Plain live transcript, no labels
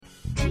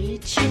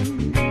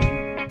Preaching,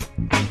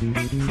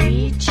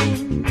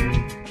 preaching,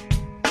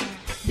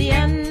 the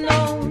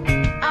unknown,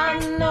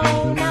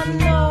 unknown,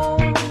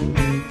 unknown.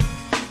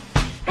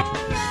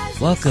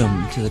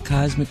 Welcome to the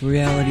Cosmic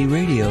Reality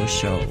Radio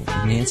Show with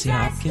Nancy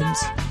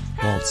Hopkins,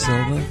 Walt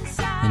Silva,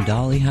 and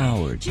Dolly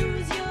Howard.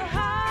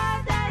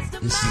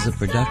 This is a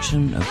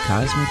production of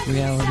Cosmic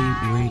Reality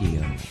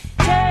Radio.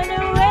 Turn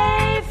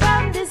away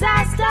from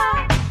disaster,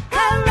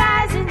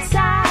 horizon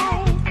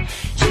side.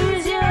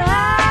 Choose your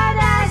heart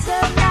as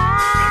a master.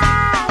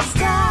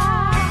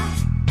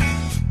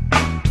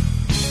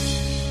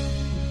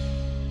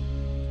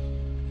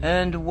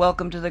 And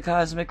welcome to the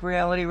Cosmic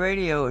Reality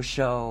Radio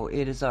Show.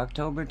 It is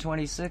October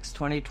 26,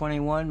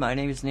 2021. My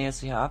name is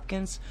Nancy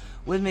Hopkins.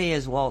 With me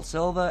is Walt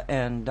Silva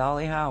and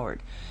Dolly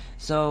Howard.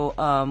 So,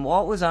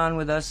 Walt was on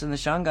with us in the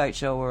Shungite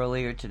show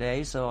earlier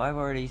today, so I've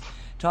already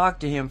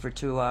talked to him for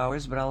 2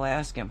 hours, but I'll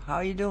ask him. How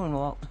you doing,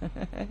 Walt?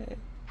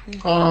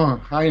 Oh,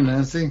 hi,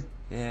 Nancy.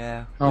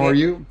 Yeah. How are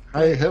you?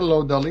 Hi,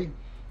 hello, Dolly.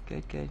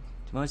 Good, good.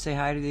 Do you want to say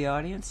hi to the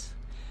audience?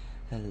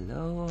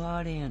 Hello,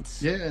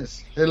 audience.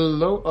 Yes,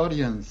 hello,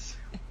 audience.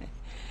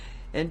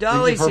 And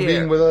Dolly's here. Thank you for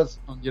being with us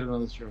on yet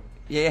another show.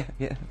 Yeah,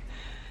 yeah.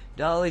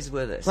 Dolly's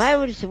with us. Well, I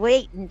was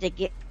waiting to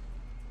get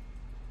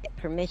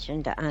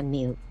permission to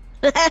unmute.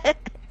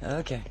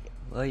 Okay.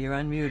 Well, you're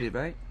unmuted,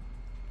 right?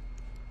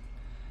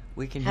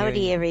 We can hear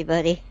Howdy, you.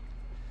 everybody.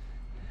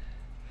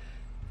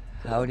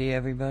 Howdy,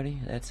 everybody.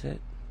 That's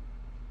it.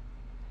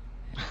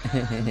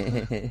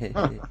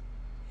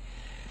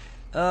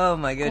 Oh,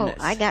 my goodness.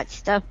 Oh, I got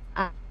stuff.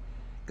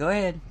 Go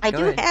ahead. I Go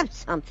do ahead. have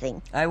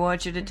something. I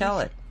want you to tell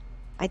it.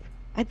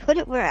 I put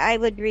it where I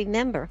would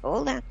remember.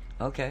 Hold on.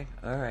 Okay.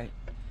 All right.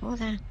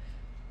 Hold on.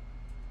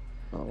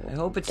 Oh, I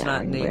hope it's not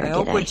darn, in the... where I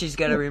hope did what she's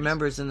got to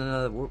remember is in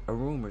another a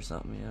room or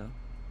something, you know.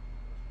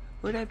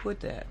 Where'd I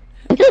put that?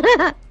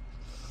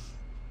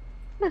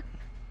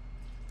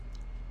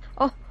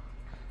 Oh,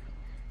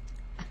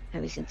 I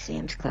was in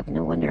Sam's Club.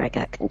 No wonder I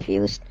got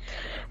confused.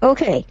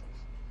 Okay.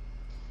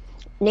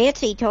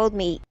 Nancy told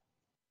me,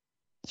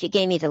 she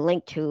gave me the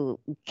link to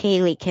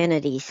Kaylee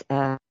Kennedy's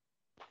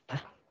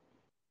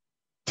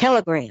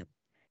Telegram.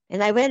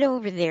 And I went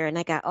over there and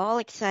I got all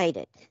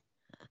excited.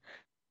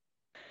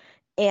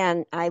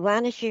 And I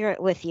want to share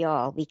it with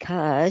y'all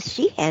because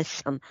she has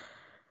some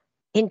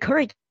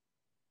encouraging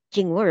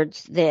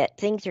words that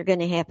things are going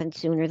to happen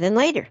sooner than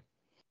later.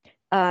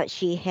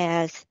 She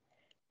has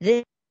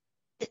this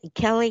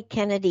Kelly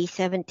Kennedy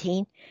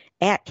 17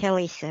 at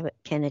Kelly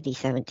Kennedy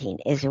 17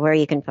 is where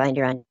you can find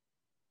her on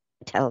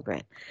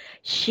Telegram.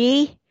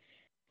 She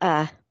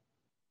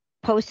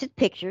posted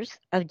pictures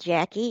of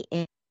Jackie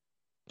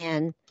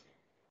and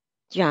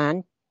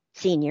John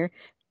Sr.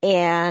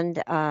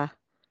 and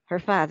her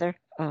father,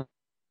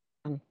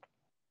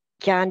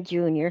 John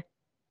Jr.,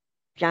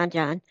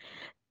 John,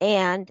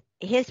 and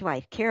his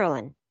wife,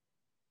 Carolyn.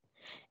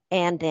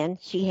 And then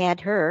she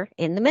had her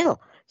in the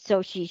middle.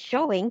 So she's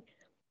showing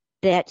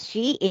that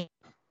she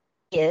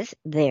is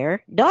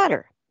their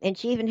daughter. And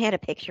she even had a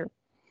picture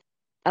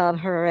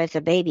of her as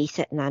a baby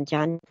sitting on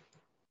John's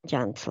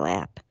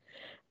lap.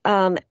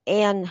 Let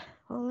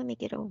me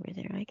get over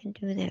there. I can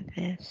do that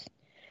fast.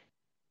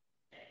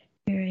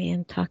 Here I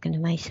am talking to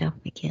myself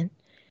again.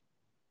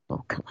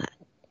 Oh, come on.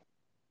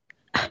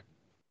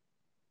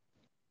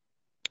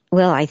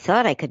 Well, I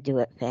thought I could do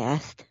it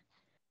fast.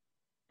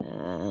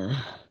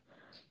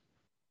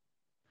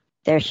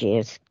 There she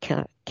is,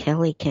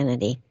 Kelly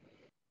Kennedy.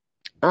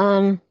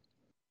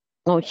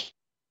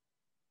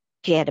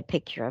 She had a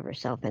picture of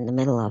herself in the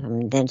middle of them,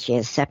 and then she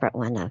has a separate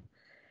one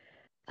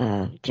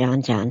of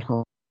John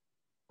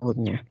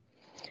holding her.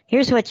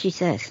 Here's what she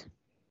says.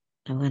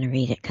 I want to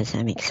read it because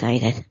I'm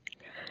excited.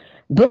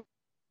 Boom,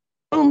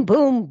 boom,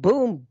 boom,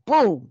 boom,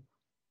 boom.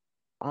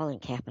 All in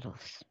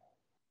capitals.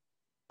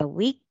 A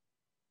week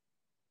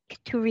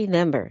to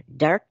remember.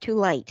 Dark to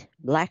light.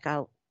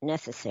 Blackout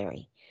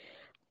necessary.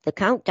 The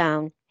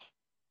countdown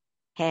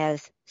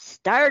has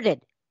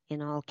started.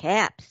 In all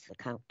caps, the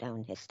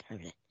countdown has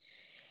started.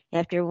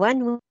 After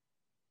 1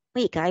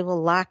 week, I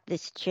will lock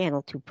this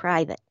channel to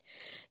private.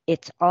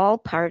 It's all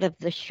part of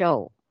the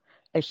show.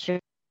 A show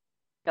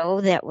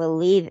that will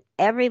leave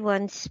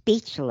everyone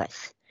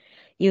speechless.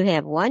 You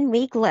have 1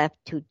 week left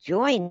to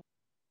join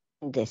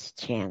this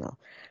channel.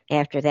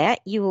 After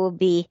that, you will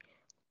be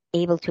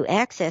able to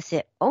access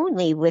it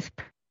only with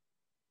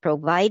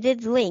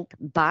provided link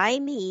by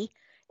me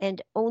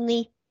and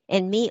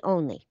me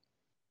only.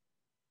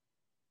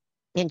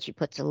 And she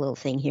puts a little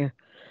thing here.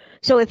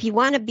 So if you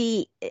want to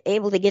be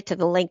able to get to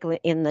the link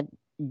in the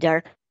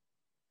dark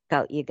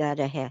out, you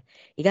gotta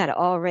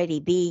already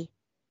be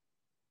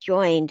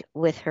joined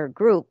with her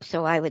group.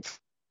 So I would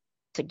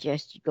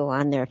suggest you go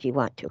on there if you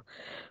want to.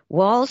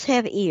 Walls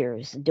have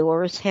ears,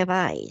 doors have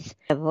eyes,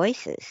 have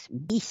voices.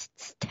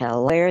 Beasts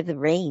tell where the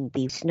rain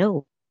be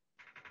snow.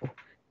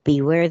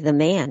 Beware the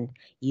man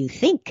you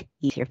think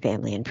he's your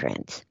family and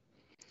friends.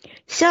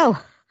 So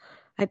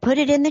I put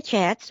it in the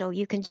chat so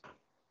you can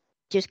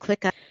just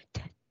click on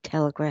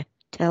Telegram.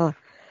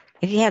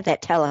 If you have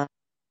that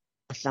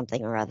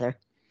something or other.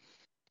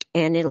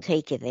 and it'll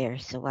take you there.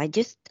 So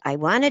I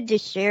wanted to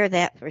share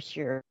that for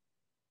sure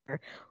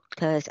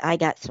because I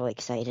got so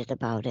excited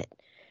about it.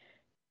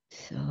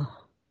 So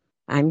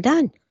I'm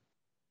done.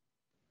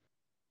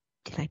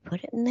 Did I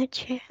put it in the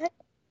chat?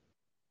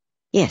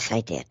 Yes,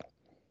 I did.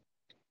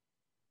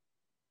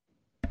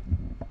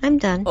 I'm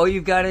done. Oh,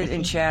 you've got it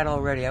in chat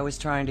already. I was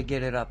trying to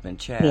get it up in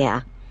chat.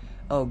 Yeah.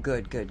 Oh,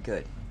 good.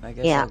 I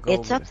guess Yeah, I'll go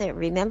it's over up there.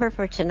 Remember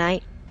for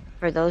tonight,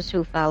 for those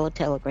who follow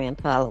Telegram,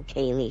 follow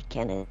Kaylee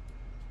Kennedy.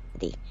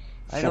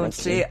 I don't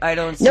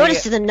 17. see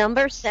Notice it, the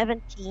number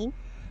 17.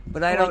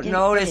 but I Oh, I don't didn't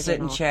notice put it it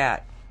in in all.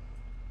 chat.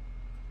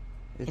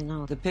 You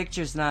know. The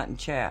picture's not in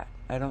chat.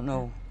 I don't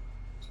know.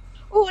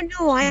 Oh,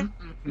 no, I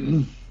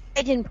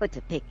didn't put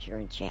the picture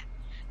in chat.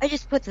 I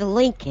just put the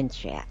link in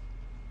chat.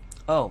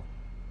 Oh,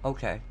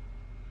 okay.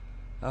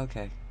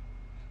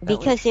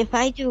 Because if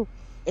I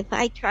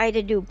try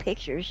to do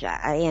pictures,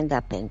 I end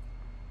up in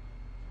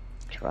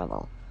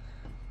trouble.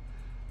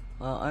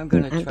 Well, I'm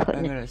gonna I'm try. putting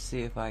I'm it- gonna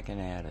see if I can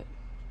add it.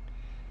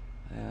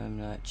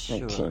 I'm not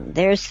sure. 17.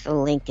 There's the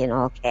link in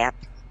all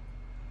caps.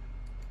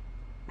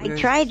 I Where's-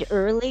 tried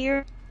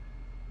earlier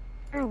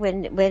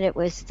when it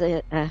was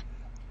the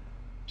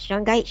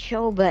Shungite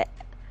show, but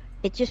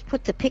it just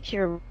put the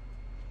picture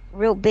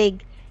real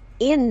big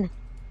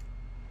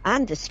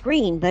on the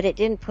screen, but it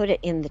didn't put it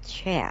in the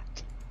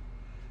chat.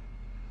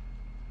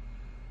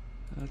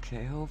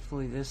 Okay,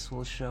 hopefully this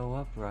will show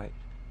up right.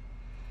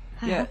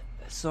 Yeah,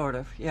 sort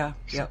of. Yeah.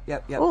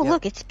 Yep. Oh,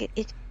 look, it's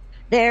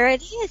there.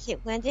 It is.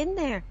 It went in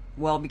there.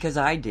 Well, because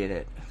I did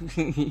it.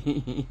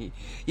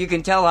 You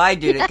can tell I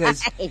did it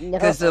I know.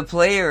 because the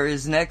player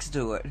is next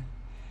to it.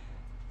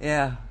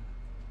 Yeah.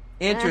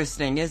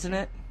 Interesting, isn't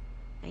it?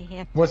 I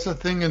have. What's the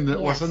thing in the?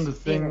 Yes, What's in the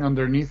thing there.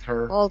 underneath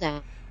her? Hold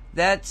on.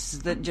 That's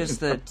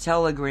just the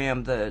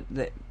telegram. The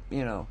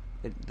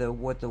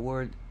what the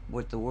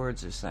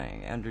words are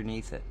saying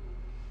underneath it,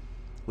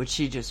 which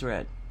she just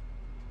read.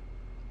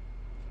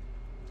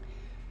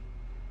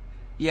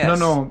 Yes.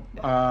 No.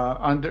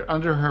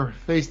 Under her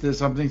face, there's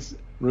something.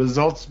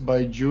 Results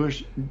by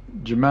Jewish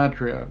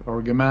gematria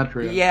or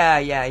gematria.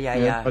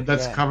 Yeah. But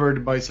that's yeah.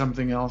 covered by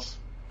something else.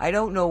 I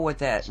don't know what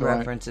that So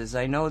reference is.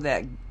 I know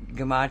that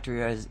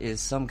gematria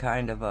is some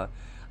kind of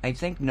I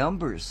think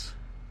numbers.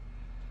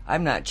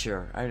 I'm not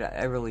sure.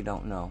 I really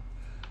don't know.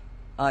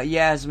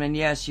 Yasmin,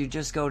 yes, you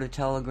just go to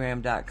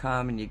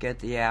telegram.com and you get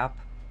the app.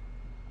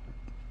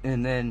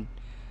 And then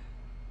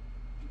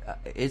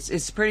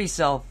it's pretty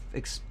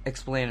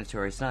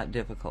self-explanatory. It's not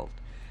difficult.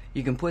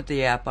 You can put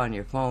the app on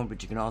your phone,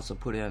 but you can also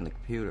put it on the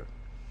computer,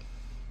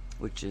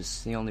 which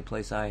is the only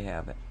place I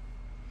have it.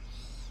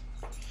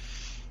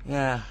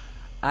 Yeah,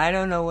 I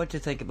don't know what to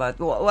think about.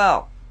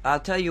 Well,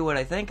 I'll tell you what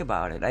I think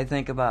about it. I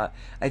think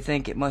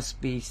it must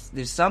be,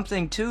 there's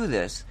something to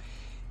this,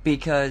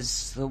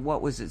 because,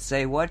 what was it,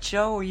 Say What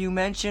show? You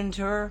mentioned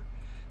her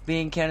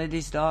being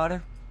Kennedy's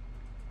daughter?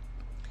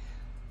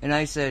 And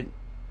I said,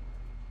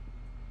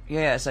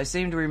 yes, I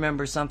seem to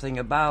remember something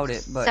about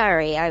it, but...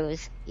 Sorry,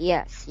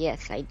 Yes,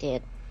 I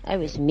did. I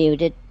was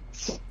muted.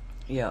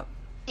 Yeah.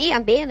 See,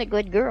 I'm being a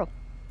good girl.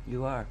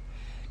 You are.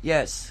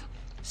 Yes.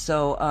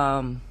 So,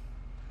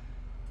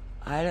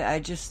 I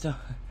just,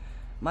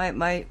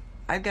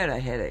 I've got a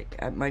headache.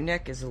 My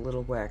neck is a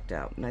little whacked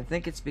out, and I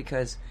think it's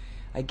because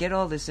I get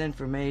all this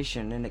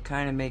information, and it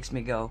kind of makes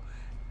me go,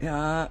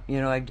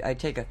 I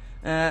take a,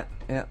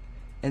 yeah.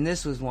 And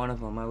this was one of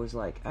them. I was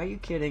like, are you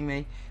kidding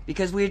me?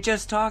 Because we had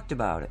just talked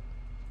about it.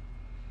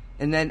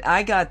 And then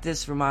I got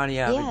this from Ani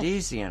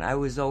Avedizian. I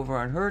was over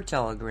on her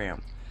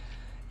Telegram.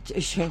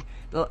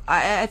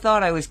 I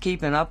thought I was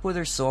keeping up with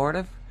her, sort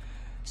of.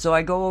 So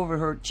I go over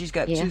her. She's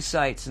got 2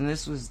 sites, and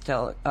this was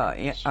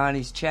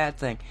Ani's chat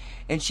thing.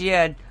 And she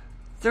had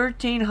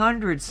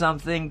 1,300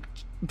 something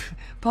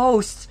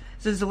posts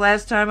since the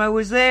last time I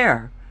was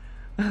there.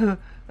 I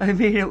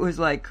mean, it was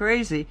like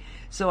crazy.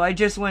 So I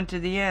just went to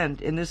the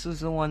end, and this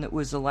was the one that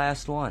was the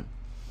last one.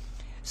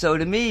 So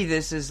to me,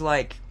 this is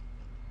like,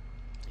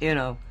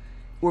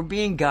 we're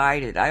being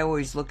guided. I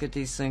always look at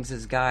these things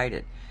as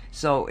guided.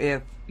 So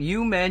if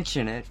you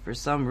mention it for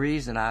some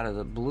reason out of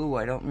the blue,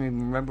 I don't even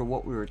remember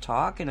what we were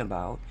talking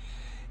about,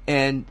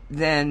 and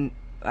then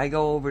I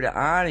go over to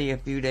Ani a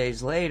few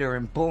days later,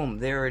 and boom,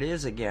 there it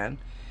is again.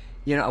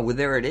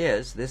 There it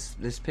is,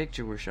 this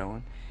picture we're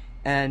showing.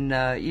 And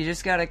you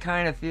just got to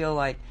kind of feel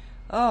like,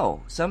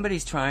 oh,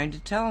 somebody's trying to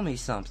tell me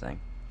something.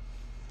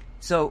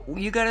 So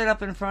you got it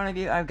up in front of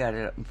you. I've got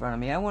it up in front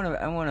of me. I want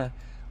to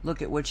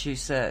look at what she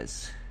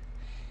says.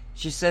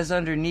 She says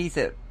underneath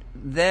it,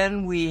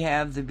 then we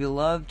have the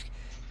beloved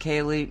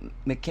Kaylee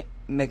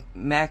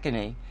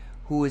McEnany,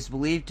 who is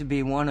believed to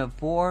be one of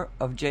 4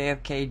 of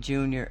JFK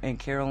Jr. and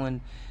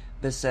Carolyn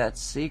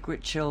Bessette's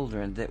secret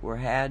children that were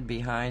had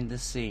behind the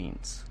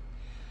scenes.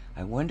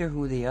 I wonder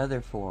who the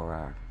other 4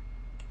 are.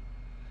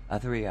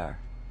 3 are.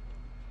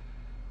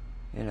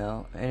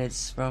 And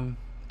it's from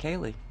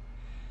Kaylee.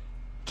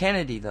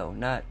 Kennedy, though,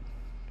 not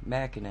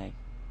McEnany.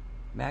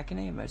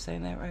 McEnany, am I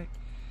saying that right?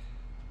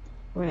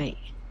 Right.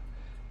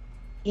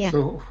 Yeah.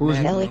 So whose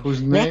name?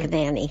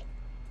 McEnany.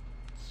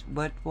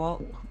 What,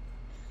 Walt?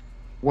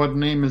 What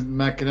name is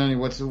McEnany?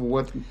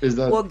 What is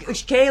that? Well,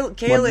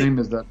 Kaylee. What name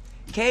is that?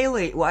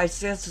 Kaylee. Well, I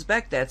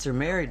suspect that's her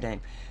married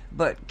name,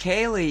 but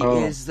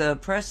Kaylee is the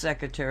press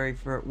secretary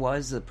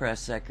was the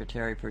press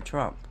secretary for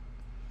Trump,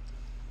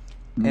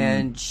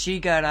 and she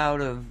got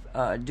out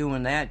of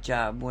doing that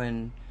job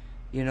when,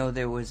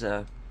 there was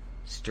a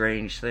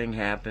strange thing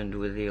happened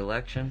with the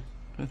election,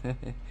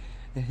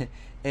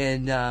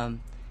 and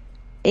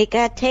it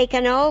got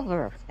taken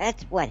over.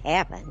 That's what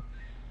happened.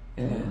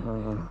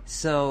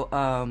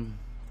 So,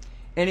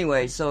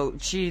 anyway, so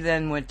she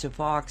then went to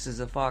Fox as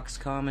a Fox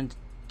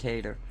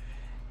commentator.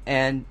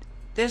 And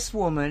this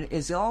woman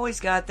has always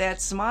got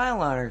that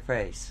smile on her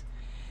face.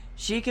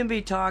 She can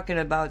be talking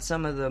about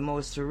some of the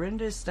most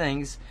horrendous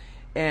things,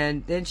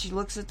 and then she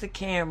looks at the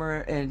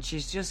camera, and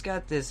she's just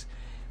got this,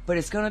 but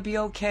it's going to be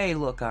okay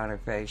look on her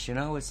face.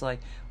 It's like,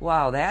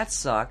 wow, that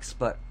sucks,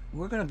 but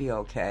we're going to be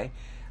okay.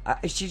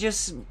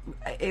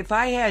 If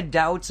I had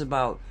doubts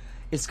about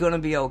it's going to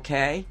be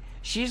okay,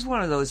 she's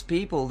one of those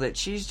people that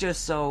she's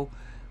just so,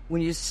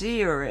 when you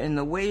see her and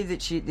the way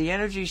that the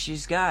energy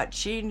she's got,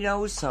 she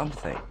knows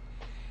something.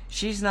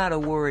 She's not a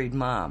worried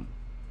mom.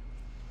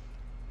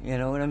 You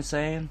know what I'm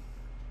saying?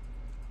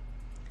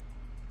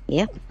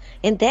 Yep.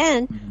 And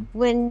then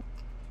when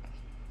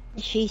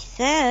she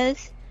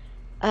says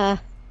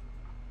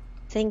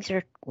things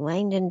are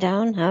winding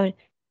down,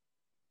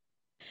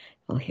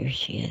 here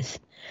she is.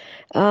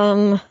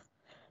 How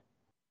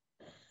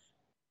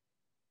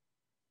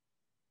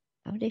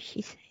did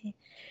she say?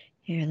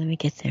 Here, let me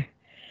get there.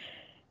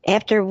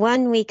 After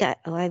 1 week, I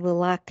will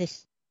lock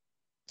this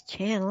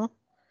channel.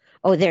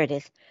 Oh, there it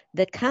is.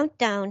 The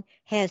countdown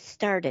has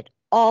started,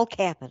 all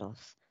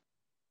capitals.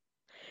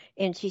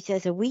 And she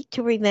says, a week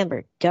to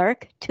remember,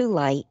 dark to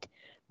light,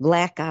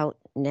 blackout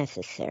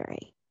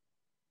necessary.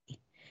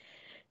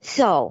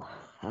 So,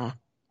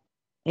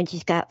 and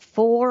she's got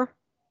 4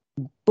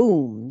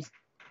 booms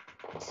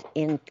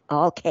in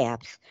all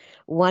caps,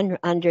 one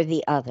under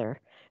the other,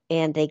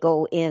 and they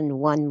go in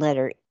one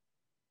letter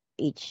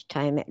each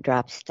time it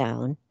drops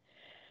down.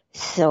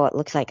 So it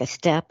looks like a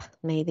step,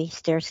 maybe,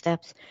 stair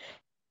steps.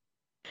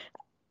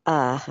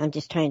 I'm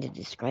just trying to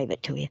describe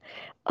it to you.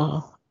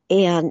 Oh,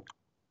 and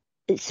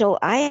so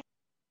I,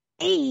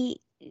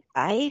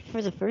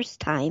 for the first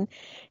time,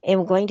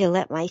 am going to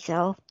let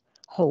myself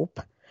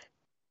hope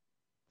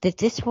that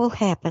this will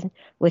happen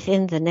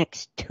within the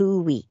next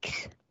 2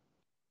 weeks.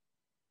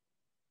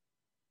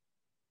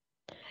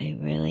 I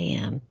really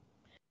am.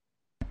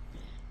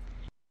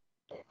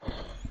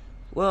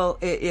 Well,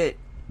 this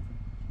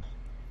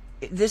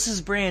is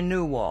brand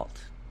new,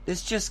 Walt.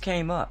 This just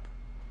came up.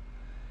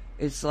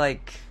 It's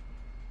like,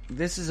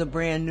 this is a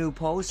brand new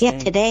posting. Yeah,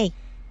 today.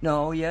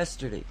 No,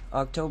 yesterday,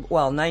 October.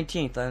 Well,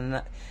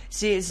 19th.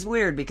 See, it's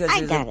weird because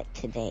I got it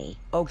today.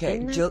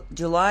 Okay,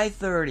 July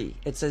 30.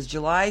 It says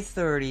July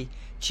 30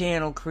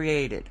 channel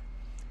created,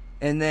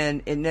 and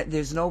then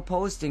there's no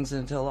postings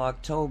until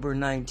October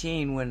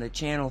 19 when the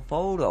channel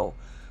photo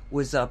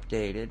was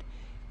updated,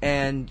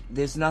 and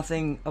there's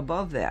nothing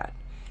above that.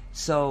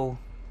 So,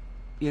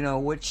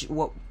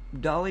 what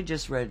Dolly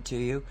just read to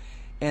you,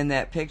 and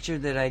that picture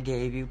that I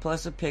gave you,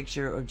 plus a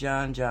picture of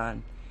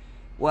John.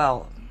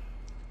 Well,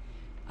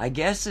 I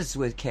guess it's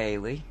with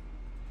Kaylee.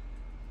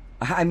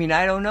 I mean,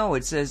 I don't know.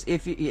 It says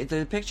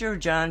the picture of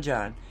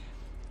John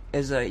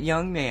as a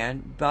young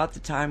man, about the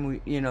time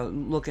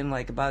looking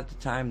like about the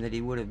time that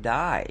he would have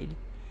died,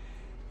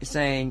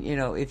 saying,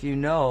 if you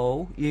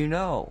know, you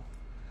know.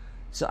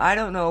 So I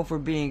don't know if we're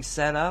being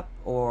set up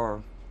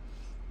or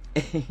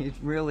it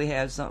really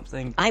has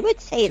something. I would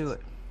say to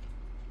it.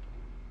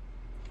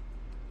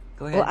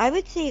 Go ahead. Well, I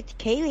would say it's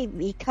Kaylee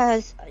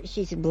because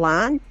she's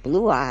blonde,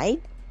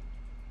 blue-eyed.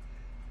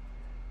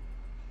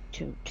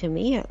 To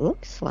me, it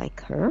looks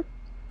like her.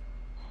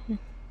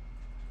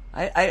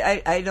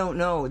 I don't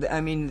know.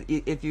 I mean,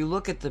 if you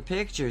look at the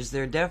pictures,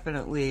 there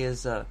definitely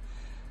is a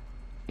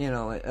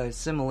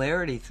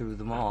similarity through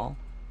them all.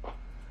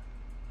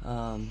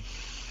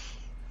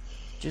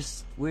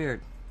 Just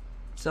weird.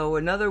 So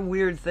another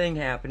weird thing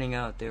happening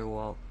out there,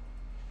 Walt.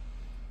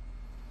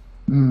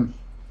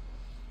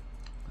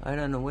 I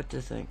don't know what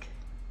to think.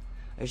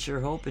 I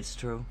sure hope it's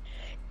true.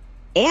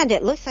 And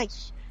it looks like,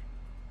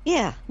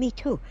 yeah, me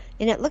too.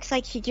 And it looks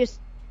like she just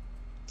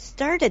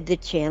started the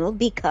channel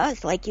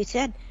because, like you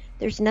said,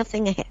 there's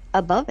nothing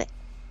above it.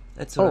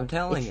 That's what I'm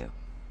telling you. It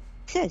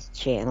says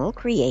channel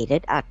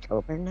created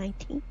October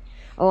 19th.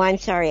 Oh, I'm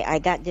sorry, I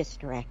got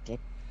distracted.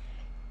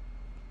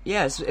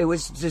 Yes, it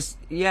was just,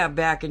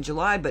 back in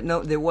July, but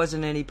no, there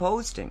wasn't any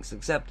postings,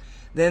 except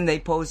then they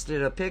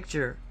posted a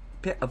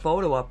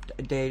photo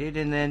updated,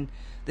 and then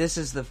this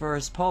is the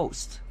first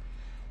post.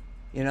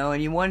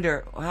 And you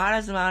wonder, how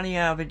does Monty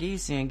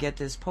Avedissian get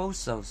this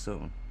post so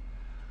soon?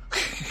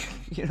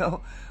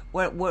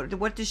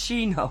 What does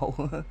she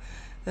know?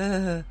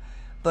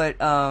 But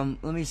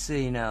let me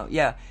see now.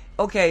 Yeah,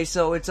 okay,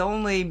 so it's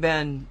only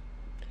been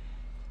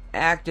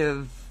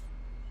active,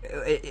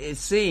 it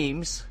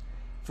seems,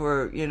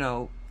 for,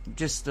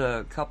 just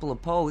a couple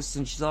of posts,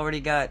 and she's already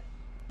got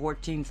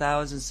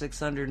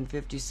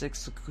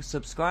 14,656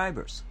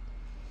 subscribers.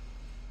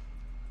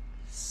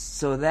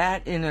 So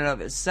that in and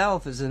of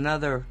itself is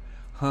another,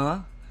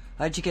 huh?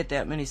 How'd you get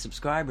that many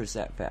subscribers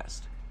that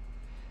fast?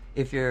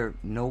 If you're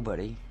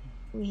nobody.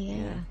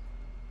 Yeah.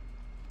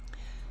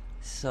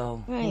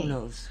 So, Right. who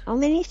knows? How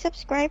many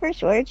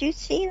subscribers? Where did you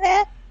see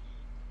that?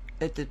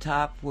 At the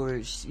top where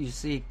you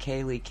see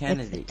Kaylee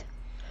Kennedy.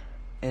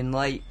 And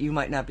light, you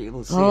might not be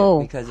able to see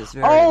Oh. it because it's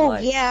very light. Oh,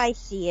 yeah, I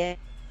see it.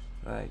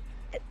 Right.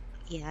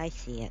 Yeah, I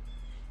see it.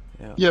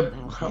 Yeah,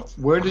 Oh, that's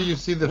where do you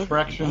see the really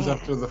fractions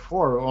fast. after the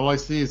 4? All I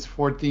see is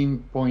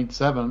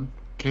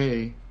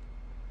 14.7K.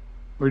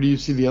 Where do you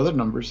see the other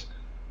numbers?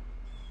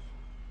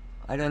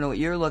 I don't know what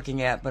you're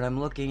looking at, but I'm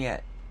looking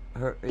at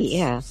her.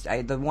 Yeah.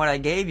 The one I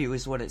gave you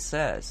is what it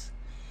says.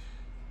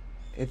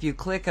 If you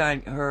click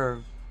on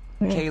her,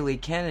 Right.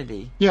 Kaylee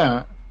Kennedy.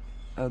 Yeah,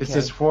 Okay. it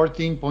says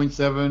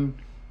 14.7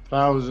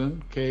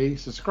 thousand K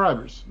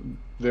subscribers.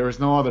 There is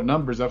no other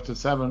numbers after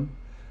 7.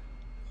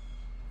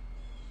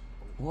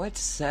 What's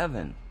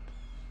 7?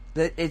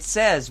 It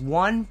says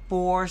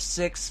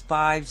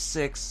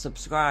 14656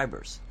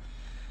 subscribers.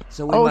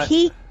 So we must,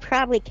 he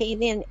probably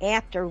came in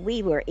after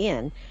we were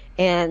in,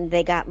 and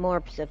they got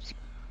more subscribers.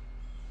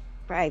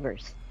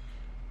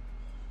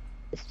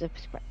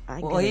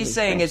 well, he's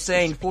saying it's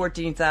saying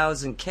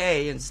 14,000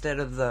 K instead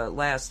of the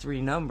last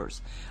 3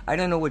 numbers. I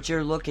don't know what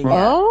you're looking at.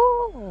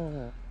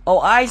 Oh. Oh,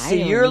 I see.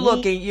 don't You're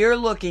need-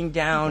 looking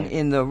down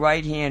in the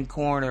right-hand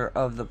corner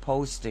of the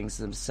postings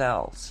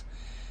themselves.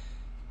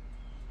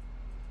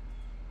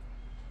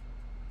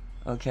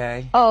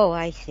 Okay. Oh,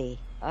 I see.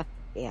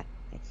 Yeah,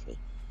 I see.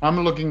 I'm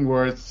looking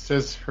where it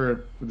says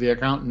the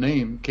account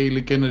name,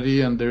 Kaylee Kennedy,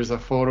 and there's a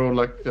photo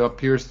like it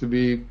appears to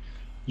be.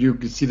 You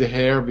can see the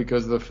hair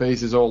because the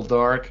face is all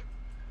dark.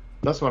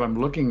 That's what I'm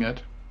looking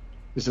at.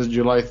 This is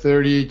July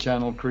 30,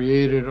 channel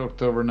created,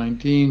 October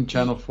 19,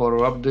 channel photo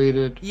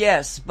updated.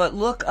 Yes, but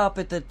look up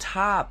at the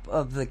top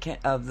of the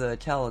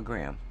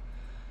telegram.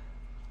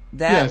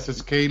 That Yes,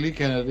 it's Kaylee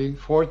Kennedy,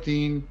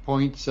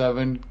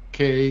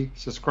 14.7K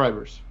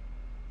subscribers.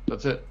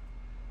 That's it.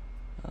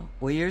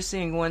 well, you're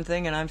seeing one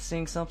thing and I'm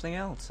seeing something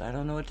else. I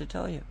don't know what to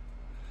tell you.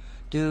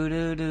 Do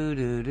do do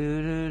do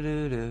do do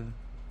do do.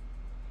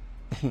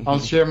 I'll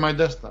share my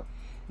desktop.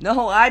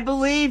 No, I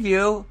believe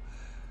you.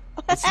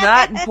 It's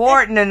not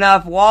important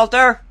enough,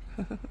 Walter.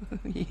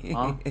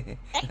 Huh?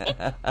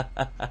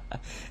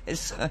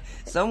 It's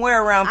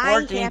somewhere around I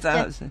have to-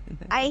 14,000.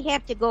 I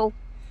have to go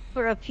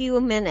for a few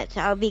minutes.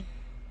 I'll be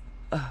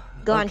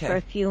gone okay. for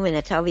a few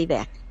minutes. I'll be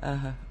back.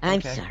 Uh-huh. I'm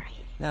okay. sorry.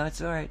 No,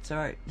 it's all right. It's all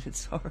right.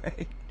 It's all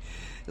right.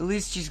 At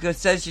least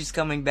says she's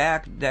coming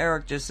back.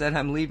 Derek just said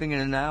I'm leaving in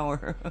an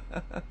hour.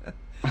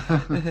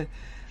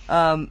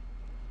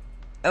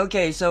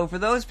 Okay, so for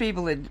those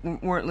people that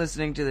weren't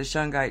listening to the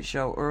Shungite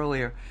show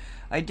earlier,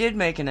 I did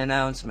make an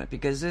announcement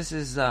because this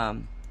is,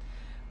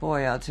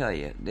 boy, I'll tell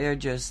you, they're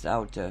just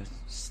out to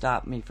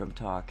stop me from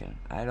talking.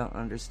 I don't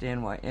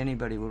understand why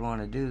anybody would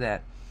want to do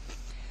that.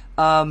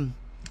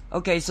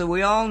 Okay, so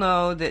we all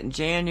know that in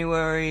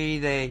January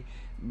they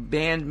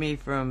banned me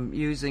from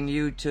using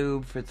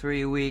YouTube for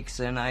 3 weeks,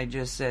 and I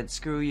just said,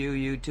 screw you,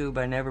 YouTube,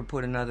 I never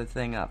put another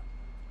thing up.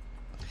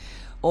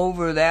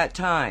 Over that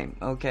time,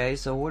 okay,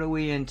 so what are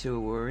we into?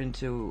 We're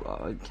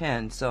into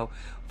 10. So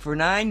for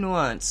 9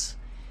 months,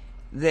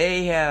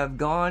 they have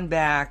gone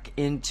back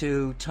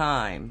into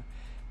time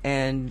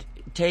and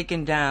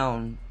taken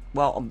down,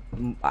 well,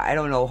 I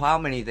don't know how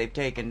many they've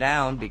taken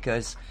down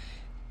because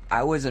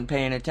I wasn't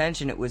paying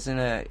attention. It was in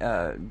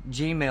a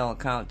Gmail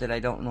account that I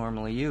don't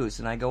normally use.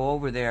 And I go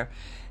over there,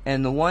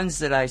 and the ones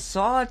that I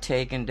saw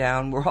taken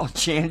down were all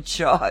Jan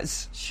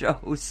Shaw's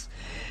shows.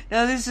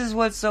 Now, this is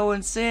what's so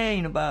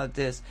insane about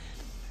this.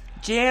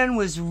 Jan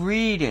was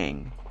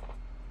reading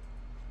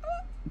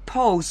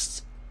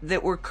posts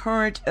that were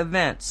current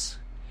events.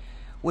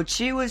 What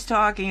she was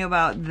talking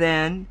about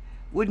then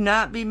would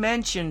not be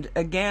mentioned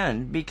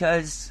again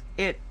because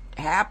it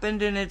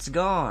happened and it's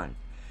gone.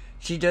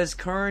 She does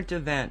current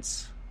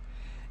events.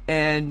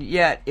 And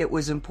yet it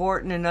was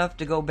important enough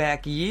to go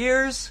back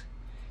years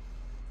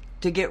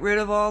to get rid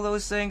of all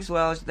those things.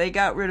 Well, they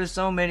got rid of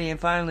so many, and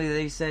finally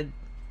they said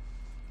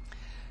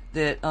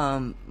that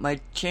my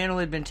channel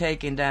had been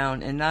taken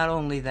down, and not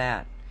only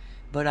that,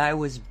 but I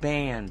was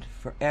banned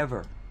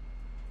forever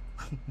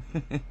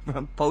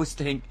from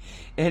posting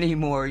any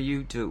more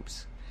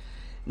YouTubes.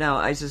 Now,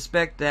 I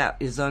suspect that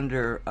is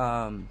under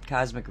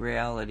Cosmic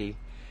Reality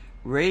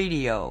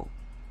Radio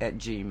at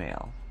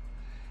Gmail,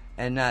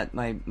 and not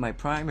my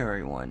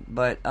primary one.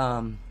 But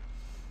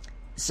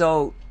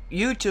so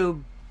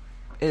YouTube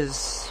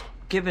is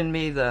giving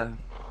me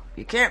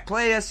you can't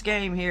play this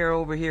game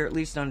over here, at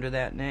least under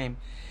that name.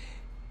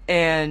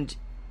 And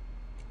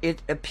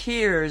it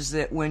appears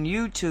that when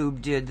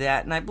YouTube did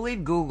that, and I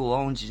believe Google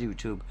owns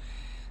YouTube,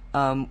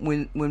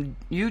 when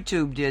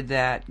YouTube did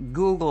that,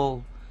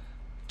 Google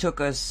took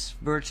us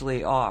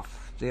virtually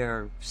off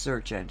their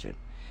search engine.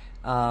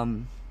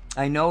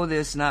 I know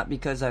this not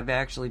because I've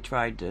actually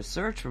tried to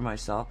search for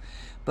myself,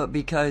 but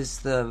because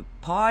the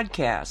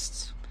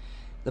podcasts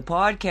the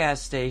podcast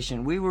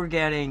station, we were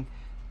getting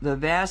the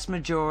vast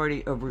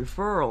majority of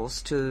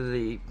referrals to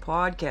the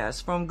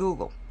podcast from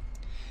Google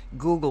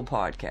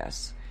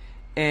Podcasts.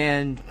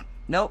 And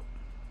nope,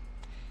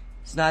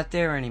 it's not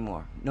there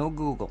anymore. No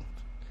Google.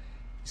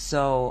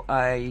 So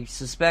I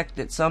suspect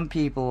that some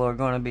people are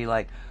going to be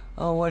like,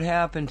 oh, what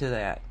happened to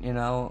that?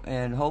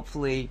 And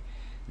hopefully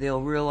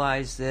they'll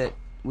realize that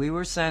we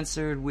were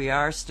censored. We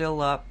are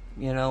still up,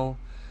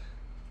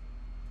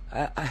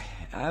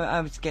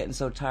 I was getting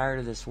so tired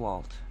of this,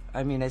 Walt.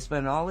 I mean, I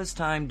spent all this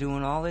time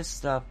doing all this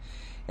stuff,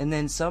 and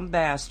then some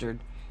bastard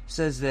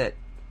says that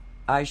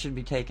I should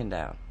be taken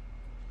down.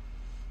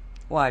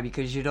 Why?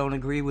 Because you don't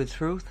agree with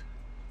truth?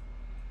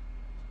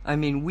 I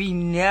mean, we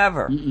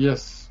never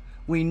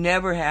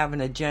have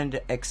an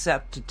agenda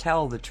except to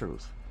tell the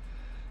truth.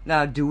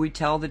 Now, do we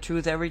tell the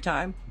truth every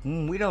time?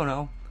 We don't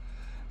know.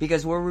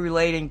 Because we're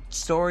relating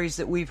stories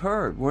that we've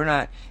heard. We're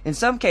not, in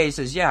some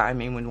cases, yeah, I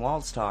mean, when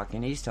Walt's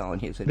talking, he's telling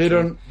you the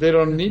truth. They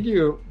don't need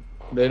you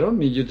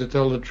to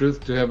tell the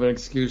truth to have an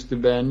excuse to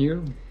ban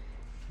you.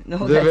 No,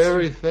 the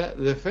very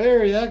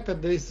act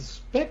that they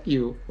suspect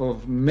you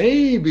of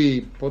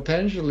maybe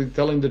potentially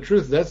telling the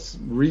truth, that's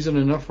reason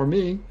enough for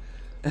me.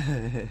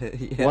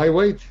 Yeah. Why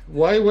wait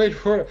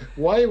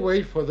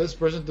for this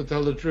person to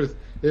tell the truth?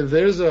 If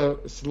there's a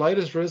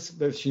slightest risk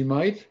that she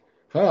might,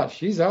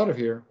 she's out of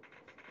here.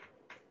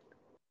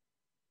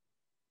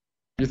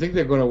 You think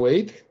they're going to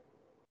wait?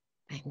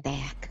 I'm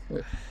back.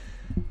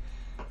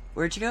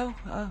 Where'd you go?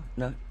 Oh,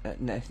 no,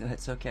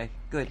 that's okay.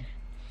 Good.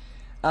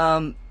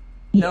 I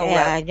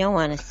don't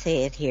want to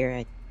say it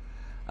here.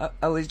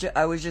 I was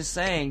just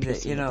saying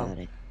that,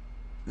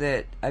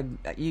 that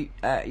you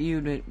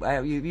listen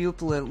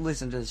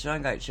to the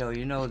Shungite show,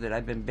 you know that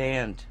I've been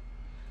banned.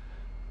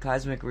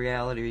 Cosmic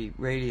Reality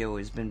Radio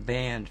has been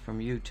banned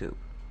from YouTube.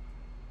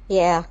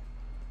 Yeah.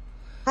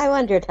 I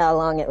wondered how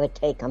long it would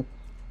take them.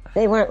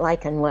 They weren't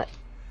liking what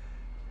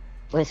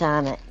was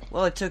on it.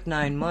 Well, it took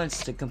 9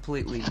 months to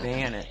completely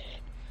ban it.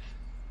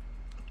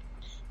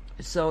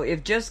 So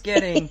if just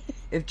getting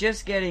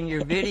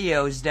your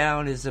videos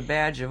down is a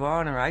badge of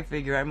honor, I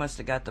figure I must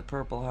have got the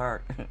Purple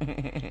Heart.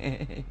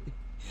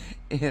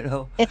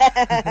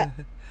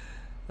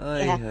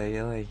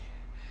 Oy.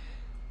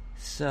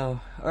 So,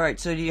 all right.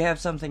 So, do you have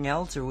something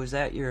else, or was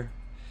that your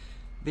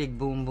big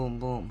boom, boom,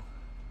 boom?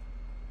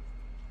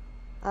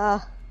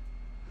 I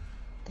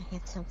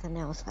had something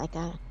else. I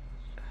got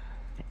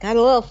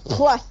a little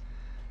flustered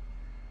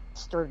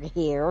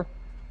here.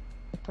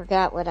 I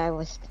forgot what I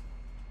was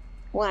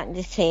wanting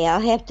to say.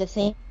 I'll have to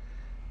think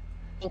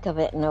of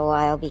it in a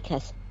while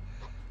because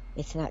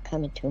it's not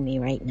coming to me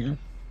right now.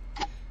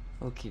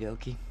 Okie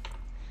dokie.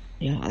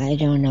 Yeah, I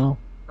don't know.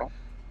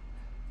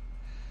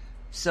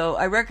 So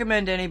I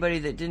recommend anybody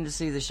that didn't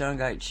see the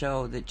Shungite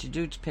show that you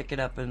do pick it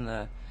up in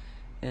the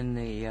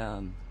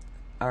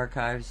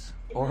archives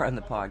or on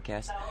the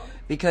podcast,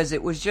 because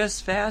it was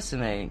just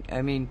fascinating.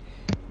 I mean,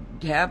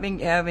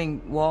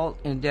 having Walt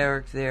and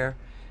Derek there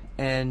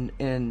and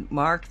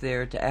Mark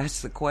there to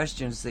ask the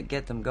questions that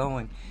get them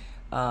going,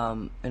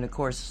 and of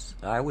course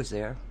I was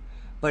there,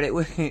 but it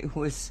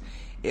was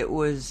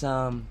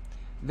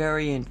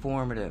very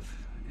informative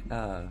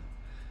on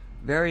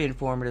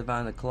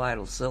the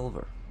colloidal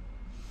silver.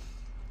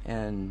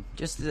 And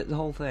just the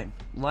whole thing.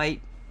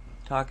 Light,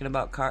 talking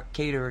about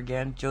Cater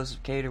again.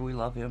 Joseph Cater, we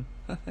love him.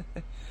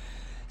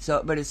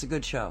 But it's a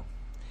good show.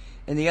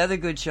 And the other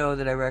good show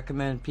that I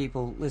recommend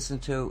people listen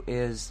to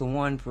is the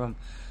one from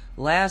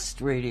last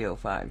Radio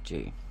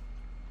 5G.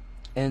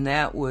 And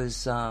that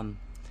was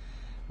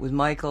with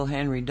Michael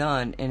Henry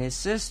Dunn and his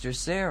sister,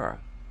 Sarah.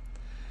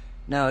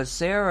 Now,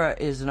 Sarah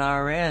is an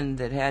RN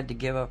that had to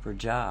give up her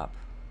job.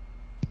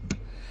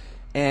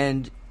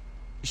 And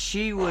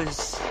she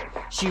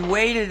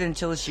waited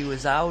until she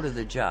was out of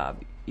the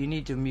job. You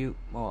need to mute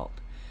Walt.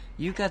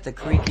 You got the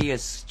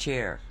creakiest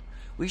chair.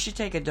 We should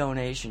take a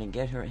donation and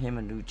get him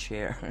a new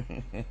chair.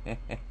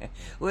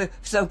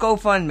 So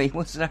GoFundMe.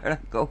 We'll start a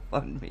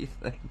GoFundMe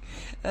thing.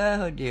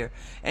 Oh dear.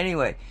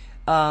 Anyway,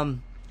 I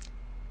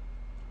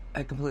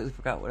completely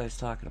forgot what I was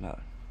talking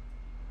about.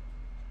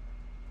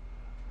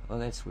 Oh,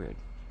 that's weird.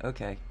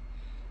 Okay.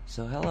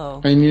 So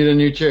hello. I need a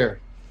new chair.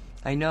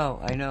 I know.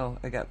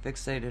 I got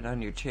fixated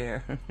on your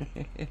chair.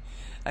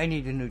 I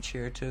need a new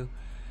chair, too.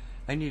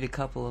 I need a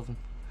couple of them.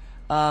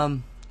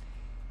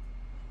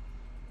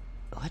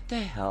 What the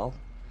hell?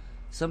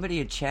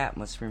 Somebody in chat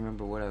must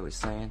remember what I was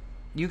saying.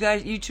 You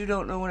two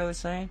don't know what I was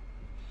saying?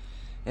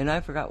 And I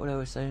forgot what I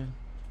was saying.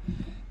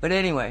 But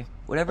anyway,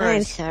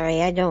 I'm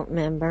sorry, I don't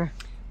remember.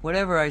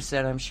 Whatever I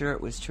said, I'm sure it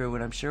was true,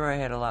 and I'm sure I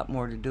had a lot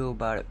more to do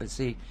about it. But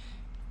see,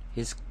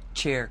 his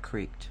chair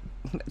creaked.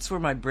 That's where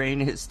my brain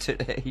is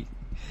today.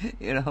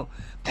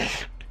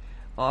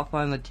 Off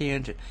on the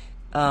tangent.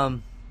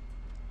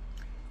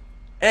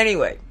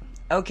 Anyway,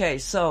 okay,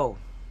 so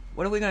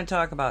what are we going to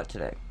talk about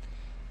today?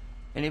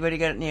 Anybody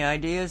got any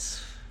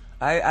ideas?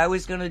 I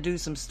was going to do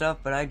some stuff,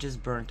 but I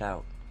just burnt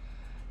out,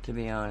 to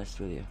be honest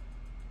with you.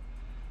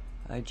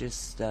 I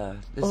just,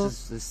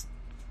 this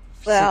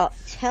Well,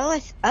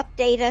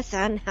 update us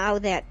on how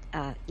that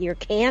your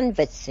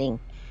canvassing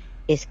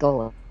is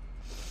going.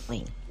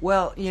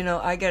 Well,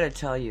 I got to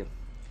tell you,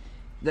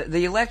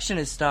 the election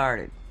has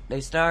started. They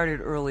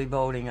started early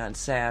voting on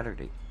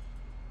Saturday.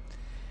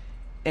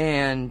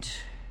 And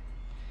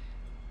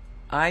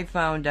I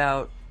found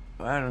out,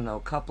 I don't know,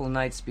 a couple of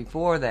nights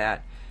before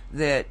that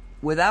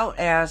without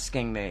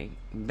asking me,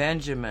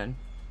 Benjamin,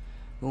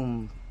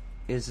 whom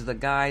is the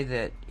guy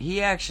that,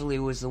 he actually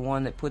was the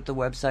one that put the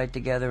website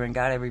together and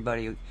got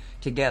everybody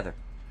together.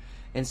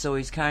 And so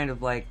he's kind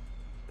of like,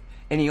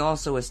 and he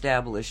also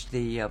established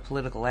the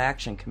Political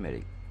Action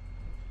Committee.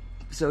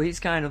 So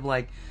he's kind of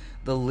like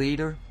the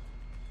leader.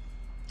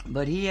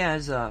 But he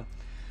has a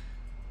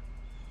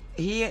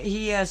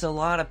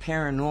lot of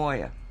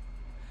paranoia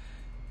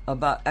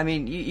about, I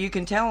mean, you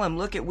can tell him,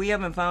 look, we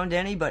haven't found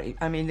anybody.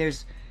 I mean,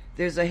 there's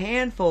a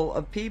handful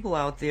of people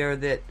out there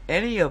that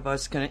any of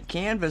us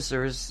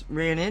canvassers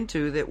ran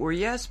into that were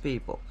yes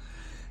people.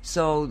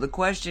 So the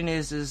question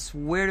is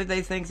where do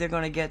they think they're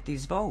going to get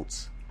these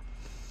votes?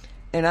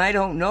 And I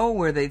don't know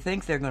where they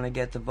think they're going to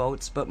get the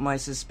votes, but my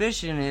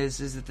suspicion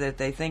is that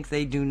they think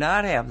they do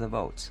not have the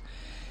votes.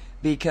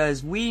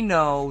 Because we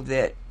know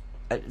that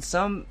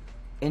some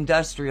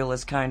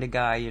industrialist kind of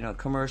guy,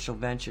 commercial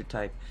venture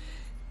type,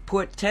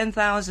 put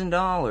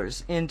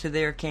 $10,000 into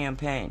their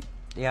campaign,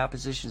 the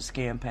opposition's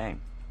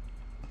campaign.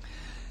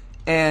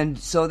 And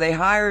so they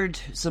hired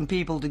some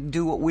people to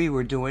do what we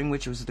were doing,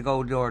 which was to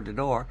go door to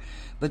door.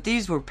 But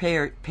these were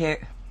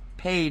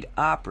paid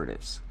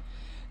operatives,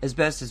 as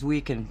best as we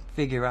can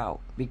figure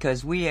out,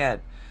 because we had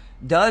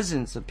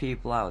dozens of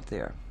people out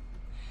there.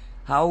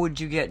 How would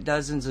you get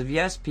dozens of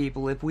yes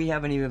people if we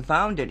haven't even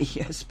found any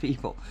yes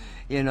people?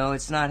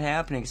 It's not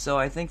happening. So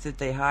I think that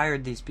they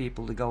hired these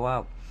people to go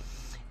out.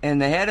 And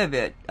the head of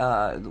it,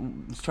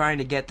 trying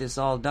to get this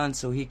all done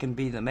so he can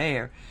be the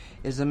mayor,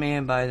 is a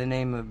man by the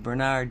name of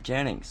Bernard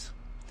Jennings.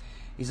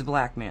 He's a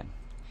black man.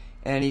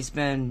 And he's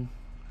been,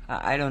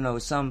 I don't know,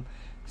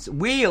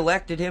 we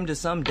elected him to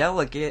some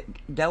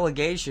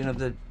delegation of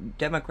the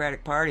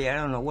Democratic Party. I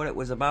don't know what it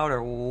was about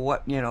or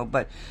what,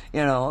 but,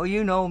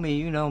 you know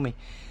me.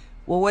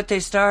 Well, what they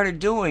started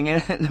doing,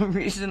 and the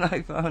reason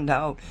I found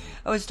out,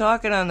 I was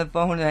talking on the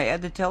phone and I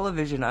had the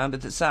television on,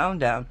 but the sound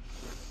down.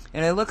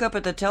 And I look up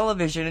at the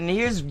television and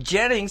here's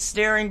Jennings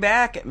staring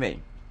back at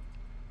me.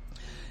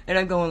 And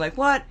I'm going like,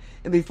 what?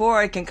 And before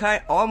I can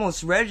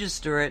almost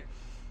register it,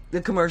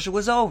 the commercial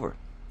was over.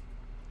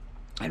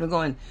 And I'm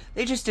going,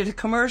 they just did a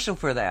commercial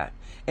for that.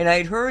 And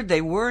I'd heard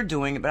they were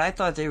doing it, but I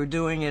thought they were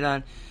doing it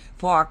on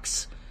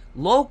Fox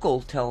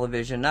local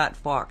television, not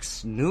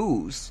Fox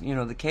News,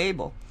 the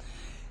cable.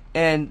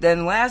 And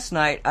then last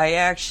night, I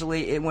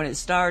actually, when it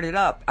started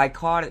up, I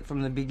caught it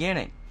from the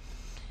beginning.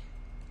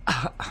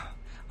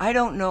 I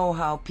don't know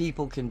how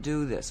people can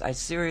do this. I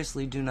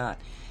seriously do not.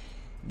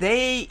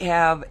 They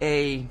have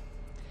a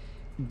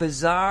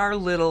bizarre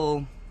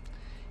little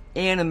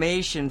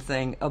animation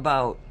thing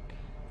about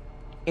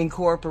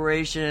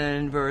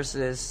incorporation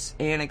versus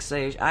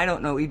annexation. I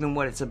don't know even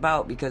what it's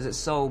about because it's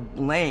so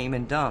lame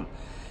and dumb.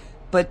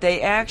 But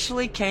they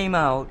actually came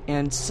out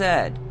and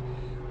said,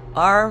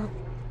 our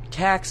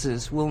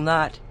taxes will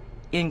not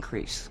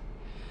increase.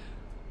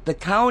 The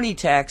county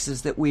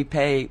taxes that we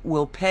pay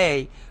will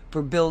pay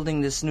for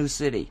building this new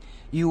city.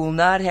 You will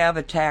not have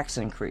a tax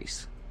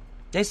increase.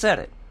 They said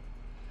it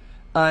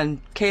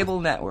on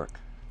cable network.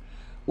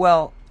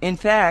 Well, in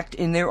fact,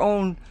 in their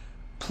own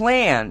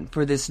plan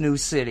for this new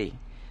city,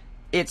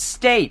 it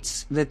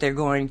states that they're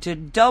going to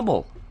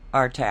double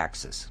our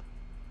taxes.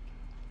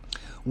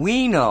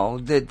 We know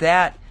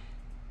that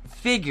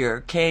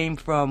figure came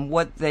from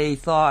what they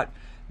thought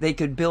they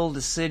could build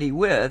a city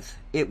with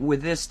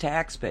this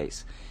tax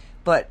base.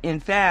 But in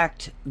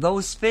fact,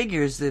 those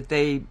figures that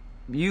they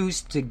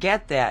used to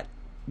get that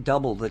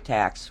double the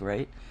tax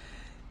rate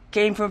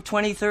came from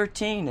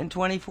 2013 and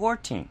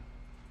 2014.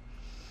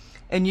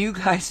 And you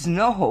guys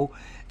know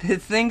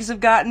that things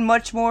have gotten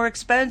much more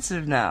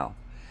expensive now.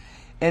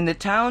 And the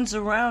towns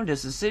around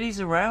us, the cities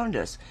around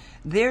us,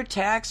 their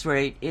tax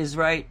rate is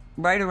right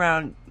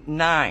around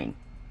 9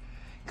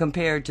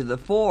 compared to the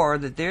 4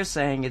 that they're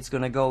saying it's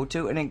going to go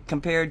to, and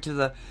compared to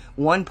the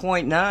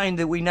 1.9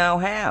 that we now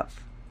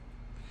have.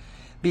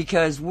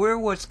 Because we're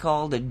what's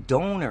called a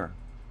donor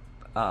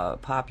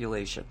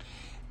population.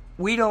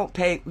 We don't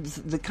pay,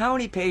 the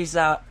county pays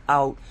out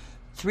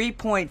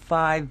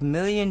 $3.5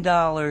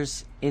 million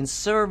in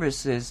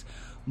services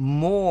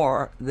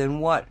more than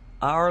what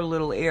our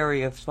little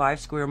area of 5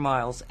 square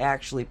miles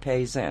actually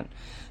pays in.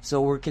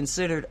 So we're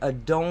considered a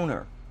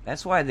donor.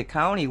 That's why the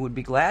county would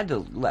be glad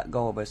to let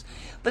go of us.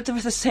 But for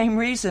the same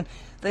reason,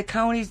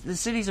 the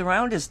cities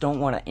around us don't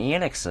want to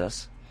annex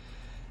us.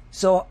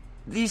 So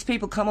these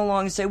people come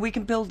along and say, we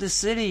can build this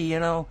city,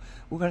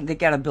 they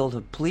got to build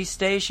a police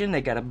station, they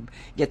got to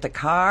get the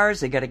cars,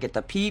 they got to get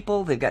the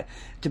people, they got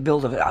to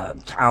build a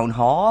town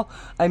hall.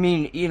 I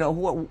mean,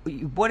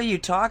 what are you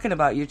talking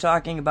about? You're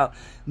talking about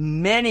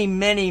many,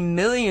 many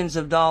millions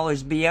of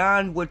dollars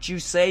beyond what you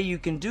say you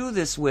can do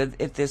this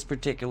with at this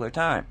particular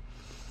time.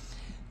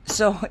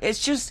 So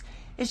it's just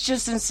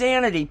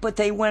insanity. But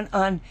they went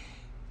on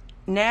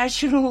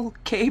national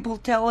cable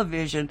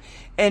television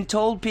and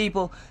told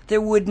people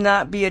there would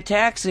not be a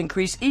tax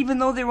increase, even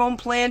though their own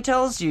plan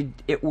tells you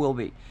it will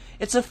be.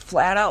 It's a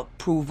flat-out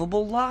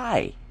provable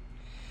lie.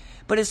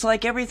 But it's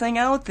like everything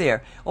out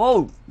there.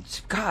 Oh,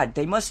 God,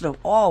 they must have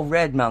all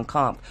read Mein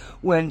Kampf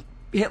when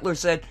Hitler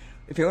said,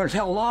 if you're going to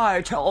tell a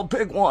lie, tell a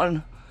big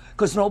one,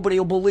 because nobody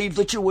will believe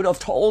that you would have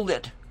told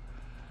it.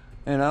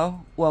 You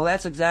know? Well,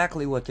 that's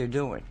exactly what they're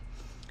doing.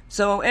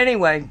 So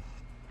anyway,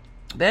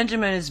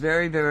 Benjamin is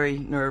very, very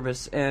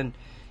nervous, and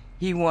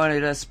he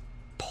wanted us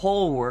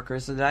poll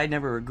workers that I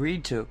never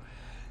agreed to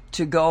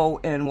go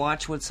and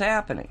watch what's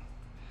happening.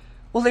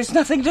 Well, there's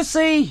nothing to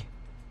see.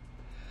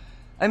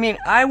 I mean,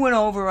 I went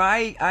over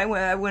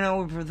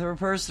for the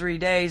first 3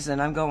 days,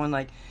 and I'm going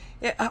like,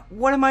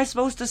 what am I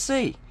supposed to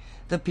see?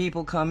 The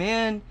people come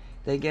in,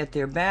 they get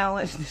their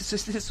ballot.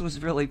 This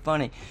was really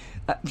funny,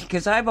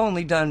 because I've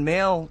only done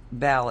mail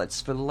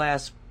ballots for the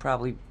last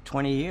probably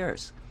 20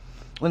 years.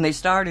 When they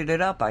started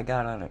it up, I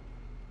got on it.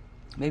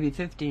 Maybe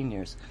 15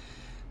 years.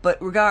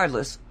 But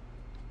regardless,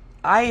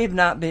 I have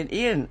not been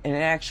in an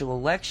actual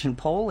election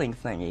polling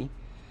thingy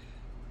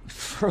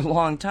for a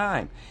long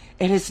time.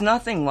 And it's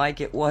nothing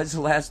like it was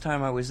the last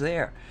time I was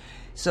there.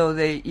 So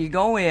you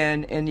go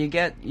in and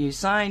you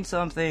sign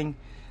something.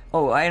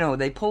 Oh, I know,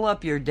 they pull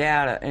up your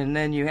data, and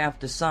then you have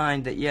to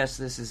sign that, yes,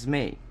 this is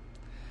me.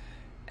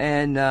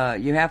 And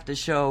you have to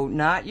show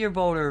not your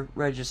voter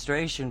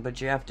registration,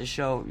 but you have to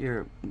show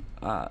your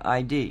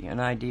ID, an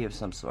ID of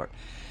some sort.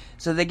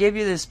 So they give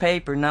you this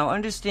paper. Now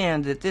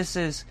understand that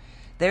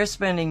they're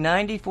spending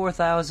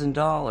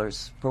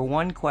 $94,000 for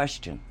one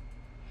question.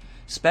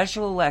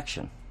 Special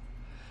election.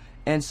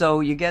 And so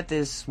you get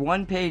this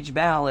one-page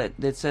ballot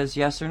that says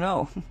yes or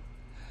no.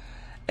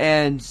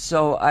 And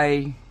so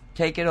I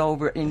take it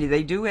over, and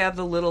they do have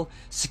the little,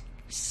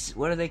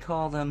 what do they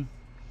call them?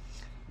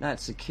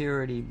 Not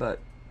security, but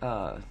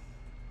what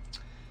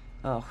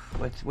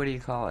do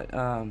you call it?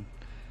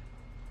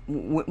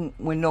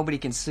 When nobody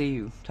can see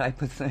you,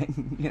 type of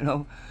thing, you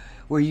know,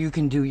 where you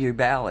can do your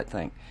ballot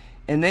thing,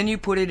 and then you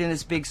put it in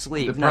this big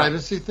sleeve. The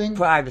privacy thing.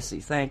 Privacy.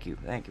 Thank you,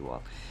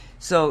 Walt.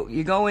 So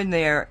you go in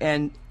there,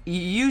 and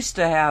you used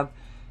to have,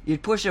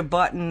 you'd push a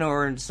button,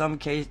 or in some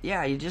case,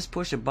 you just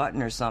push a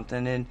button or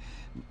something, and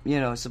you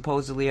know,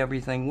 supposedly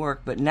everything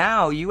worked. But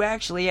now you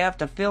actually have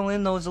to fill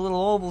in those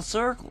little oval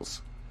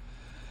circles.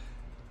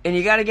 And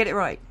you got to get it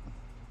right.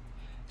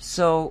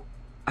 So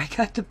I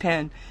got the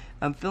pen.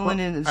 I'm filling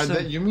in.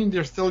 You mean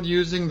they're still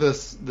using the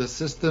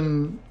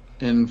system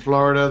in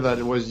Florida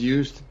that was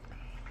used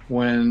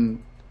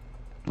when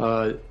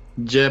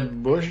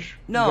Jeb Bush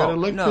got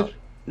elected?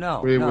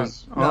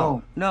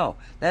 No.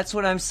 That's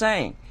what I'm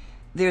saying.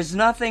 There's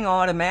nothing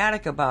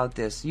automatic about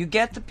this. You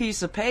get the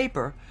piece of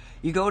paper,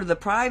 you go to the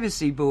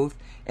privacy booth,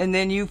 and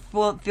then you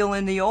fill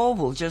in the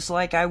oval just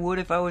like I would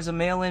if I was a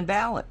mail-in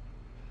ballot.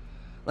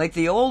 Like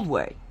the old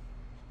way.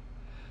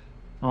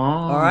 Oh.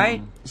 All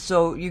right?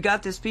 So you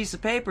got this piece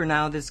of paper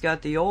now that's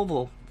got the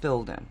oval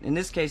filled in. In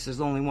this case, there's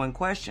only one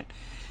question.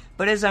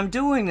 But as I'm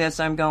doing this,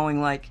 I'm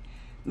going like,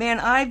 man,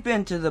 I've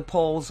been to the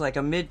polls like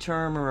a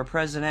midterm or a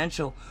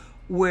presidential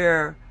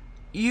where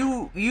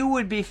you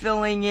would be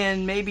filling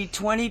in maybe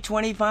 20,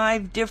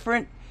 25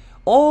 different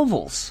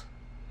ovals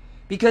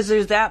because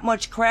there's that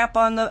much crap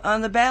on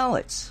the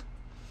ballots.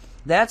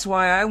 That's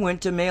why I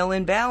went to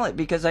mail-in ballot,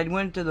 because I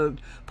went to the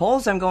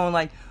polls. I'm going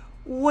like,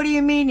 what do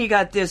you mean you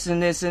got this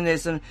and this and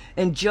this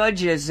and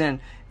judges and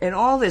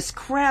all this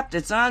crap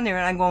that's on there?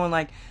 And I'm going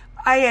like,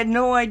 I had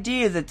no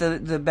idea that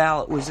the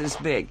ballot was this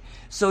big.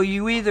 So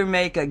you either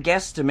make a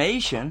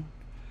guesstimation,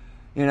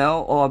 you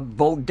know, or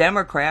vote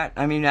Democrat.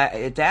 I mean,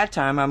 at that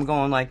time I'm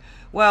going like,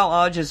 well,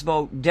 I'll just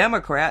vote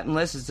Democrat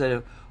unless it's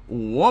a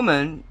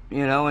woman,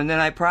 you know, and then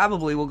I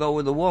probably will go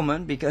with a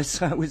woman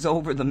because I was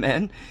over the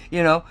men,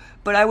 you know.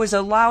 But I was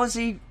a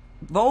lousy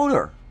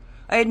voter.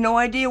 I had no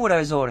idea what I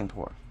was voting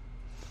for.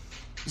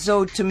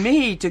 So to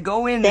me, to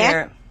go in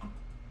there...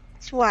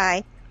 That's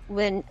why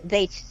when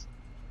they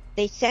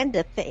send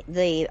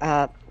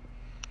the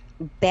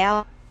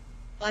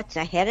ballots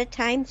ahead of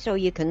time so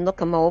you can look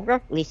them over,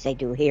 at least they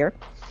do here,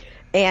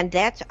 and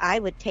I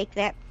would take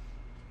that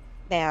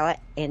ballot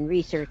and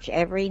research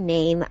every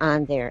name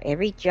on there,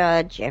 every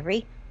judge,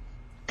 every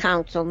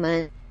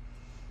councilman,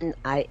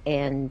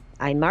 and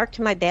I marked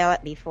my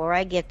ballot before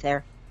I get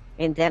there,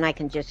 and then I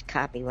can just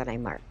copy what I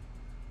marked.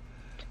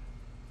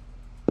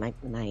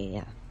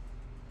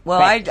 Well,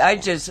 I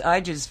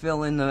just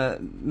fill in the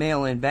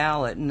mail-in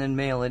ballot and then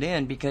mail it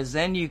in, because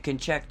then you can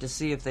check to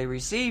see if they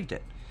received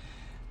it.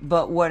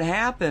 But what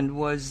happened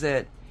was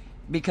that,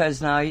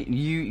 because now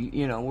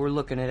you know we're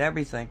looking at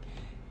everything,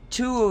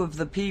 two of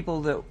the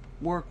people that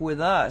work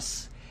with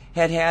us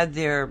had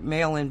their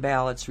mail-in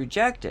ballots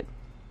rejected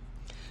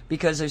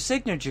because their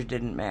signature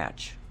didn't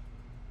match.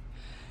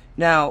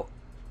 Now,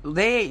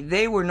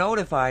 they were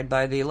notified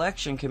by the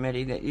election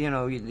committee that, you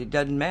know, it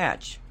doesn't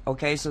match.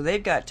 Okay, so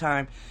they've got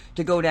time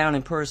to go down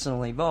and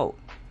personally vote.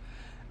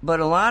 But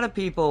a lot of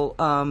people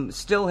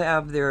still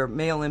have their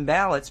mail-in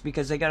ballots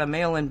because they got a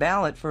mail-in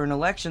ballot for an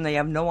election. They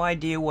have no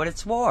idea what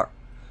it's for.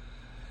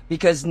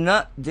 Because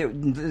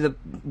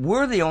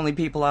we're the only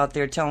people out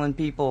there telling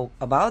people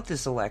about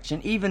this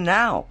election. Even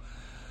now,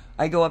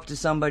 I go up to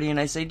somebody and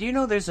I say, do you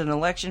know there's an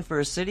election for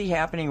a city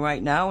happening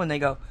right now? And they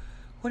go,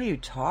 what are you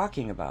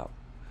talking about?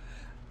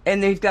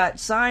 And they've got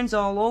signs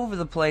all over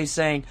the place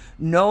saying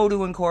no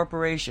to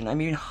incorporation. I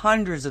mean,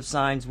 hundreds of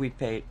signs we've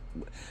paid,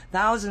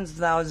 thousands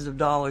of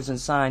dollars in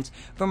signs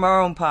from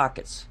our own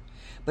pockets.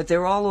 But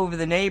they're all over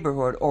the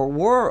neighborhood, or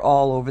were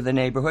all over the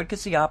neighborhood,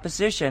 because the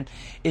opposition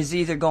is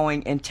either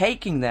going and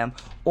taking them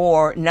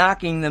or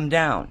knocking them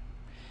down.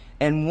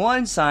 And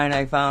one sign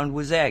I found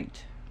was egged.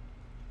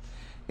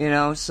 You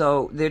know,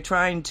 so they're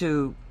trying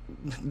to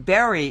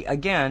bury,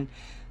 again,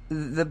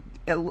 the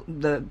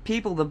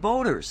people, the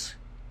voters,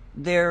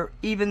 their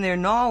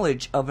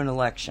knowledge of an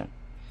election.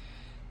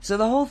 So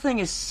the whole thing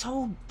is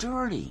so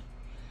dirty.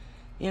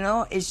 You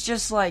know, it's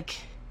just like,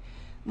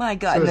 my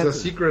God. So it's a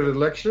secret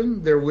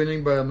election? They're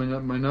winning by a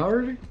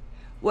minority?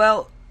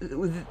 Well,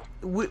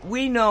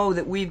 we know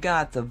that we've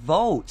got the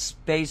votes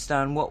based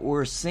on what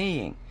we're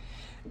seeing.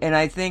 And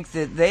I think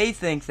that they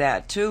think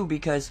that too,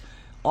 because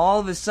all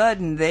of a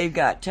sudden they've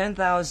got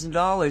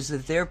 $10,000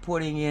 that they're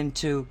putting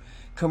into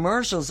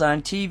commercials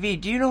on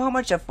TV. Do you know how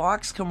much a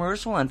Fox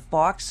commercial on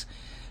Fox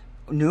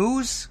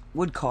News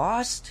would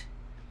cost?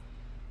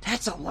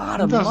 That's a lot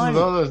of money.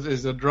 $10,000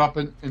 is a drop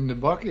in the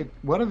bucket.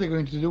 What are they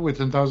going to do with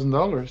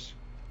 $10,000?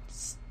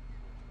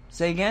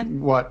 Say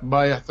again? What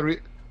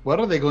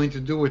are they going to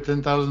do with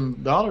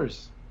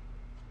 $10,000?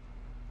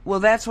 Well,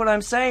 that's what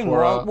I'm saying.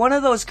 Well, one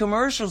of those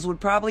commercials would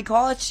probably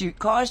cost you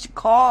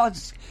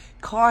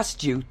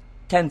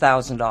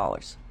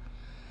 $10,000.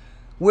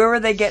 Where are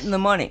they getting the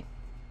money?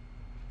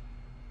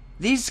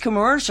 These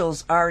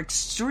commercials are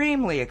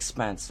extremely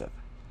expensive.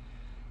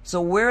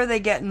 So where are they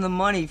getting the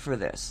money for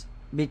this?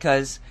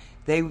 Because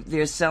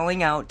they're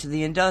selling out to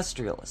the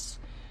industrialists.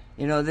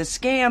 You know, the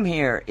scam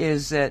here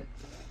is that,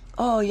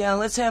 oh yeah,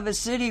 let's have a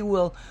city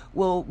will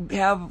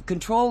have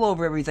control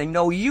over everything.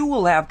 No, you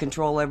will have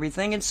control over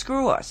everything, and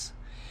screw us.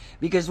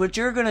 Because what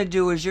you're going to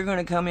do is you're going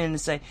to come in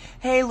and say,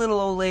 hey, little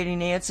old lady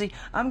Nancy,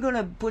 I'm going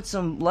to put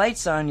some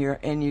lights on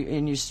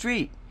in your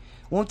street.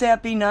 Won't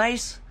that be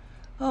nice?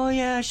 Oh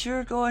yeah,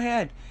 sure, go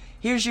ahead.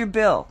 Here's your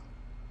bill.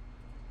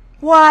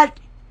 What?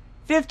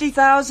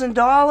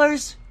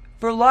 $50,000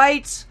 for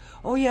lights?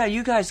 Oh yeah,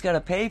 you guys got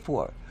to pay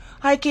for it.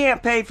 I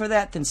can't pay for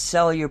that. Then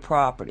sell your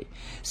property.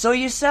 So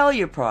you sell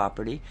your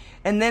property,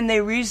 and then they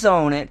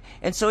rezone it,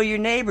 and so your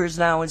neighbors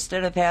now,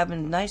 instead of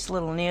having nice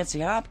little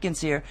Nancy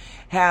Hopkins here,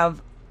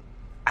 have,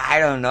 I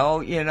don't know,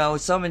 you know,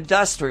 some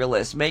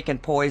industrialist making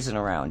poison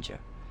around you.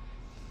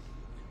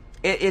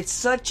 It's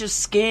such a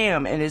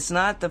scam, and it's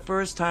not the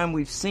first time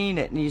we've seen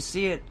it, and you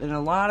see it in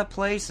a lot of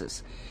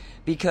places,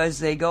 because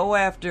they go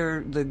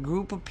after the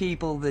group of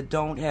people that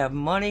don't have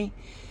money,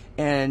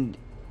 and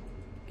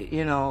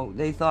you know,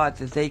 they thought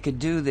that they could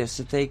do this,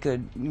 that they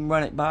could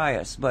run it by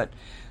us. But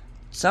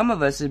some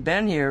of us had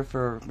been here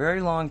for a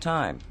very long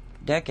time,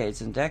 decades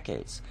and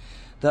decades.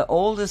 The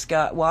oldest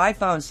guy, well, I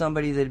found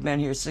somebody that had been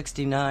here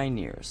 69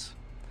 years.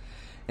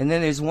 And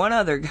then there's one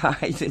other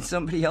guy that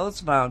somebody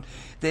else found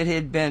that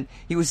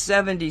he was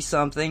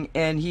 70-something,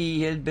 and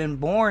he had been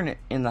born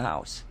in the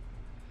house.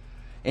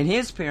 And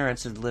his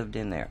parents had lived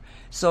in there.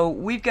 So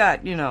we've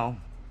got, you know,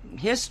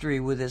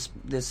 history with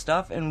this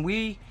stuff, and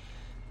we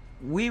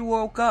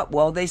woke up.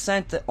 Well, they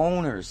sent the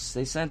owners,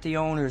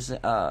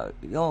 we're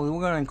going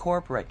to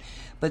incorporate.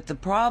 But the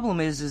problem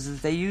is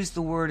that they used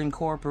the word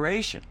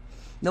incorporation.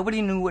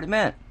 Nobody knew what it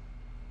meant.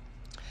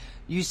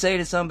 You say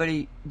to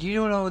somebody, do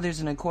you know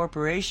there's an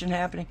incorporation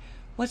happening?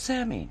 What's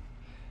that mean?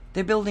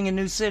 They're building a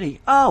new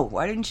city. Oh,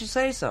 why didn't you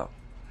say so?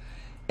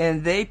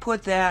 And they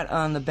put that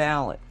on the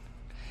ballot.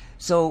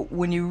 So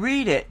when you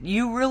read it,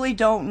 you really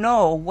don't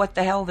know what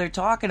the hell they're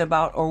talking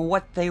about or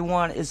what they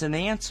want as an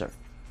answer,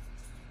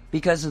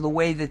 because of the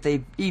way that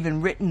they've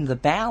even written the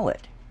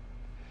ballot.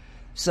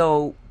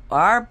 So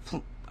our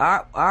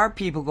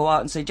people go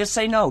out and say, just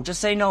say no, just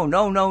say no,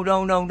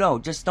 no.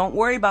 Just don't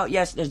worry about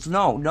yes, it's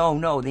no.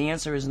 The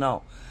answer is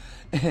no.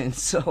 And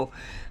so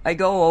I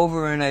go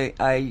over and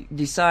I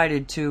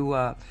decided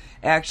to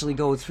actually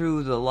go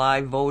through the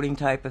live voting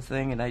type of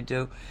thing, and I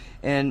do.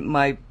 And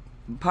my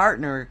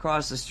partner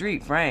across the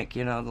street, Frank,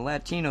 you know, the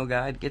Latino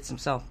guy, gets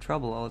himself in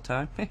trouble all the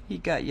time. He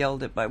got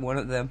yelled at by one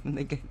of them, and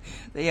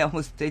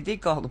they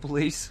did call the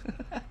police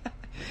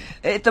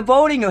at the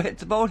voting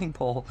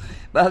poll.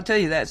 But I'll tell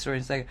you that story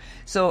in a second.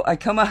 So I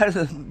come out of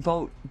the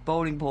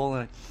voting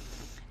poll,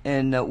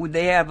 and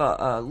they have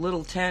a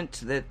little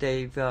tent that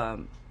they've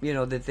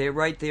that they're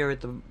right there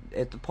at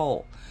the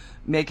poll,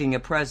 making a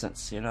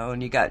presence,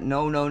 and you got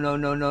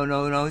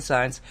no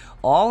signs,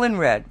 all in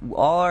red.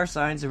 All our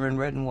signs are in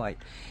red and white.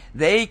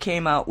 They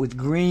came out with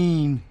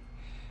green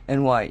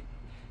and white.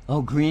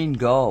 Oh, green,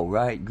 go,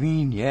 right?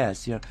 Green,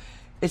 yes.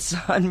 It's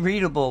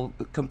unreadable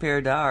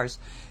compared to ours.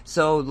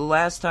 So the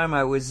last time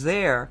I was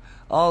there,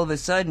 all of a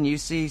sudden you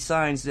see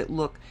signs that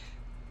look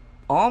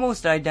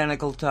almost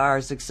identical to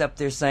ours, except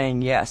they're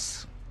saying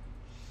yes.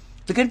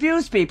 To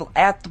confuse people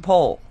at the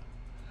poll,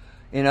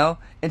 you know?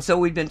 And so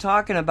we've been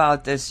talking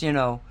about this, you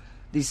know,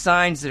 these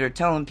signs that are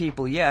telling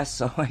people yes.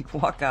 So I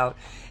walk out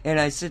and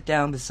I sit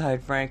down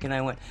beside Frank and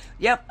I went,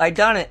 yep, I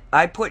done it.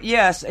 I put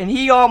yes. And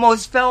he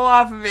almost fell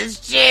off of his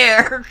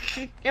chair.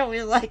 He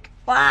was like,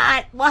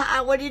 what?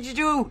 What did you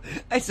do?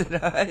 I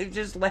said, I'm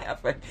just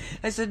laughing.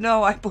 I said,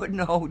 no, I put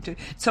no.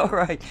 It's all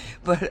right.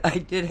 But I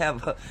did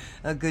have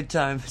a good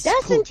time.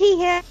 Doesn't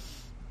he have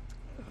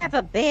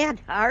a bad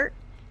heart?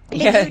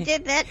 Yeah, You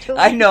did that to him.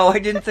 I know. I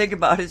didn't think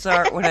about his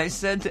heart when I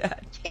said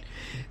that.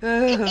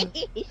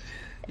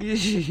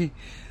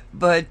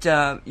 But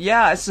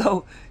yeah,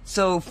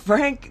 so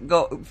Frank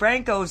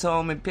goes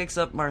home and picks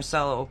up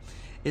Marcelo,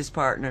 his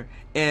partner,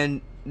 and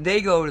they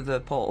go to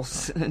the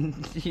polls.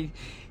 And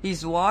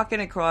he's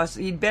walking across.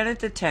 He'd been at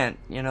the tent,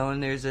 you know,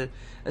 and there's a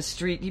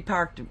street. He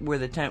parked where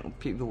the tent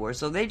people were.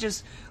 So they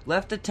just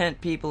left the tent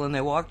people and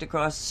they walked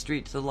across the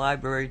street to the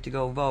library to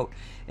go vote.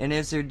 And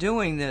as they're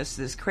doing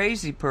this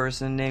crazy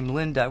person named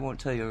Linda, I won't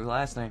tell you her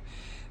last name,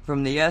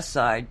 from the yes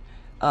side,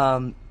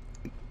 and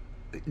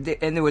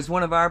there was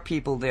one of our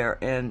people there,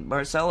 and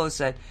Marcelo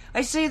said,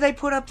 I see they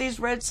put up these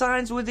red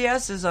signs with the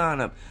S's on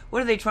them.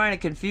 What, are they trying to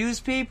confuse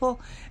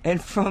people?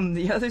 And from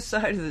the other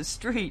side of the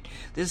street,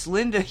 this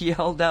Linda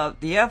yelled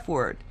out the F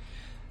word.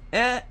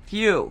 F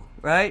you,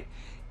 right?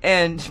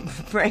 And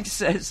Frank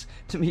says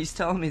to me, he's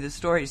telling me the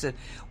story, he said,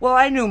 well,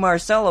 I knew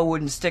Marcelo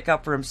wouldn't stick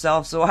up for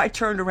himself, so I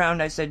turned around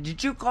and I said,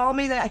 did you call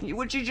me that?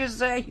 What'd you just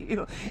say? You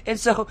know, and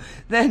so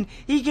then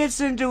he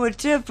gets into a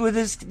tiff with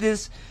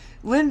this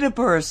Linda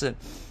person.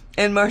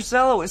 And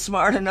Marcelo was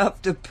smart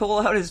enough to pull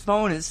out his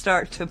phone and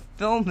start to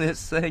film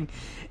this thing.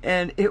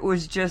 And it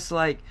was just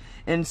like,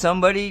 and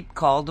somebody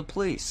called the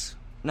police.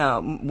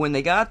 Now, when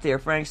they got there,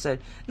 Frank said,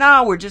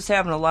 no, we're just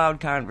having a loud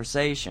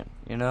conversation,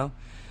 you know.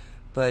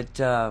 But,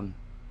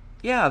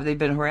 yeah, they've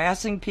been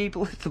harassing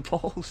people at the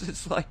polls.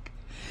 It's like,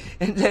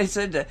 and I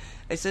said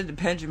to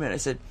Benjamin, I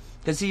said,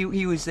 because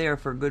he was there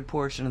for a good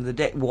portion of the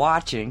day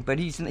watching, but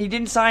he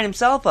didn't sign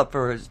himself up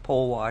for his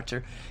poll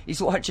watcher.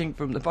 He's watching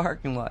from the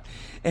parking lot,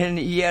 and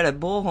he had a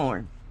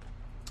bullhorn,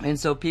 and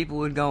so people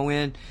would go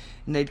in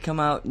and they'd come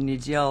out and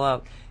he'd yell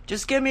out,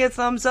 "Just give me a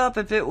thumbs up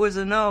if it was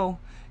a no."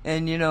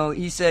 And, you know,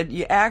 he said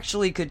you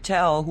actually could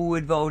tell who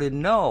had voted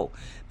no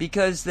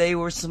because they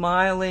were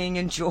smiling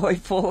and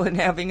joyful and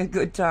having a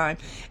good time.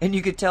 And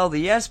you could tell the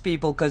yes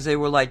people because they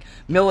were like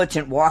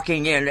militant,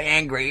 walking in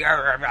angry.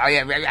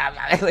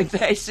 Like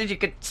they said, you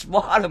could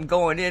spot them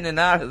going in and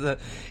out of the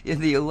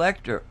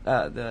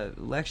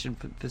election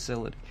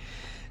facility.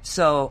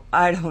 So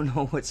I don't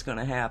know what's going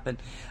to happen.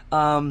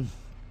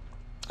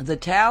 The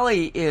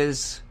tally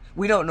is,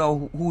 we don't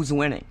know who's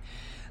winning.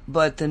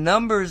 But the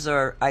numbers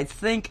are, I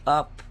think,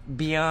 up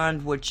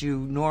beyond what you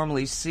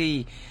normally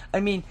see.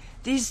 I mean,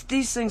 these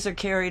things are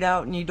carried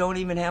out and you don't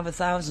even have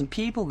 1,000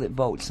 people that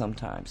vote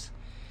sometimes.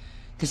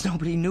 Because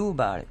nobody knew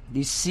about it.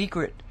 These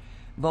secret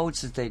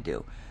votes that they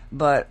do.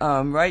 But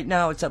right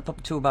now it's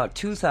up to about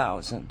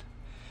 2,000.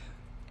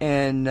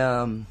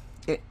 And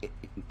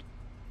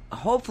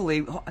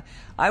hopefully,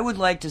 I would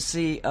like to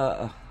see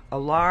a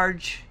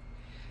large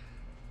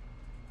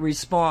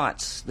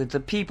response that the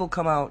people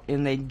come out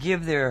and they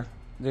give their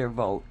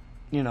vote,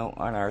 you know,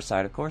 on our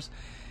side, of course,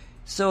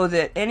 so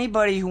that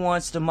anybody who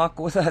wants to muck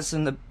with us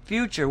in the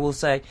future will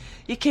say,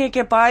 you can't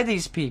get by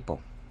these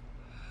people.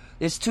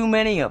 There's too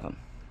many of them.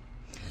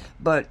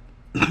 But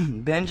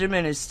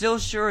Benjamin is still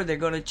sure they're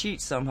going to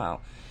cheat somehow.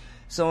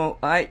 So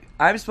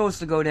I'm supposed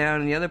to go down,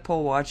 and the other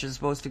poll watcher is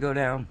supposed to go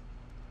down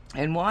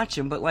and watch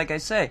him. But like I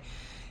say,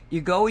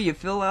 you go, you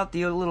fill out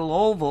the little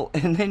oval,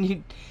 and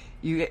then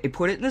you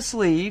put it in the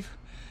sleeve,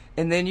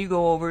 and then you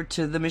go over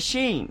to the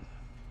machine.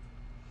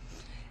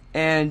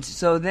 And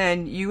so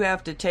then you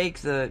have to take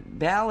the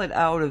ballot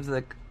out of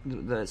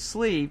the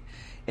sleeve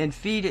and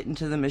feed it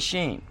into the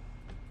machine.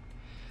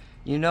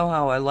 You know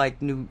how I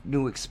like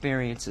new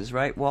experiences,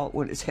 right, Walt,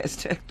 when it has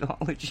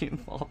technology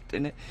involved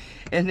in it.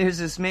 And there's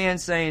this man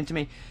saying to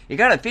me, you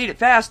got to feed it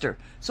faster.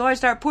 So I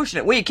start pushing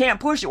it. Well, you can't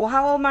push it. Well,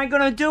 how am I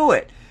going to do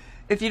it?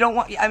 If you don't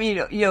want, I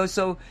mean, you know,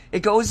 so it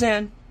goes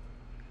in,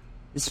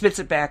 it spits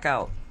it back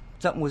out.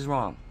 Something was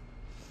wrong.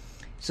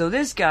 So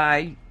this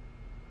guy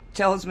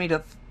tells me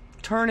to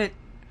turn it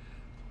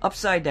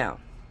upside down.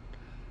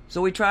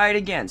 So we try it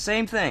again.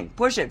 Same thing.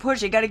 Push it.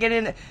 Got to get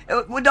in there.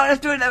 We don't have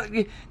to do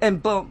it.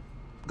 And boom.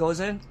 Goes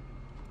in.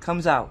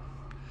 Comes out.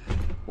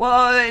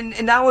 Well,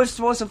 and now we're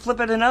supposed to flip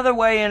it another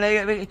way.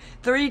 And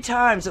 3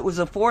 times. It was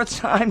the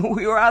 4th time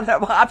we were out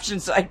of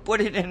options. So I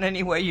put it in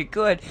any way you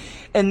could.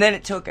 And then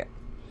it took it.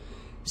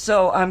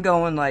 So I'm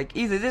going like,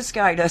 either this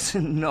guy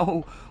doesn't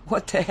know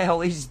what the hell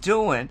he's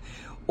doing,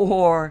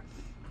 or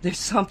there's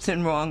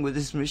something wrong with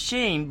this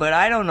machine, but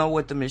I don't know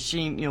what the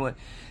machine, you know.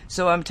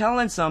 So I'm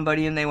telling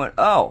somebody, and they went,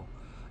 oh,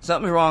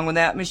 something's wrong with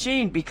that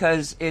machine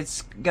because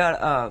it's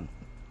got a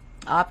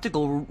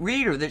optical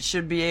reader that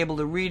should be able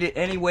to read it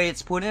any way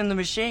it's put in the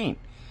machine.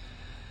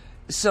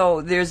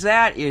 So there's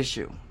that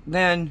issue.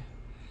 Then,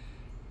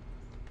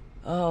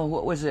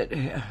 what was it?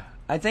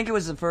 I think it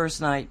was the first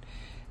night.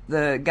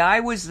 The guy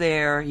was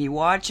there. He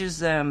watches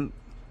them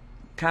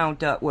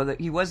count up. Well,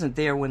 he wasn't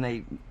there when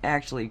they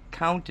actually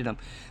counted them,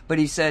 but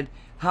he said,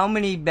 "How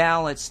many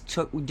ballots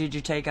did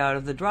you take out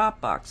of the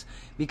drop box?"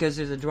 Because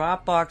the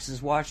drop box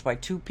is watched by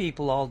 2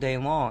 people all day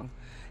long,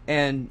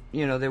 and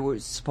there were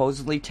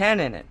supposedly 10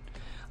 in it.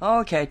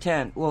 Okay,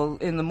 10. Well,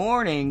 in the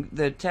morning,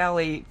 the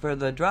tally for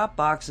the drop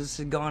boxes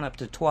had gone up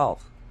to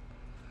 12.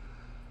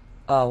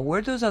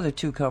 Where'd those other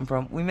 2 come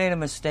from? We made a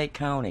mistake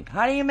counting.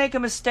 How do you make a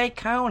mistake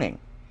counting?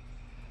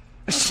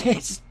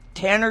 It's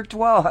 10 or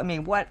 12. I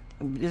mean, what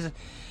is it?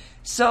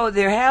 So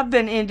there have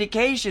been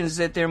indications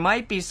that there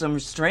might be some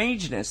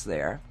strangeness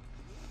there.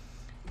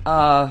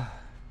 But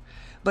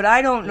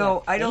I don't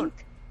know. I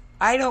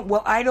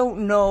don't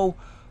know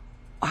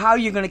how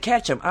you're going to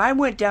catch them. I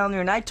went down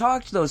there and I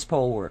talked to those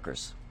poll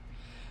workers.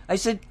 I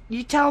said,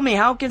 "You tell me,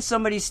 how can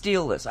somebody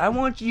steal this? I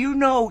want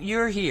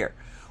you're here.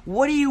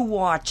 What do you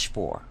watch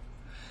for?"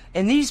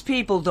 And these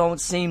people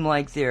don't seem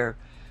like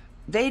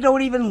they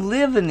don't even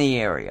live in the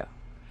area.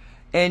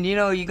 And,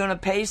 you're going to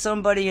pay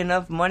somebody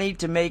enough money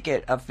to make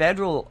it a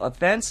federal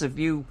offense if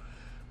you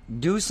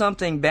do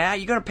something bad.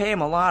 You're going to pay them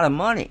a lot of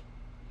money.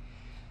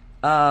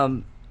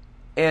 So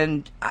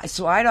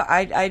I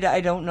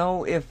don't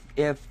know if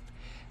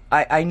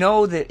I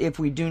know that if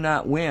we do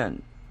not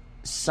win,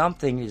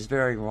 something is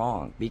very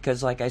wrong.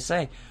 Because, like I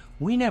say,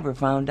 we never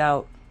found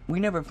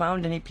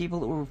any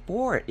people that were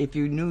for it if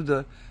you knew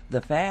the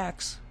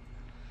facts.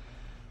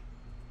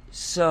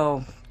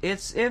 So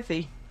it's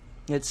iffy.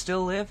 It's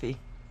still iffy.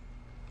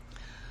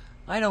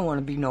 I don't want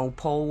to be no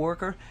poll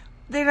worker.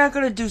 They're not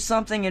going to do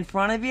something in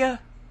front of you.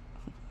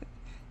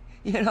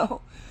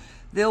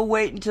 They'll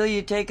wait until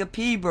you take a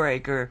pee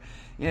break or,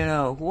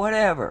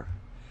 whatever.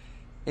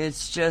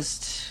 It's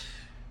just,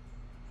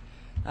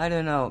 I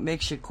don't know. It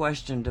makes you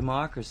question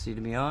democracy,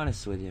 to be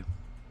honest with you.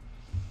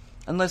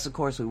 Unless, of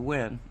course, we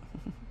win.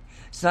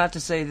 It's not to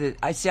say that,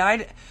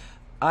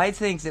 I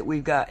think that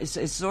we've got,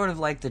 it's sort of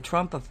like the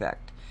Trump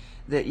effect.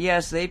 That,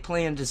 yes, they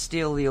planned to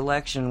steal the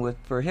election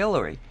for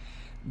Hillary.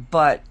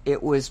 But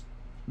it was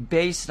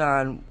based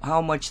on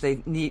how much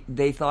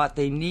they thought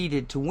they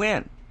needed to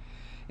win.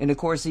 And, of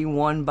course, he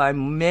won by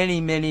many,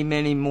 many,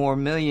 many more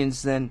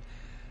millions than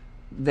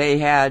they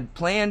had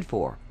planned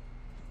for.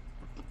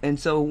 And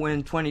so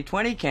when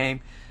 2020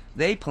 came,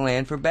 they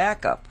planned for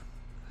backup.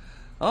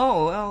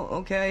 Oh, well,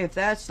 okay, if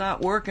that's not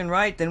working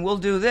right, then we'll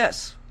do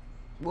this.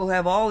 We'll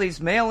have all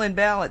these mail-in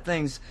ballot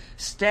things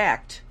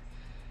stacked.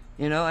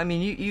 I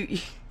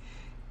mean,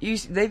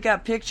 they've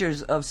got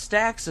pictures of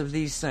stacks of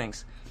these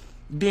things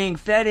being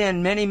fed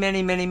in many,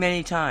 many, many,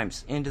 many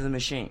times into the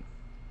machine.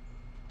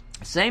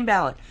 Same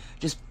ballot,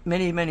 just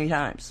many, many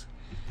times.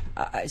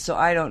 So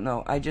I don't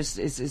know.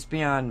 It's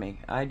beyond me.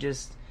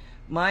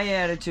 My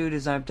attitude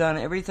is I've done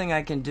everything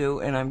I can do,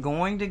 and I'm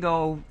going to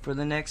go for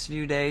the next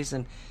few days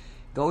and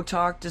go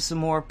talk to some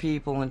more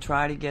people and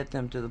try to get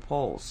them to the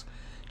polls.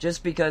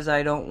 Just because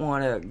I don't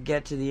want to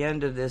get to the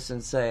end of this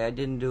and say I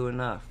didn't do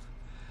enough.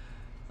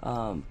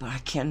 But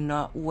I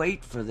cannot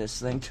wait for this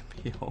thing to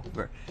be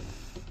over.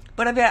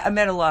 But I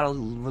met a lot of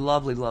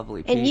lovely,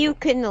 lovely people. And you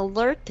can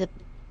alert the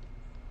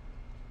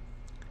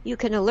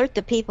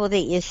people that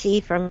you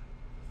see from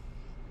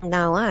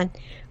now on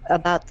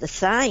about the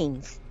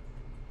signs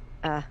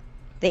that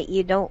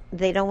they don't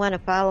want to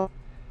follow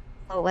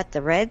what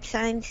the red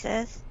sign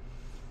says.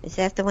 Is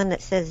that the one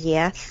that says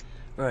yes?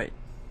 Right.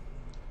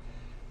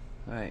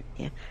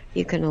 Yeah,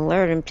 you can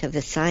alert them to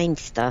the sign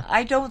stuff.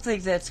 I don't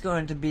think that's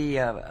going to be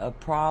a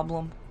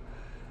problem,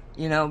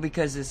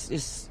 because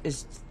it's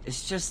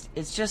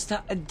just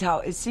how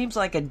it seems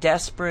like a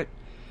desperate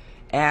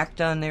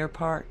act on their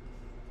part.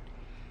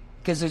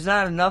 Because there's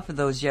not enough of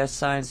those yes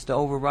signs to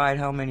override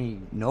how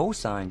many no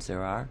signs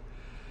there are.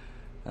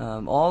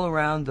 All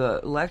around the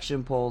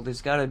election poll,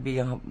 there's got to be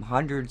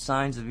 100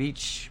 signs of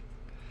each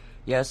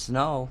yes,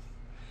 no.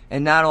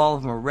 And not all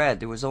of them are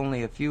red. There was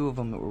only a few of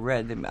them that were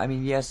red. I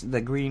mean, yes,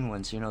 the green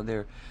ones,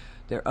 they're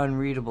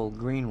unreadable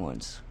green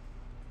ones,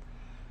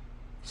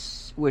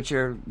 which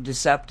are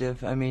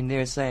deceptive. I mean,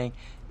 they're saying,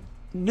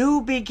 new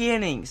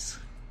beginnings.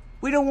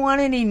 We don't want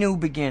any new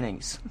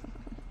beginnings.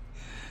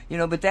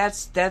 But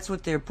that's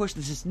what they're pushing.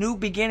 This is new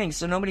beginnings,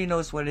 so nobody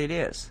knows what it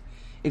is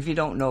if you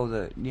don't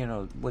know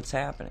what's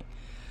happening.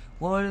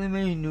 What do they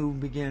mean, new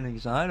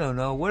beginnings? I don't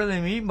know. What do they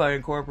mean by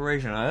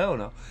incorporation? I don't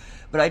know.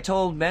 But I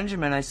told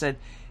Benjamin, I said,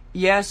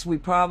 yes, we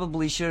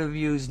probably should have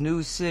used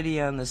New City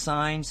on the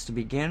signs to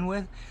begin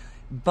with,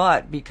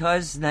 but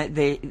because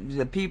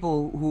the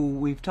people who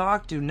we've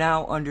talked to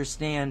now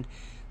understand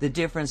the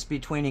difference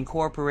between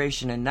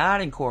incorporation and not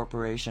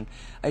incorporation,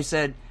 I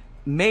said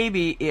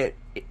maybe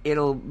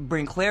it'll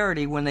bring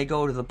clarity when they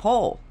go to the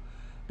poll.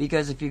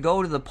 Because if you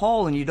go to the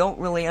poll and you don't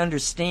really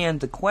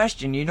understand the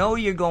question,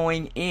 you're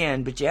going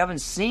in, but you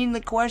haven't seen the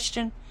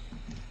question,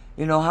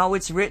 how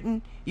it's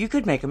written, you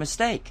could make a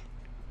mistake.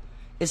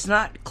 It's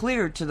not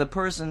clear to the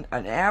person,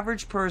 an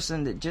average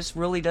person that just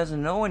really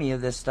doesn't know any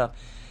of this stuff,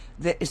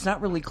 that it's not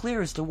really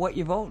clear as to what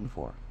you're voting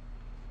for.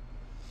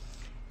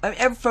 I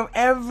mean, from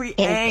every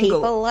And angle.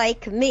 people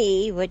like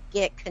me would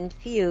get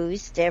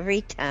confused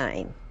every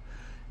time.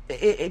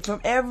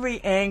 From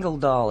every angle,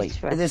 Dolly, It's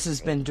this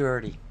has been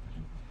frustrating.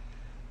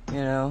 dirty.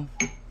 You know?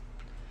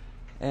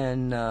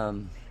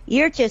 And,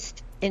 You're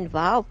just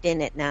involved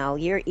in it now.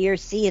 You're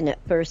seeing it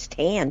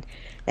firsthand.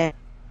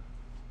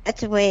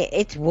 That's the way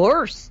it's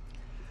worse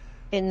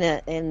in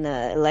the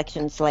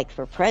elections, like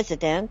for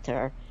president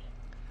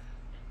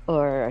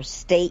or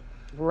state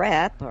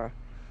rep, or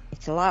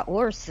it's a lot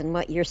worse than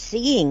what you're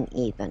seeing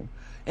even.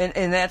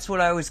 and that's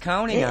what I was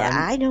counting on.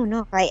 I don't know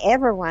if I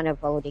ever want to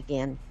vote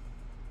again.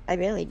 I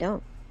really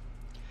don't.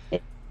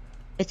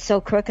 It's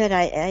so crooked.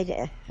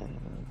 Well,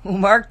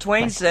 Mark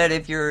Twain said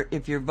if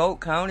your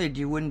vote counted,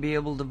 you wouldn't be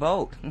able to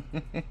vote.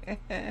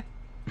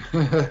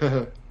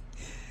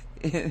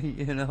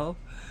 You know?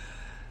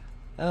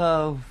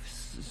 Oh,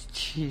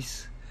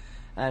 jeez.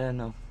 I don't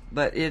know.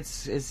 But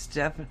it's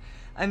definitely,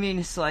 I mean,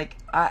 it's like,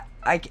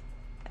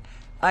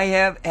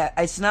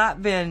 it's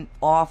not been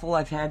awful.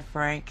 I've had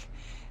Frank.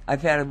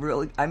 I've had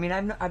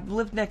I've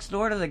lived next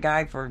door to the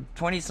guy for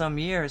 20-some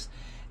years,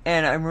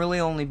 and I'm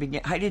really only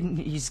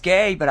he's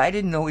gay, but I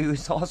didn't know he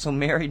was also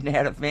married and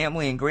had a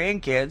family and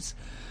grandkids.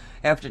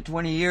 After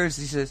 20 years,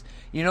 he says,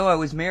 I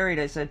was married.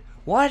 I said,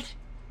 what?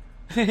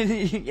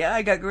 Yeah,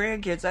 I got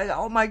grandkids.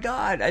 Oh my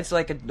God. It's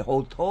like a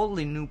whole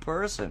totally new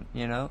person,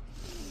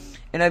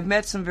 And I've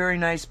met some very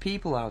nice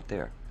people out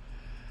there.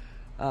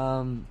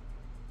 About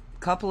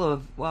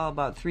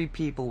 3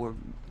 people were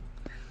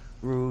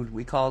rude.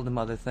 We called them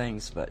other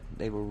things, but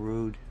they were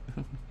rude.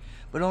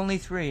 But only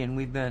 3, and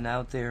we've been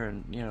out there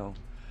and,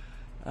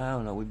 I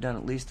don't know, we've done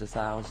at least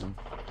 1,000.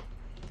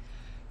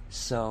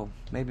 So,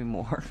 maybe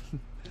more.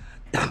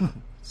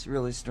 It's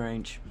really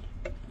strange.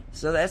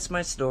 So that's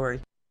my story.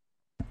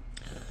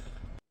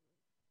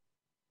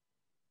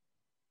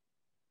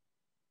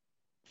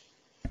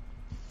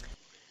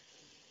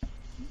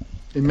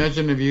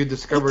 Imagine if you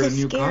discovered it's a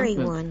new scary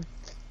continent.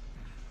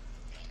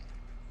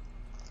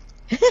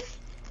 One.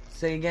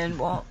 Say again,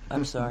 Walt?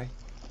 I'm sorry.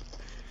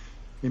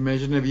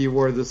 Imagine if you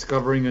were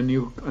discovering a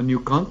new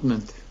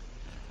continent.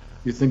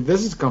 You think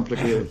this is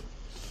complicated?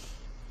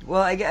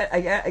 Well, I got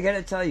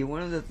to tell you,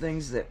 one of the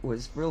things that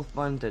was real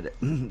fun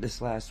this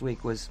last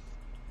week was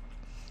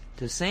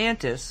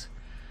DeSantis.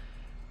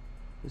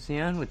 Was he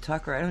on with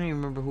Tucker? I don't even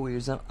remember who he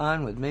was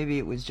on with. Maybe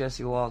it was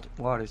Jesse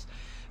Waters,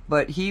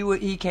 but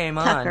he came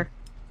on. Tucker.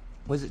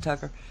 Was it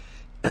Tucker?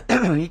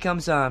 He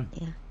comes on,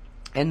 Yeah.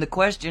 and the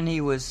question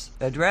he was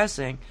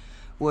addressing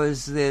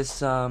was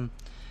this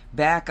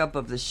backup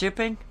of the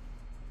shipping,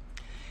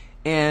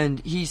 and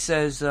he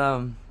says,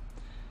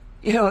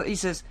 he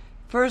says,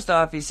 first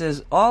off, he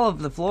says, all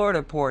of the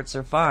Florida ports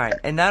are fine.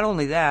 And not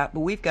only that,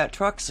 but we've got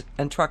trucks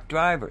and truck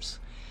drivers,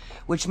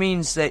 which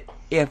means that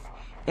if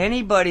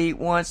anybody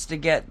wants to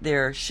get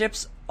their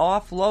ships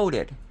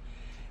offloaded,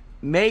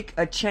 make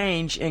a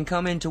change and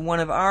come into one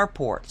of our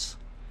ports.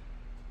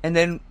 And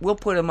then we'll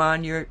put them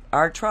on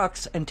our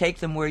trucks and take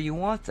them where you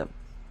want them.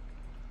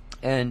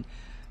 And,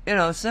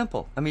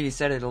 simple. I mean, he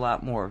said it a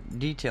lot more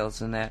details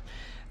than that.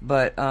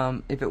 But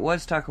if it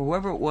was Tucker,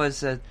 whoever it was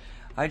said,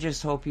 I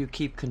just hope you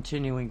keep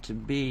continuing to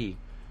be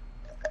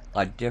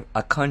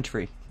a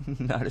country,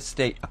 not a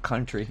state, a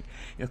country.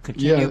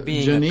 Continue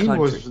being a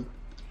country.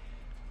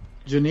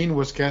 Janine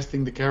was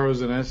casting the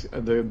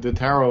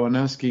tarot and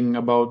asking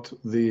about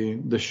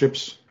the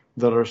ships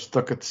that are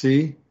stuck at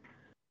sea,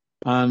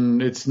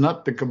 and it's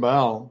not the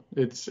cabal.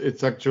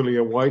 It's actually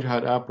a white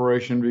hat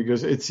operation,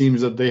 because it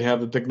seems that they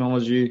have the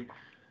technology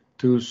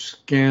to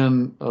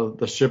scan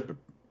the ship.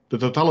 The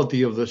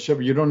totality of the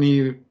ship. You don't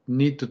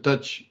need to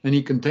touch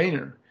any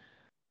container.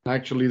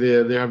 Actually,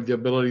 they have the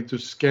ability to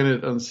scan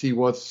it and see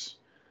what's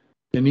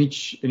in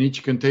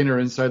each container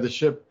inside the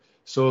ship.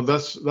 So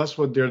that's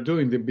what they're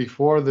doing.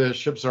 Before the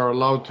ships are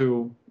allowed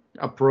to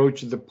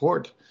approach the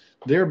port,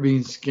 they're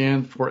being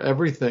scanned for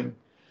everything,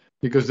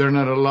 because they're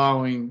not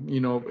allowing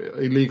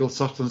illegal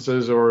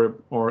substances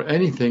or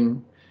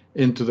anything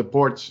into the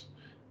ports,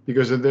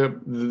 because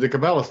the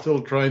cabal is still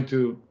trying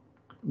to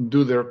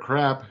do their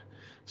crap.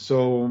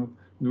 So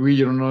we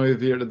don't know if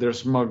they're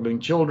smuggling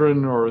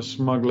children or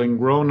smuggling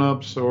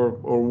grown-ups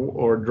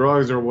or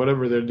drugs or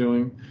whatever they're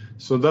doing.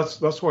 So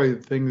that's why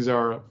things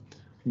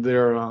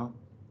they're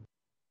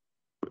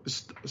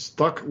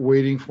stuck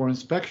waiting for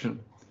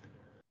inspection.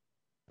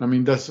 I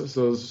mean, that's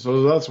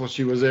what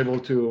she was able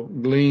to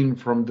glean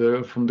from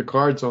the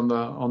cards on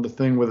the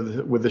thing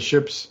with the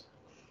ships.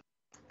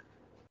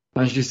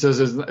 And she says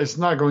it's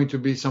not going to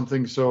be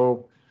something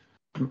so.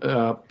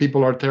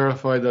 People are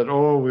terrified that,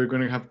 we're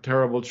going to have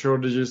terrible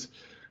shortages.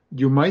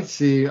 You might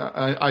see,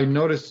 I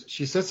noticed,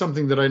 she said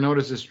something that I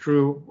noticed is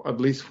true,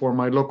 at least for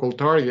my local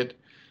Target.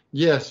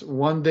 Yes,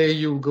 one day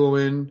you'll go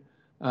in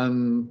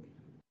and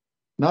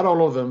not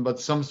all of them, but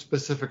some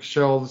specific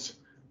shelves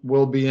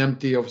will be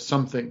empty of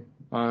something.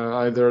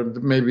 Either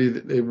maybe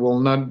it will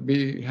not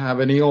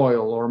have any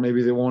oil, or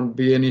maybe there won't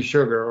be any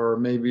sugar, or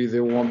maybe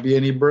there won't be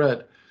any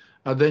bread.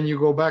 And then you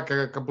go back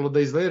a couple of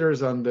days later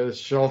and the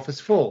shelf is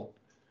full.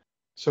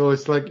 So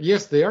it's like,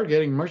 yes, they are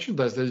getting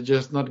merchandise. They're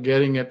just not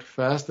getting it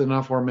fast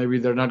enough, or maybe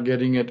they're not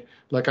getting it.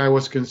 Like I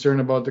was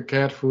concerned about the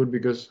cat food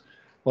because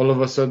all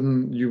of a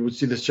sudden you would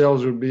see the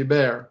shelves would be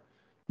bare.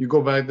 You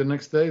go back the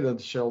next day, the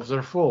shelves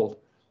are full.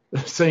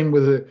 Same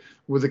with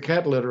the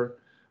cat litter.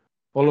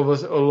 All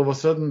of a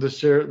sudden the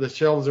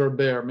shelves are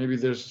bare. Maybe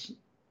there's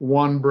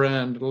one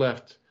brand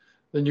left.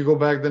 Then you go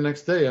back the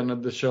next day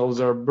and the shelves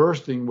are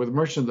bursting with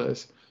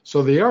merchandise.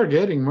 So they are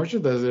getting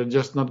merchandise. They're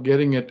just not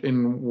getting it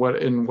in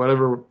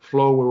whatever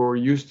flow we were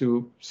used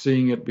to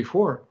seeing it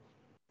before.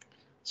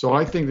 So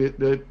I think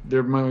that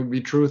there might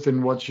be truth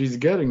in what she's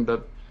getting,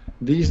 that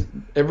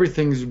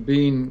everything's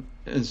being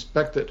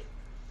inspected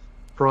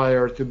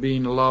prior to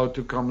being allowed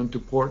to come into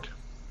port.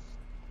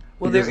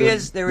 Well,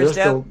 Because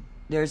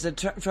there's a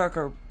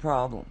trucker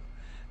problem,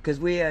 because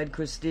we had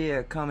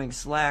Christia coming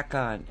slack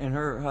on, and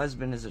her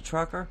husband is a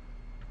trucker.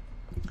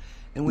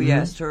 And we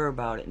asked her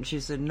about it, and she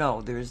said,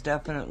 no, there's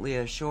definitely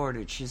a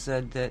shortage. She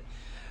said that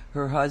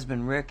her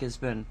husband, Rick, has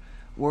been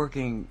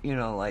working,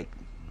 like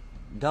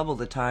double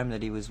the time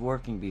that he was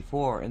working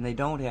before, and they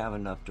don't have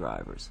enough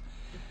drivers.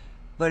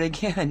 But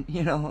again,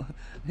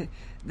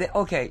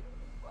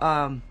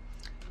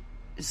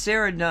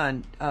 Sarah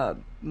Dunn,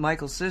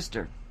 Michael's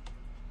sister,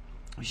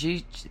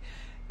 she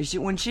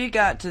when she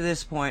got to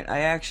this point, I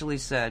actually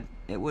said,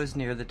 it was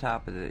near the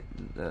top of the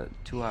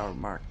 2-hour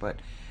mark, but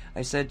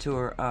I said to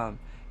her,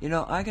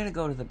 I got to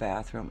go to the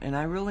bathroom, and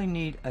I really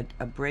need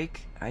a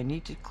break. I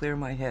need to clear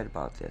my head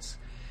about this.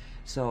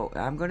 So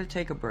I'm going to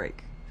take a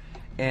break.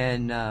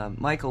 And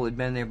Michael had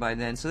been there by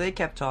then, so they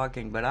kept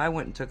talking, but I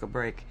went and took a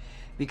break,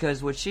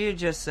 because what she had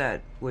just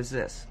said was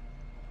this.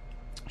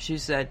 She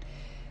said,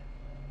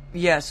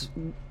 yes,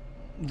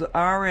 the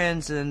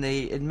RNs and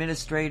the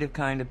administrative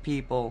kind of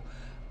people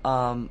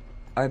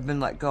have been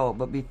let go,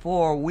 but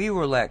before we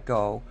were let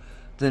go,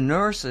 the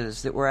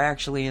nurses that were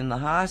actually in the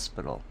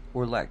hospital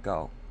were let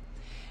go.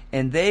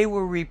 And they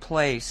were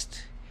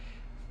replaced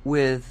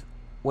with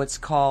what's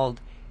called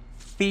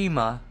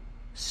FEMA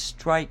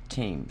strike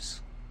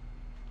teams.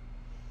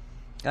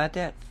 Got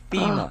that?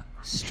 FEMA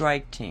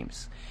strike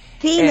teams.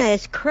 FEMA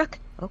is crook.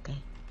 Okay.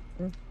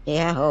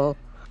 Yeah.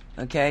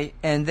 Okay,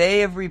 and they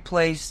have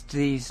replaced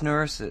these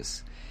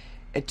nurses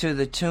to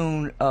the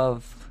tune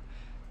of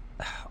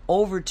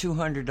over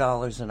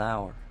 $200 an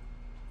hour.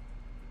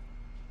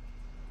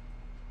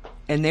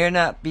 And they're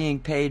not being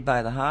paid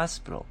by the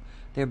hospital.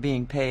 They're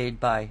being paid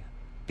by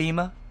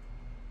FEMA.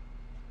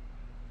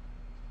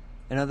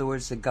 In other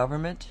words, the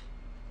government.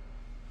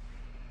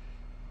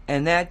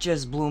 And that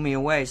just blew me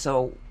away.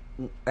 So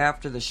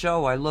after the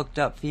show, I looked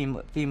up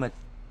FEMA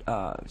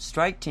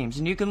strike teams.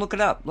 And you can look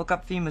it up. Look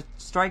up FEMA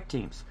strike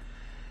teams.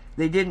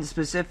 They didn't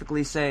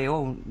specifically say,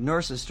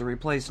 nurses to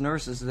replace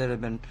nurses that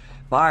have been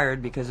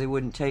fired, because they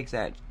wouldn't take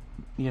that,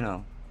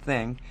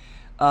 thing.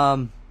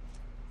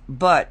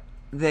 But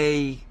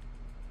they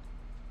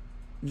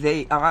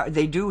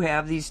do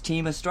have these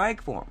team of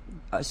strike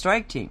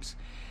teams,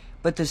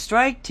 but the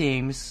strike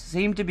teams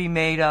seem to be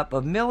made up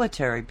of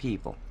military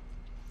people.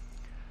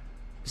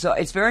 So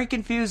it's very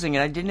confusing,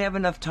 and I didn't have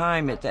enough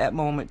time at that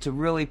moment to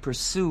really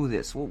pursue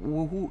this.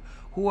 Who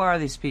are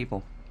these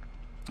people?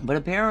 But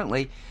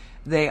apparently,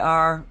 they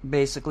are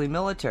basically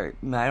military.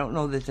 I don't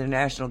know that they're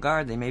National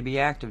Guard. They may be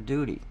active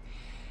duty.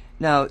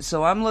 Now,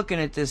 so I'm looking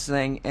at this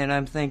thing, and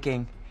I'm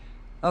thinking,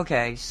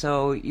 okay,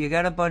 so you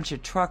got a bunch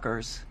of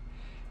truckers.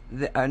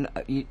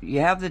 You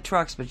have the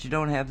trucks, but you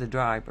don't have the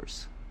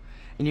drivers.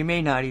 And you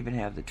may not even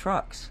have the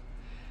trucks.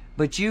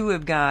 But you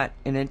have got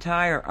an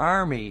entire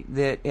army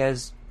that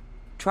has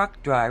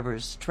truck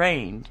drivers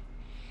trained,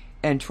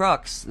 and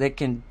trucks that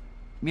can,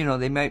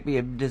 they might be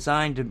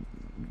designed to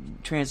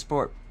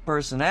transport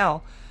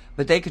personnel,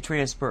 but they could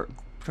transport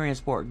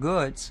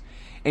goods.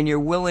 And you're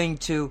willing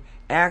to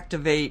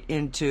activate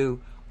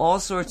into all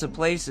sorts of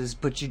places,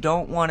 but you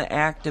don't want to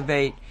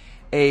activate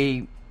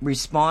a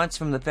response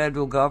from the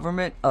federal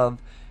government of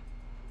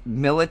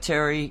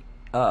military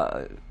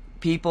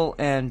people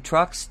and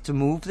trucks to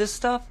move this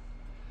stuff.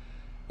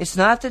 It's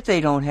not that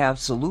they don't have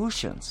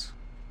solutions.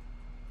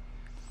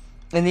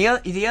 And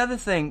the other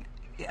thing,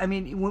 I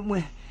mean,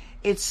 when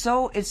it's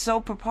so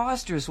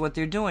preposterous what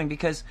they're doing,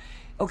 because,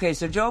 okay,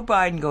 so Joe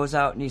Biden goes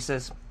out and he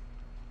says,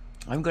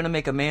 I'm going to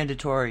make a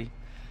mandatory,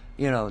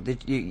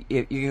 that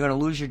you're going to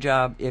lose your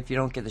job if you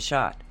don't get the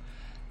shot.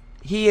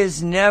 He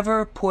has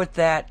never put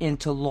that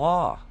into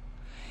law.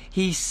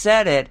 He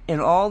said it, and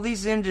all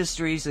these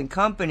industries and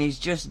companies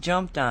just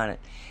jumped on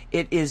it.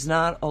 It is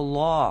not a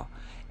law.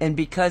 And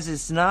because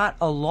it's not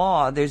a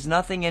law, there's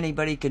nothing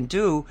anybody can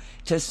do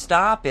to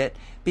stop it,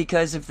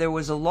 because if there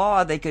was a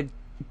law, they could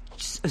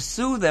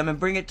sue them and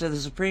bring it to the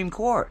Supreme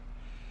Court.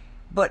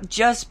 But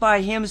just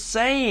by him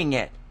saying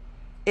it,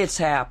 it's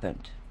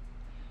happened.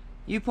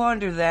 You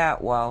ponder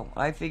that while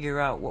I figure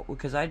out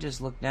because I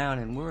just looked down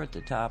and we're at the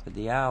top of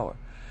the hour.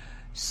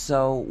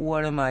 So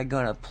what am I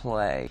going to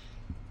play?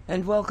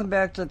 And welcome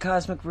back to the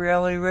Cosmic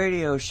Reality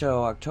Radio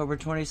Show, October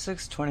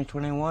 26,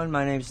 2021.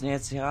 My name is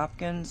Nancy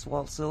Hopkins.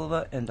 Walt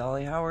Silva and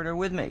Dolly Howard are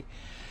with me.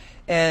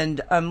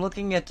 And I'm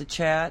looking at the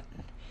chat,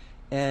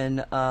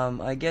 And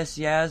I guess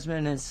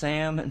Yasmin and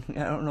Sam, and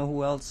I don't know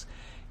who else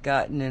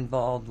gotten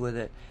involved with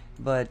it,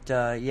 but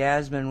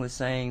Yasmin was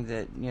saying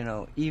that,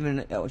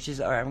 she's,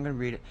 all right, I'm going to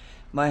read it.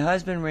 My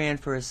husband ran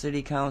for a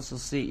city council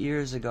seat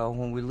years ago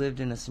when we lived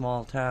in a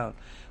small town.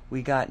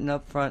 We got an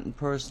upfront and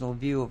personal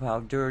view of how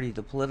dirty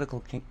the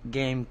political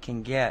game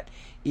can get,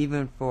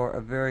 even for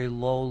a very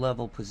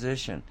low-level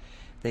position.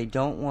 They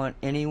don't want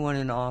anyone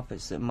in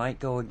office that might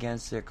go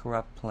against their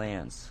corrupt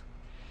plans.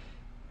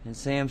 And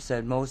Sam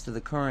said most of the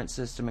current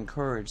system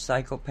encouraged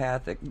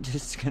psychopathic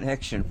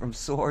disconnection from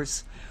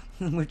source,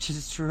 which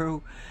is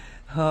true.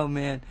 Oh,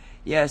 man.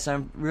 Yes,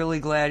 I'm really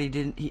glad he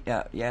didn't...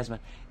 Yasmin.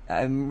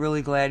 I'm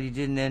really glad he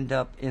didn't end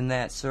up in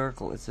that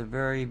circle. It's a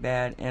very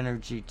bad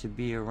energy to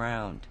be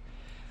around.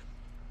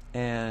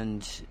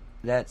 And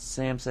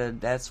Sam said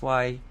that's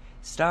why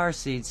star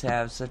seeds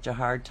have such a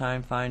hard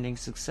time finding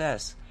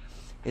success.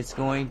 It's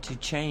going to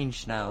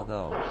change now,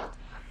 though.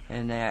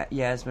 And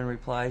Yasmin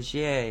replies,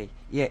 yay.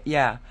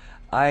 Yeah,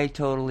 I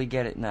totally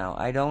get it now.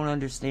 I don't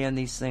understand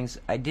these things.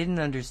 I didn't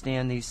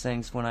understand these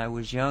things when I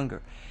was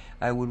younger.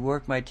 I would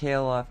work my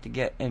tail off to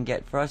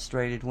get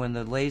frustrated when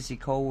the lazy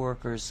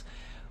coworkers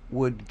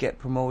would get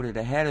promoted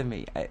ahead of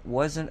me. It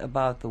wasn't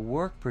about the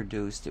work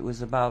produced. It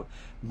was about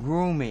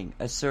grooming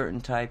a certain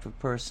type of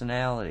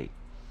personality.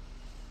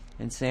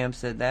 And Sam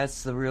said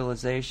that's the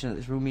realization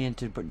that threw me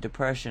into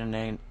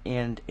depression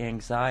and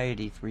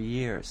anxiety for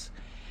years.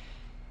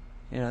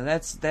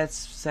 That's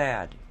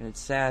sad. It's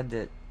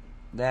sad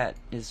that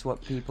is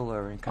what people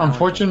are encountering.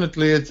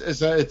 Unfortunately,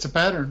 it's a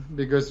pattern,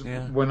 because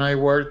when I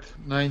worked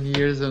 9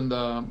 years in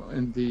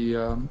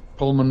the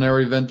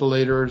pulmonary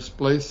ventilators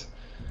place,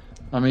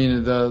 I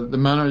mean, the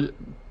manager,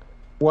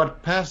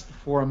 what passed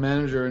for a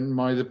manager in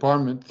my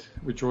department,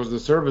 which was the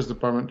service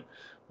department,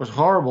 was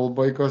horrible,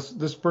 because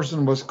this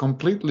person was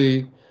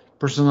completely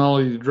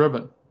personality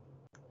driven.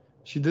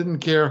 She didn't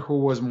care who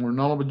was more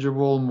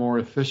knowledgeable, more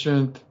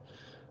efficient,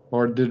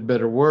 or did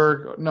better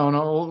work. No,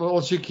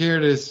 all she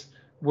cared is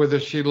whether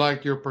she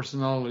liked your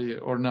personality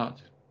or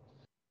not.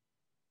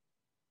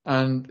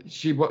 And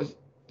she was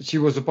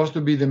supposed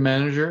to be the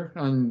manager,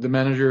 and the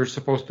manager is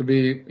supposed to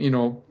be,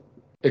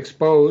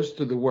 exposed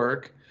to the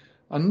work.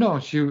 And no,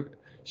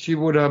 she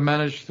would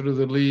manage through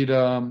the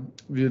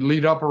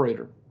lead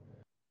operator.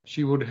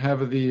 She would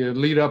have the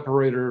lead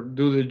operator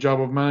do the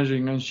job of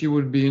managing, and she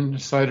would be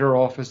inside her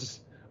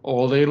office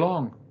all day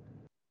long.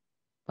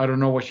 I don't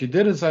know what she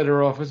did inside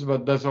her office,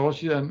 but that's all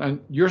she did.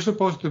 And you're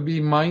supposed to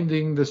be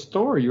minding the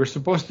store. You're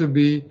supposed to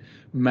be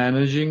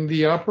managing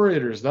the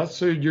operators.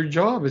 That's your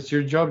job. It's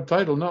your job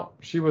title. No,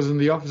 she was in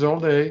the office all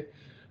day,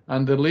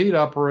 and the lead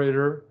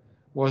operator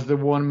was the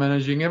one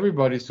managing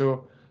everybody.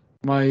 So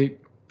I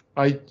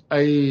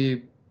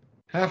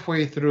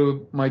halfway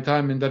through my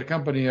time in that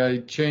company, I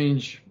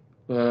changed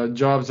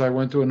jobs. I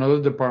went to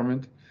another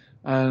department,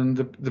 and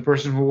the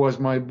person who was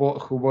my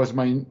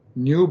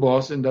new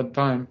boss in that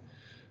time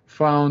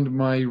found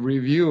my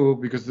review,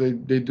 because they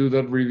do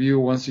that review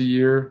once a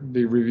year.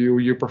 They review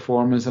your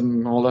performance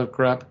and all that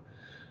crap.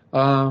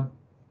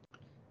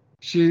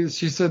 She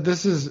said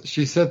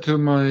to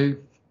my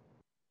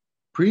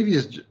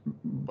previous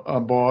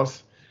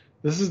boss,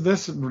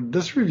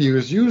 this review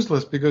is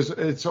useless because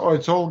it's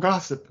all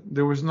gossip.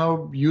 There was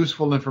no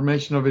useful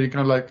information of it.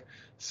 Kind of like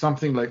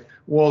something like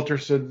Walter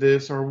said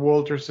this or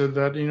Walter said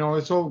that.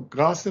 It's all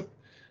gossip.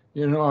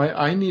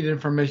 I need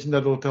information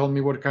that will tell me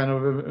what kind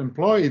of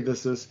employee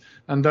this is,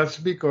 and that's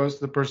because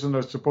the person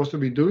that's supposed to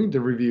be doing the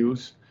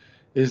reviews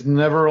is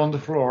never on the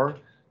floor,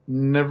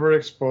 never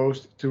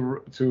exposed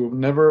to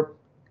never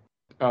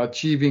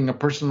achieving a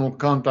personal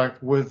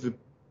contact with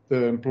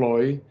the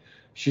employee.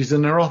 She's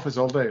in her office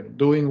all day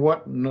doing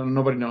what?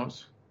 Nobody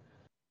knows.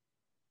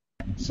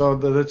 So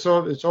it's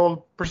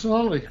all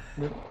personality.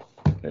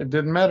 It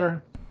didn't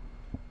matter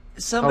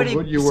how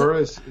good you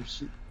were.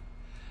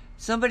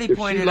 Somebody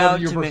pointed out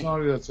to me.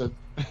 That's it.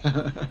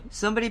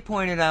 Somebody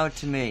pointed out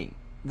to me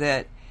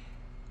that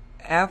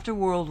after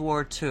World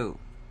War II,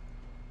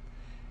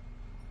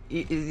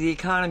 the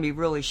economy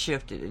really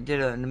shifted. It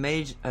did a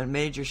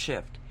major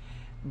shift.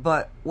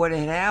 But what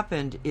had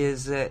happened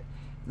is that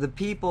the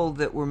people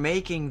that were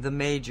making the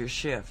major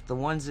shift, the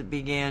ones that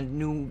began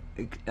new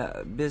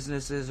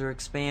businesses or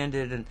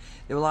expanded, and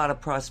there was a lot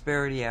of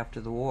prosperity after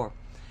the war,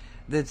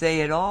 that they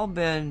had all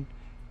been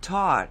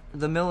taught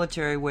the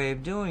military way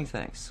of doing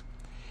things.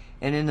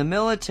 And in the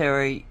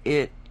military,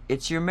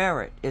 it's your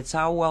merit. It's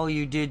how well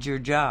you did your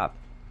job.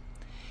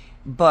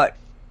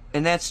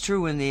 And that's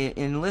true in the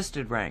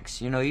enlisted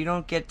ranks. You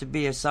don't get to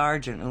be a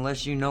sergeant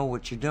unless you know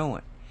what you're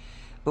doing.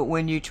 But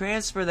when you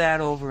transfer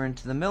that over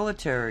into the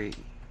military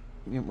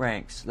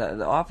ranks,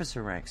 the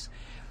officer ranks,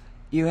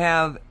 you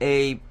have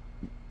a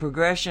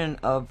progression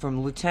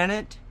from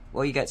lieutenant.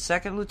 Well, you got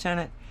second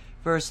lieutenant,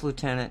 first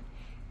lieutenant,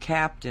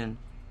 captain,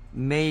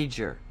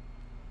 major,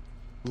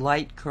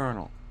 light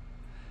colonel.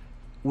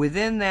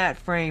 Within that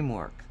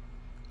framework,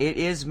 it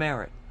is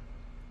merit.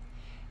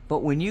 But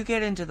when you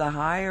get into the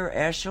higher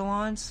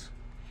echelons,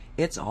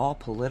 it's all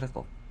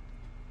political.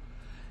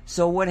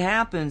 So what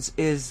happens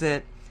is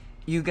that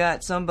you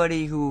got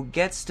somebody who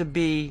gets to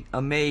be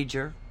a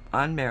major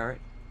on merit,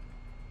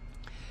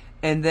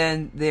 and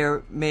then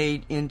they're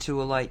made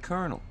into a light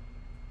colonel.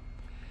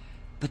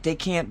 But they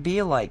can't be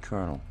a light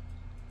colonel.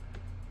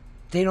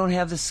 They don't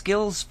have the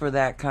skills for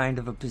that kind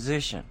of a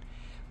position.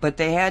 But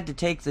they had to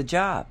take the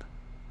job.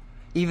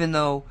 Even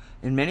though,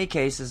 in many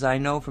cases, I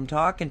know from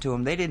talking to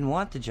them, they didn't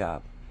want the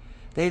job.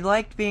 They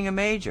liked being a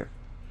major.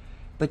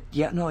 But,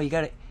 yeah, no, you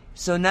got to...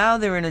 So now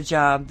they're in a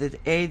job that,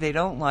 A, they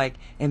don't like,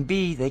 and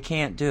B, they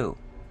can't do.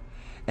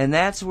 And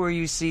that's where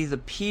you see the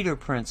Peter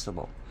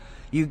principle.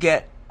 You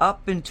get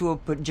up into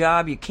a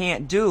job you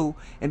can't do,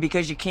 and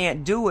because you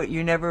can't do it,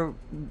 you never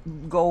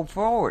go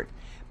forward.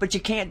 But you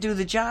can't do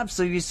the job,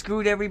 so you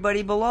screwed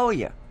everybody below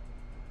you.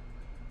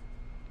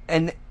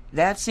 And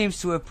that seems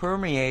to have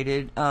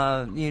permeated,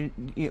 at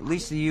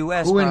least the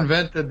U.S. Who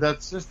invented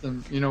that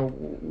system?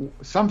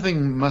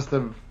 Something must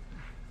have,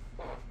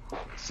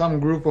 some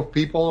group of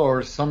people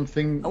or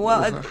something.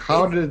 Well,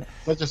 how did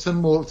such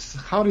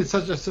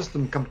a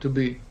system come to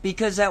be?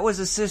 Because that was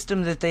a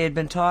system that they had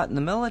been taught in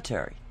the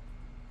military.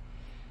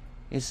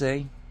 You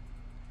see?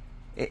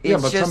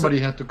 But somebody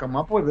had to come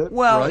up with it.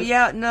 Well, right?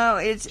 yeah, no,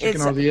 it's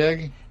chicken or the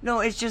egg.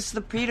 No, it's just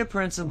the Peter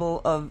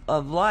principle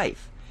of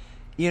life.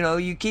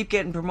 You keep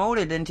getting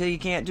promoted until you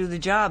can't do the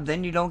job.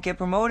 Then you don't get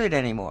promoted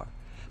anymore.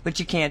 But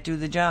you can't do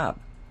the job.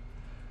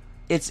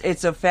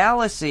 It's a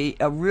fallacy,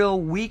 a real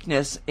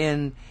weakness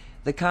in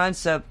the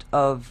concept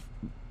of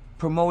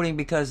promoting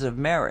because of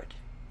merit.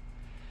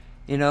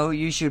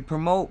 You should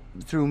promote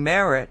through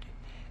merit,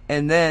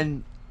 and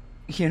then,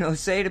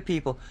 say to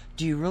people,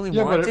 "Do you really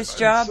want this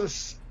job?"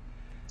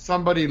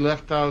 Somebody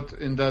left out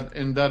in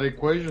that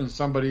equation.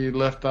 Somebody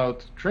left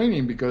out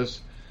training,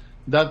 because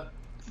that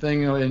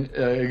thing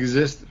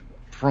exists.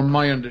 From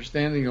my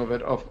understanding of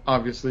it,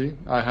 obviously,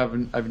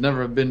 I've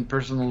never been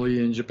personally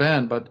in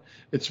Japan, but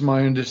it's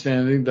my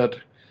understanding that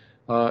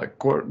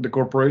the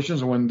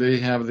corporations, when they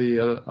have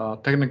the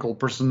technical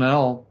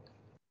personnel,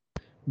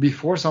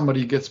 before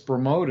somebody gets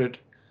promoted,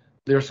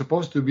 they're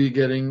supposed to be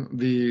getting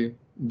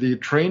the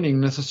training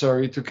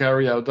necessary to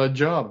carry out that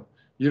job.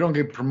 You don't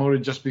get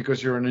promoted just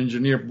because you're an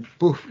engineer.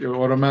 Poof,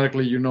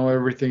 automatically you know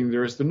everything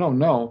there is to know.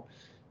 No,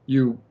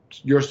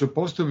 you're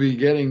supposed to be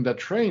getting that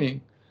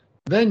training.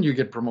 Then you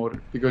get promoted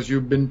because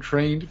you've been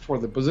trained for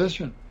the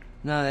position.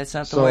 No, that's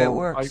not the way it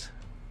works.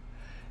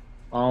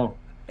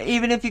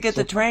 Even if you get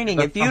the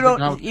training, if you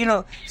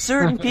don't,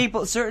 certain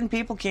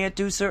people can't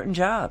do certain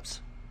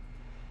jobs.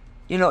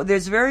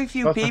 There's very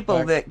few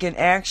people that can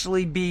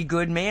actually be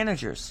good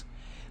managers,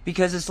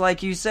 because it's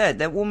like you said,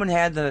 that woman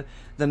had the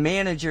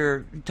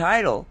manager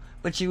title,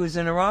 but she was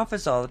in her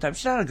office all the time.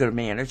 She's not a good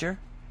manager.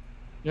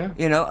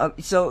 Yeah.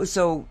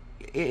 So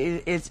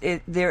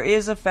there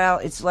is a foul.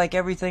 It's like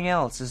everything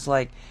else. It's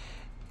like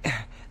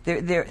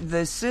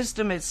the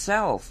system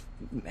itself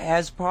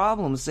has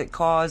problems that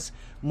cause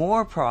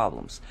more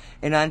problems.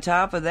 And on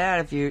top of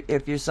that,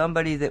 if you're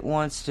somebody that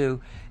wants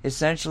to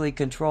essentially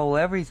control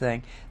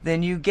everything,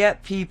 then you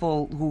get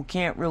people who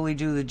can't really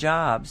do the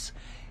jobs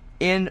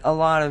in a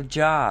lot of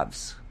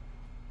jobs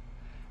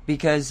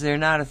because they're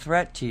not a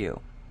threat to you.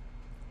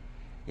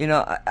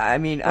 I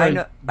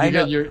know.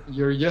 Get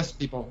your yes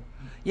people.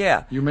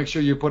 Yeah. You make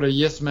sure you put a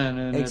yes man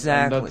in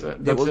exactly. it.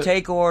 Exactly. That will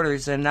take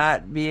orders and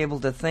not be able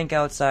to think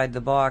outside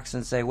the box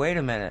and say, wait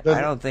a minute,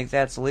 I don't think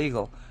that's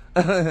legal.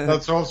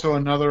 That's also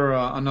another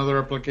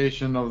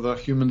application of the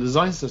human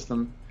design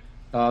system.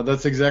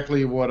 That's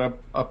exactly what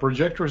a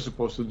projector is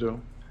supposed to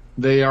do.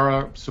 They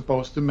are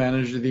supposed to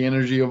manage the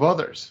energy of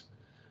others.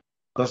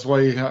 That's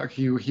why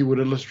he would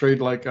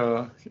illustrate like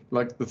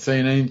let's say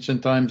in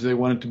ancient times they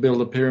wanted to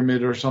build a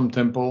pyramid or some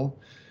temple.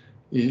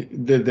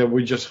 They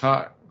would just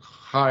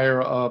hire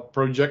a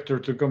projector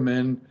to come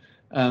in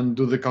and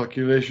do the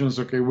calculations.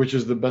 Okay, which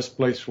is the best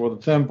place for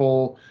the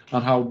temple,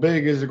 and how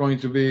big is it going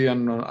to be,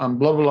 and blah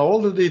blah blah,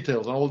 all the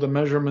details, all the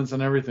measurements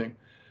and everything.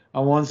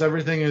 And once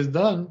everything is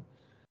done,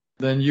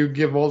 then you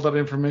give all that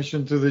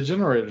information to the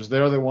generators. They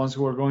are the ones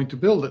who are going to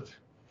build it,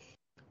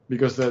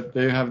 because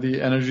they have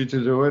the energy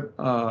to do it.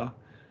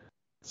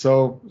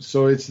 So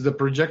it's the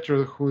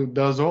projector who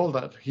does all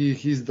that.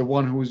 He's the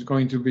one who's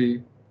going to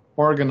be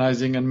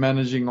organizing and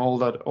managing all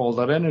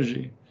that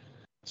energy.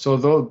 So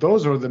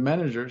those are the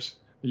managers.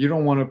 You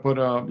don't want to put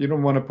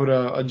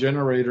a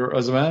generator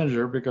as a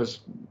manager,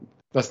 because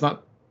that's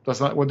not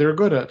what they're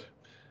good at.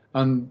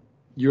 And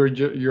you're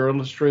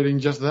illustrating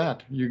just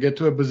that. You get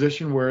to a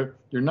position where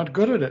you're not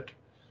good at it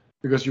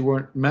because you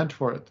weren't meant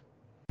for it.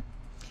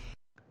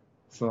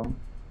 So.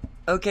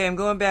 Okay, I'm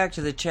going back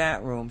to the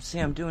chat room. See,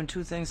 I'm doing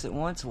two things at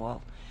once,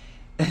 Walt.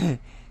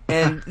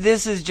 And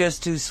this is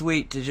just too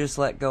sweet to just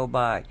let go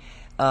by.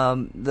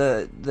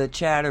 The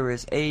chatter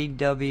is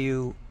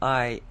AWIA,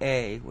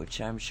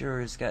 which I'm sure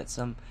has got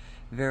some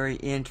very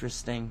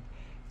interesting.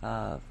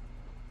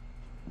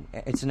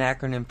 It's an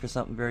acronym for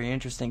something very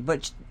interesting.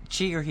 But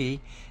she or he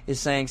is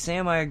saying,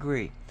 Sam, I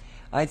agree.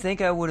 I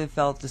think I would have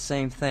felt the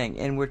same thing.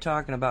 And we're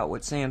talking about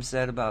what Sam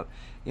said about,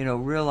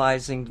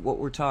 realizing what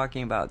we're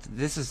talking about.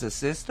 This is a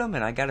system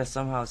and I got to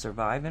somehow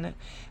survive in it.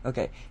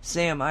 Okay,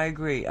 Sam, I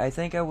agree. I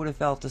think I would have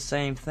felt the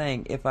same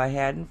thing if I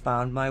hadn't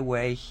found my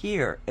way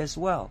here as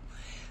well.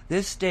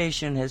 This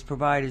station has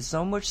provided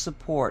so much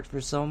support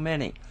for so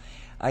many.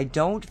 I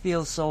don't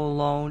feel so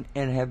alone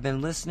and have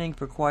been listening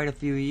for quite a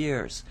few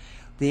years.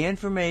 The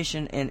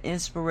information and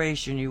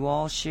inspiration you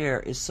all share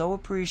is so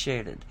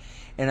appreciated,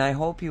 and I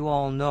hope you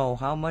all know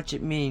how much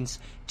it means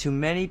to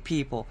many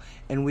people,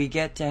 and we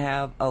get to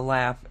have a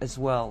laugh as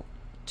well,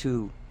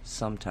 too,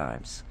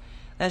 sometimes.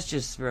 That's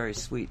just very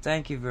sweet.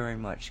 Thank you very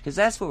much, because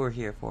that's what we're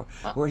here for.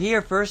 We're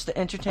here first to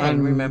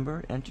entertain,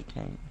 remember?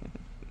 Entertain.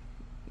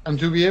 And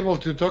to be able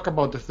to talk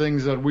about the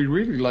things that we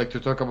really like to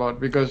talk about,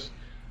 because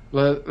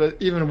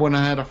even when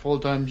I had a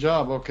full-time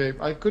job, okay,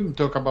 I couldn't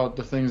talk about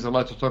the things I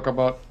like to talk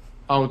about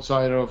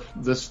outside of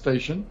this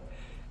station.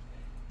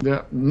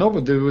 There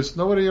was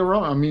nobody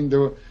around. I mean,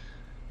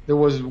 there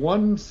was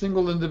one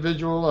single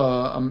individual,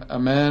 a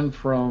man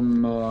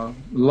from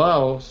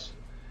Laos.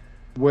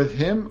 With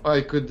him,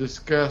 I could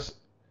discuss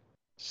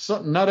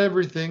not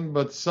everything,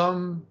 but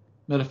some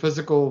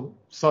metaphysical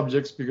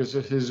subjects, because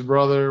his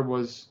brother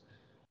was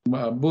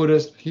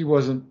Buddhist. He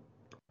wasn't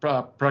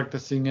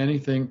practicing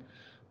anything.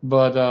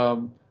 But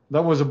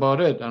that was about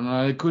it, and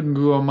I couldn't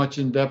go much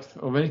in depth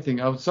of anything.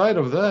 Outside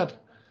of that,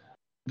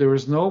 there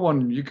was no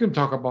one. You can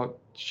talk about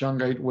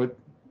Shungite with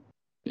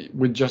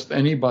just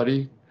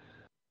anybody,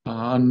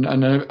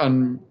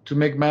 and to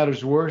make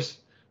matters worse,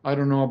 I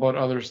don't know about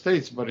other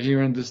states, but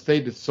here in the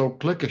state, it's so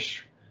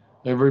cliquish.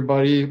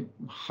 Everybody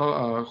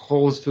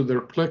holds to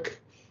their clique.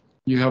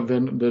 You have the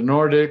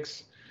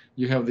Nordics,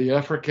 you have the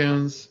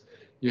Africans,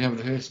 you have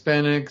the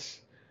Hispanics.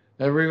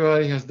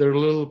 Everybody has their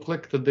little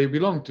clique that they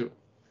belong to.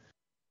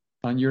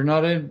 And you're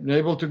not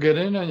able to get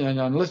in, and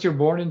unless you're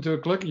born into a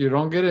clique, you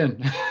don't get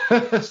in.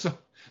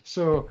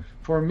 so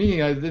for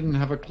me, I didn't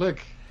have a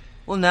clique.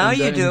 Well, now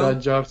you do. In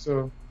that job,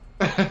 so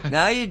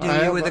now you do.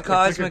 You're with the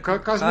cosmic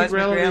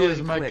reality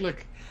is my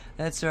clique.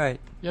 That's right.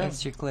 Yeah.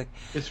 That's your clique.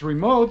 It's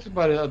remote,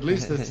 but at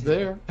least it's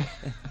there.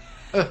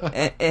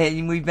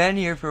 and we've been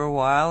here for a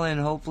while, and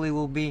hopefully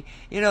we'll be.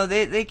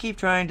 They keep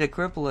trying to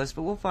cripple us,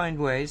 but we'll find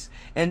ways.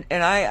 And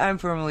I'm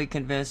firmly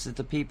convinced that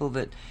the people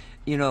that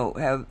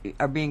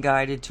are being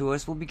guided to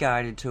us will be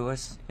guided to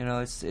us.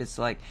 It's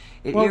like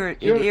it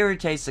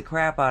irritates the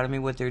crap out of me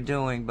what they're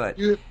doing, but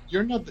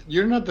you're not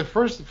the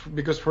first,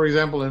 because for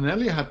example,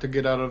 Nelly had to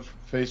get out of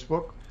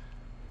Facebook.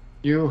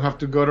 You have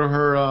to go to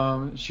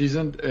her. She's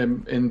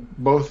in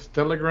both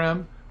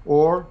Telegram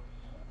or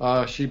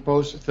she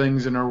posts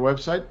things in her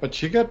website, but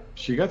she got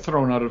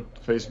thrown out of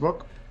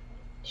Facebook.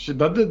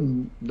 That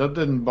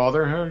didn't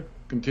bother her.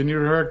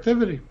 Continued her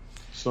activity.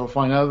 So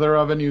find other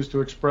avenues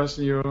to express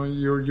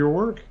your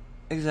work.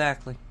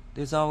 Exactly.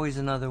 There's always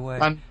another way.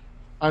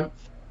 And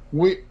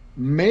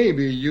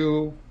maybe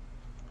you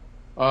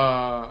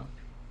have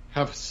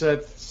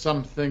said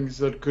some things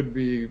that could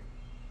be,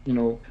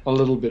 a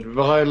little bit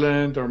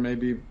violent, or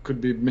maybe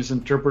could be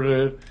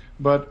misinterpreted.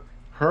 But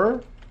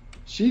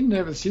she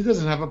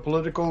doesn't have a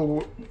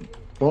political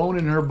bone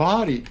in her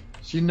body.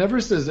 She never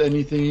says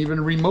anything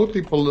even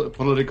remotely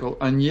political,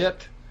 and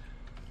yet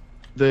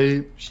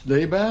they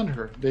banned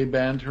her. They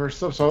banned her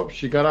stuff. So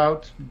she got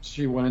out.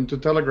 She went into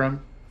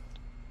Telegram.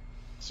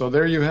 So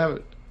there you have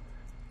it.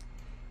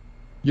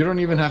 You don't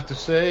even have to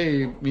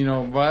say,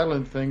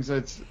 violent things.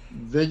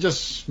 They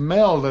just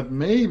smell that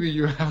maybe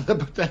you have the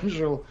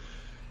potential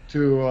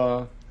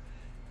to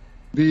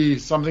be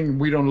something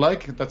we don't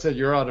like. That's it.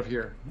 You're out of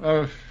here.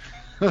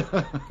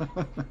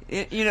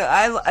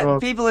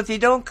 People, if you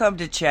don't come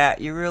to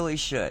chat, you really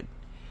should.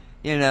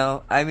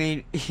 I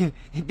mean,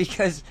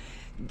 because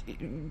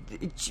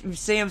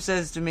Sam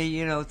says to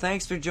me,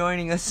 thanks for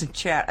joining us in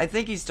chat. I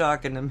think he's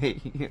talking to me,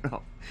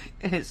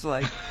 and it's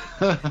like,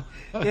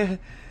 yeah,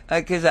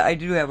 because I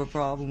do have a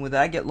problem with it.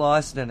 I get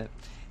lost in it.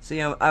 See,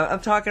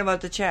 I'm talking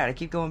about the chat. I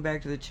keep going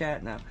back to the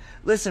chat now.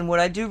 Listen, what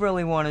I do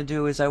really want to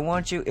do is I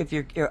want you, if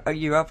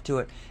you're up to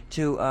it,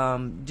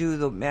 to do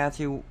the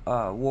Matthew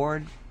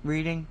Ward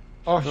reading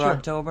for sure.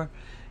 October.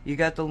 You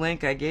got the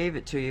link. I gave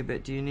it to you,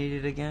 but do you need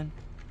it again?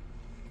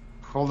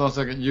 Hold on a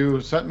second.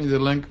 You sent me the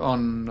link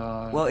on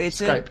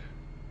it's Skype.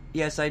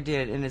 Yes, I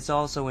did, and it's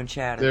also in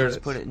chat. I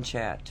just put it in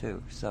chat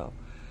too. So.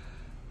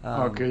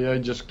 Okay, I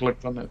just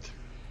clicked on it.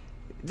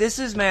 This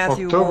is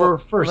Matthew October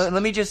Ward. 1st.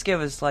 Let me just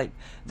give us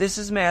this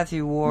is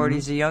Matthew Ward. Mm-hmm.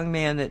 He's a young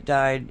man that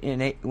died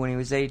when he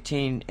was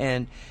 18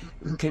 and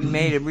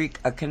made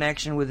a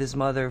connection with his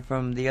mother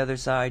from the other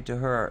side to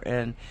her.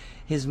 And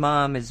his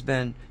mom has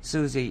been,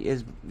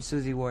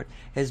 Susie Ward,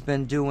 has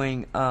been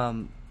doing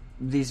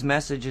these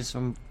messages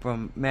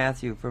from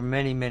Matthew for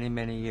many, many,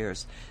 many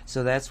years.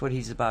 So that's what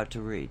he's about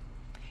to read.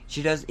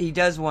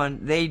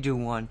 They do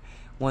one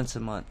once a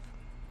month.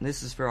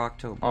 This is for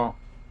October. Oh.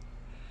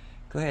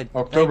 Go ahead.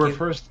 October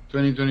 1st,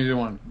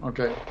 2021.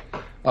 Okay.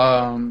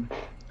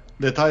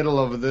 The title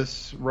of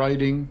this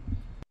writing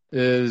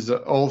is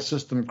All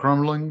System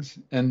Crumblings,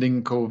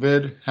 Ending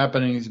COVID,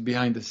 Happenings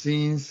Behind the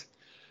Scenes,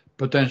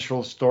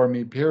 potential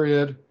stormy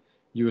period,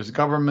 U.S.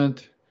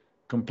 government,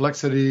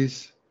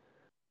 complexities,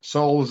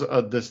 souls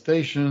at the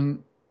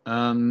station,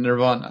 and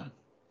Nirvana.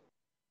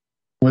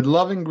 With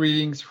loving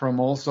greetings from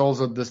all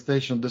souls at the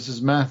station, this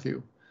is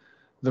Matthew.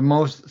 The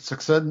most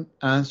succinct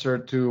answer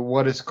to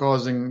what is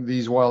causing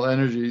these wild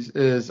energies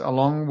is,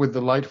 along with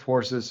the light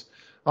forces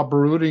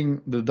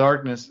uprooting the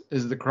darkness,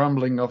 is the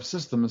crumbling of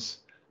systems,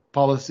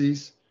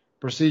 policies,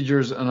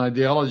 procedures, and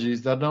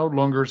ideologies that no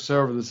longer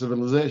serve the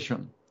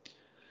civilization.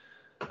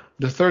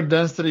 The third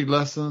density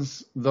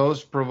lessons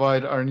those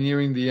provide are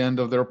nearing the end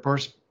of their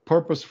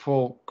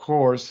purposeful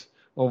course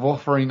of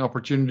offering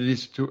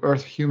opportunities to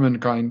Earth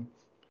humankind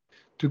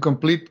to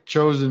complete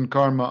chosen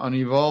karma and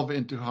evolve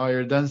into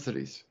higher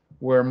densities,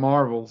 where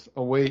marvels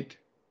await.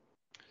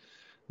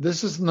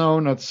 This is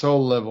known at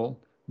soul level,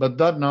 but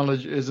that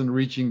knowledge isn't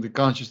reaching the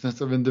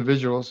consciousness of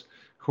individuals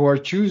who are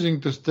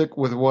choosing to stick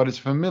with what is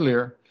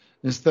familiar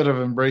instead of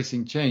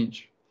embracing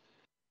change.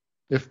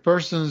 If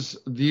persons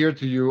dear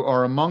to you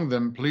are among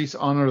them, please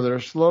honor their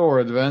slower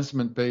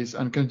advancement pace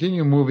and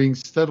continue moving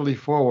steadily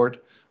forward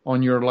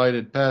on your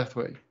lighted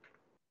pathway.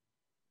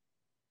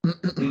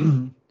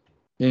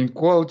 In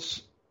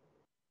quotes,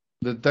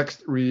 the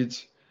text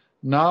reads,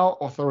 "Now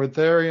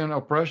authoritarian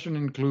oppression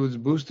includes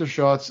booster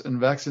shots and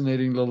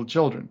vaccinating little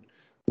children.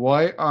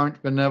 Why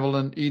aren't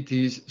benevolent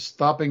ETs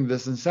stopping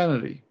this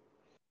insanity?"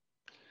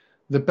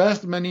 The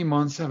past many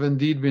months have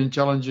indeed been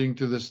challenging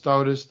to the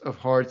stoutest of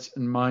hearts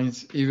and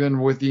minds, even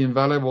with the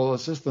invaluable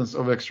assistance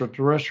of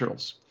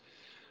extraterrestrials.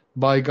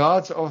 By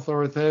God's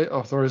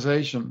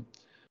authorization,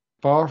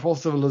 powerful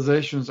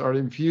civilizations are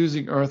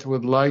infusing Earth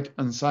with light,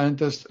 and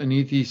scientists and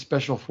ET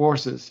special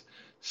forces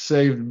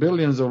saved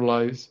billions of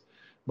lives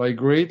by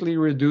greatly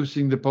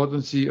reducing the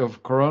potency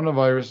of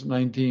coronavirus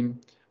 19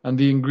 and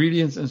the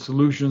ingredients and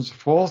solutions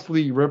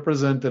falsely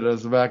represented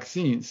as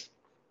vaccines.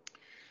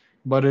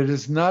 But it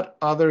is not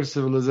other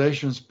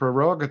civilizations'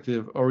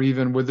 prerogative or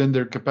even within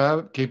their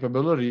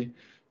capability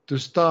to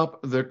stop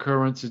the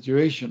current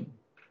situation.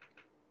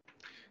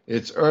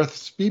 It's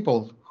Earth's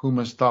people who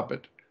must stop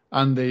it,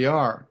 and they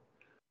are.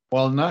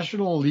 While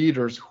national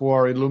leaders who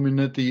are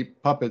Illuminati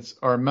puppets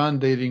are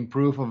mandating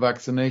proof of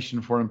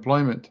vaccination for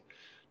employment,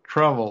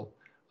 travel,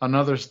 and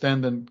other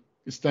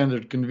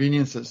standard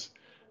conveniences,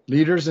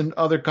 leaders in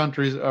other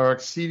countries are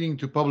acceding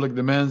to public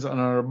demands and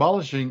are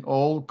abolishing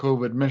all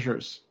COVID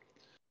measures.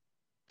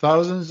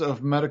 Thousands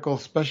of medical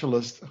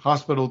specialists,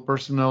 hospital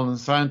personnel, and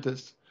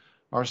scientists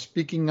are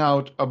speaking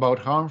out about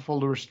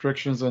harmful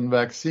restrictions and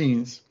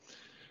vaccines.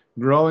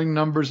 Growing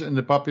numbers in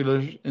the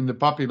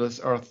populace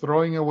are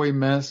throwing away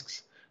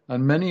masks,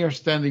 and many are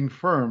standing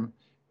firm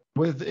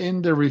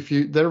within their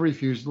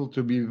refusal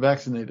to be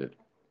vaccinated.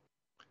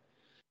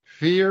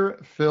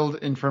 Fear-filled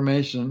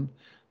information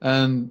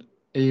and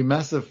a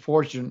massive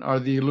fortune are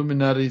the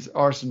Illuminati's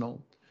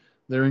arsenal.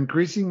 Their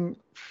increasing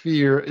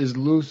fear is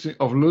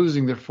of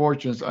losing their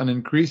fortunes, and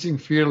increasing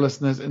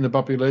fearlessness in the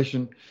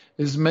population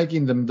is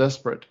making them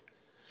desperate.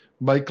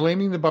 By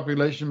claiming the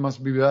population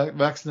must be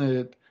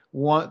vaccinated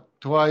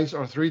twice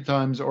or three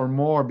times or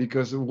more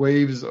because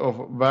waves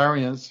of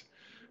variants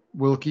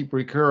will keep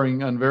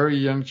recurring, and very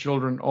young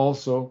children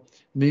also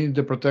need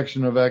the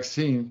protection of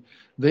vaccine,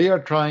 they are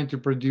trying to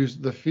produce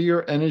the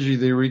fear energy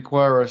they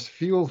require as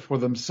fuel for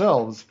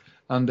themselves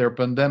and their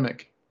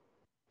pandemic.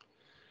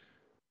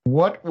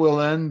 What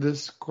will end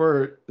this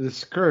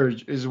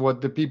scourge is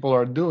what the people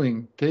are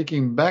doing,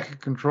 taking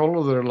back control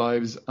of their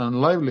lives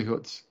and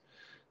livelihoods.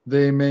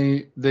 They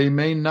may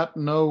not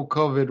know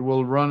COVID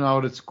will run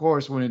out its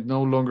course when it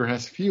no longer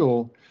has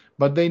fuel,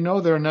 but they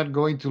know they're not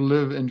going to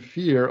live in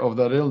fear of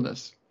that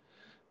illness.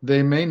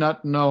 They may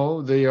not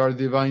know they are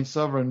divine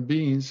sovereign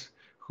beings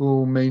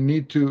who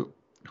need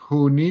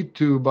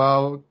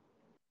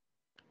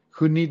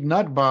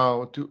not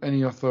bow to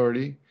any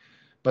authority,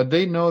 but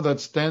they know that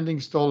standing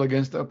tall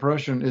against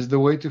oppression is the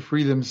way to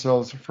free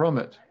themselves from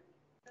it.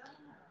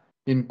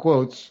 In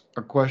quotes,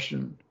 a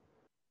question.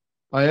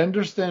 I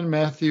understand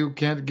Matthew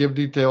can't give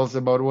details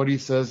about what he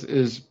says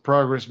is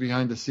progress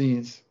behind the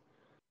scenes.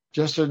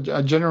 Just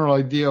a general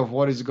idea of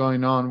what is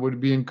going on would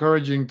be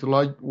encouraging to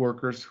light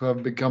workers who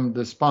have become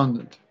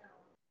despondent.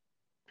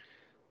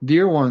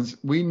 Dear ones,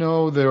 we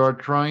know there are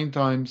trying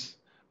times,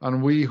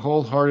 and we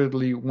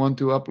wholeheartedly want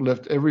to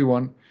uplift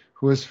everyone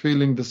who is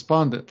feeling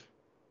despondent.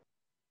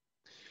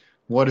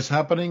 What is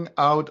happening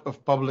out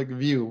of public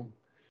view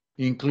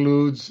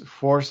includes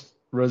forced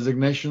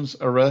resignations,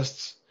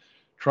 arrests,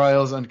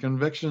 trials, and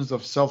convictions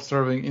of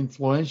self-serving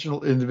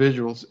influential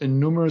individuals in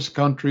numerous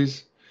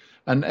countries,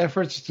 and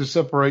efforts to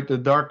separate the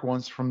dark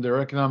ones from their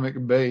economic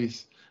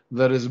base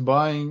that is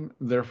buying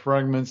their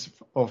fragments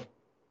of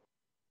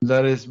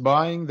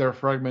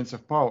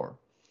power.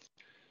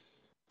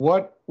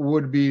 What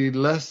would be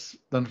less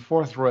than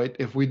forthright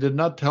if we did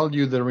not tell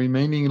you the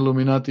remaining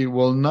Illuminati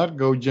will not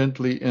go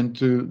gently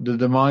into the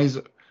demise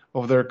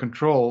of their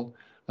control,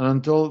 and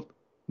until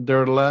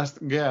their last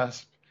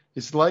gasp,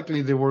 it's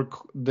likely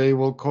they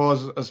will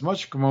cause as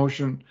much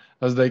commotion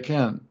as they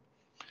can.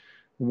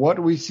 What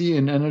we see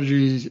in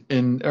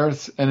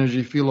Earth's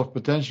energy field of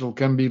potential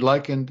can be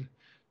likened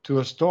to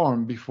a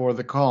storm before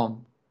the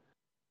calm.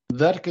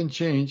 That can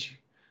change,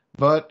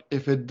 but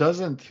if it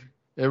doesn't,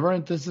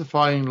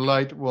 ever-intensifying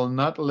light will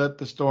not let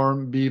the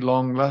storm be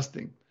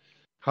long-lasting.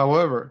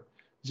 However,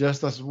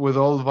 just as with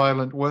all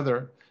violent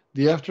weather,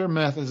 the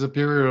aftermath is a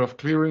period of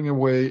clearing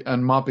away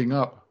and mopping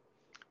up.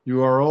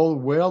 You are all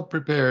well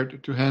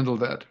prepared to handle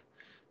that.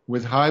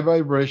 With high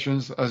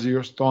vibrations as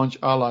your staunch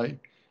ally,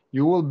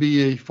 you will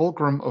be a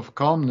fulcrum of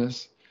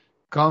calmness,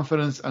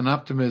 confidence, and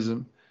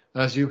optimism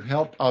as you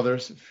help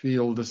others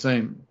feel the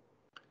same.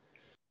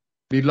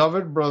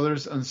 Beloved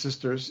brothers and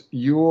sisters,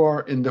 you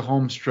are in the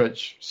home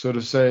stretch, so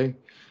to say,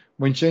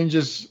 when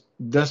changes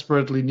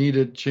desperately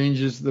needed,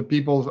 changes the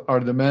people are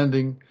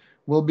demanding,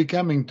 will be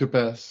coming to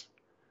pass.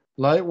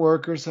 Light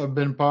workers have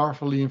been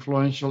powerfully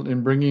influential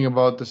in bringing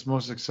about this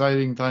most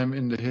exciting time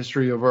in the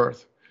history of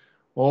Earth.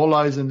 All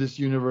eyes in this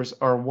universe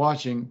are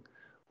watching.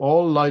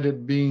 All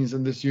lighted beings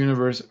in this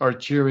universe are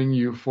cheering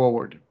you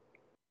forward.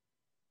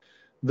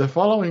 The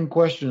following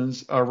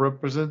questions are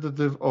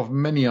representative of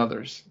many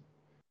others.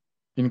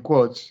 In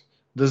quotes,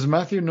 does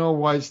Matthew know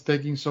why it's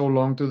taking so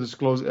long to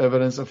disclose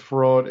evidence of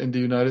fraud in the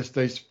United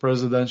States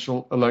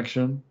presidential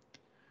election?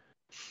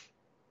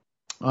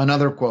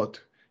 Another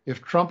quote,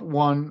 if Trump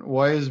won,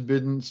 why is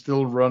Biden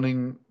still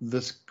running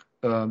this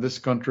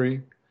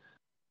country?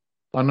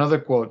 Another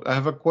quote, I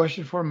have a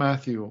question for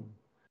Matthew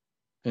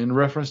in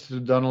reference to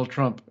Donald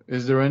Trump.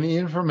 Is there any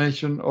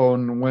information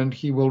on when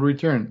he will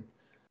return?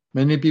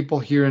 Many people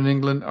here in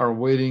England are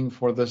waiting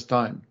for this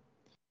time.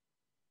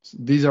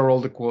 These are all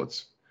the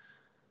quotes.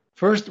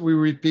 First, we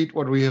repeat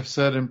what we have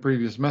said in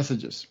previous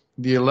messages.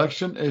 The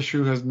election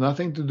issue has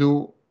nothing to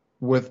do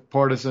with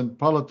partisan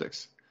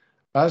politics.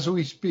 As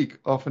we speak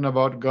often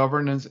about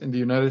governance in the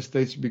United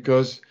States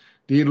because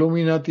the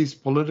Illuminati's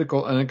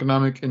political and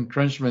economic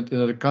entrenchment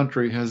in the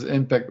country has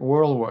impact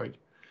worldwide.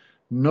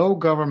 No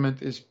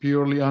government is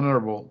purely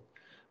honorable,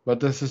 but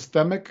the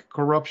systemic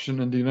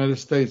corruption in the United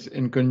States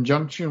in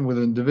conjunction with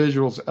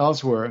individuals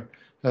elsewhere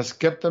has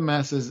kept the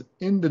masses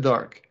in the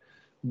dark,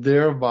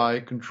 thereby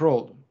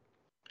controlled.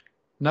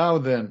 Now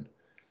then,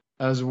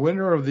 as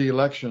winner of the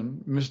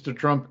election, Mr.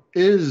 Trump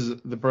is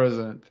the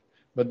president,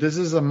 but this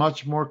is a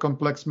much more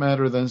complex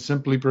matter than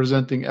simply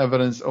presenting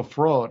evidence of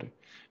fraud.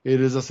 It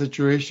is a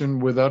situation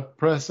without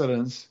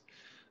precedence.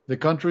 The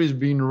country is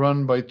being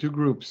run by two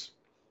groups.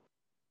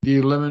 The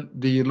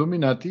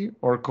Illuminati,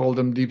 or call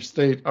them Deep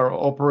State, are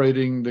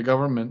operating the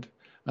government,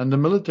 and the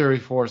military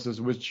forces,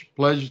 which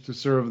pledge to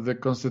serve the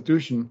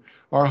Constitution,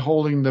 are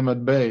holding them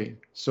at bay,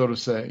 so to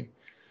say.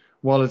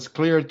 While it's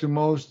clear to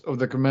most of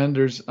the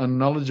commanders and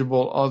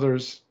knowledgeable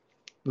others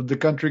that the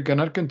country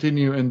cannot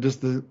continue in this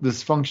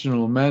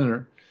dysfunctional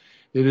manner,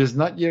 it is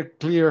not yet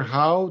clear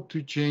how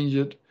to change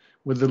it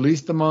with the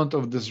least amount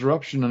of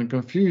disruption and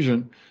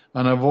confusion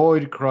and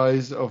avoid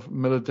cries of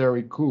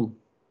military coup.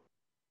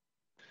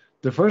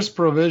 The first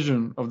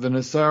provision of the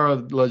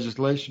Nirvana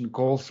legislation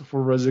calls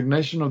for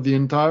resignation of the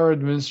entire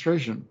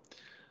administration.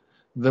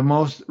 The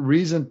most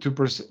recent to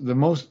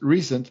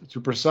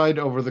preside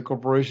over the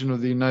corporation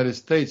of the United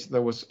States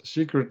that was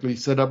secretly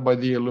set up by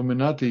the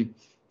Illuminati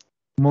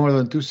more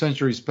than 2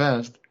 centuries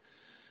past,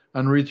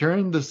 and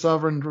return the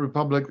sovereign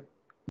republic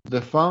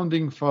the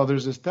founding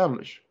fathers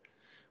established.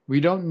 We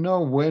don't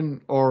know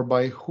when or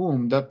by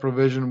whom that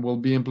provision will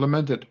be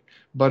implemented,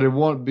 but it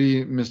won't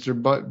be Mr.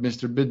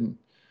 Biden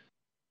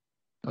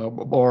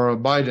or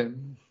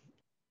Biden.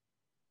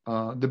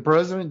 The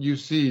president you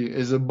see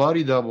is a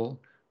body double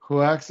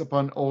who acts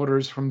upon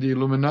orders from the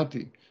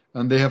Illuminati,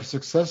 and they have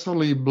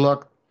successfully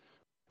blocked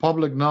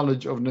public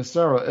knowledge of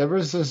Nirvana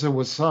ever since it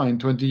was signed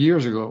 20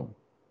 years ago.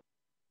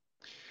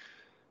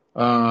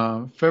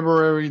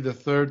 February the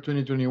 3rd,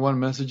 2021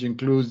 message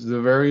includes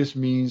the various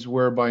means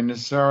whereby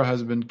Nirvana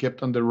has been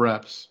kept under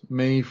wraps.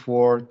 May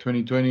 4,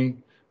 2020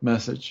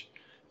 message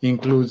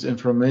includes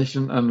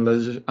information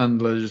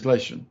and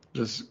legislation.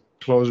 Just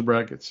close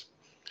brackets.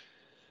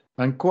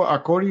 And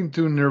according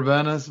to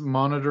Nirvana's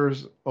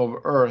monitors of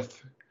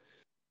Earth,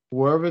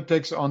 whoever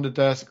takes on the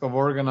task of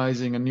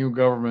organizing a new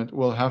government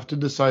will have to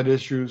decide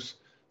issues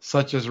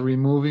such as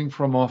removing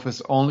from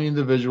office only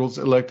individuals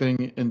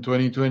elected in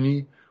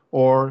 2020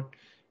 or,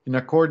 in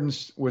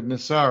accordance with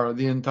Nirvana,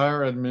 the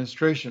entire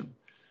administration,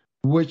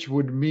 which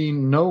would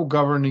mean no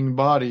governing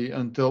body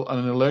until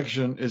an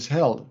election is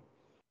held.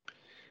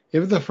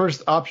 If the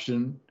first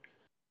option,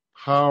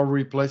 how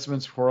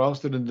replacements for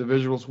ousted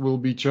individuals will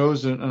be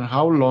chosen and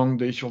how long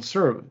they shall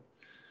serve,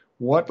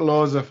 what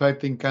laws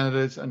affecting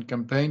candidates and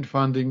campaign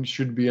funding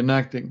should be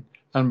enacting,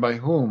 and by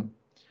whom,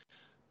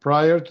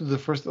 prior to the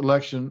first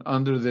election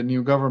under the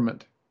new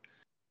government,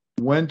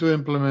 when to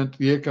implement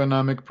the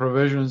economic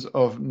provisions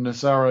of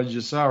Nirvana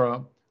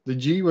Gesara. The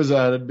G was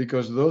added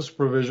because those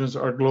provisions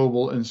are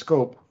global in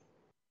scope.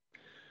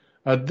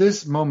 At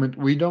this moment,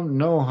 we don't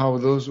know how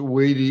those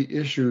weighty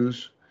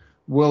issues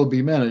will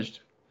be managed.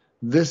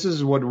 This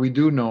is what we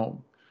do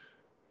know.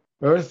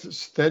 Earth's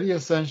steady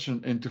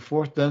ascension into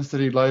fourth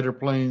density lighter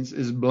planes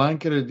is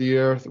blanketed the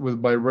Earth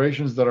with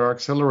vibrations that are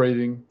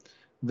accelerating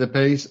the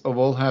pace of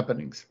all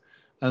happenings,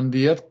 and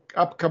the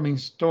upcoming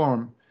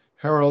storm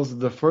heralds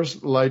the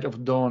first light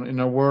of dawn in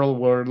a world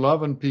where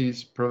love and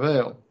peace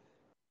prevail.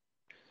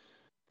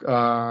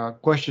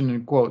 Question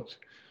and quote.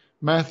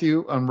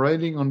 Matthew, I'm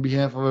writing on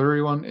behalf of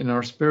everyone in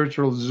our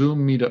spiritual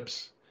Zoom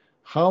meetups.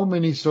 How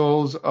many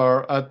souls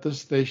are at this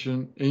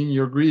station in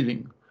your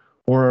greeting?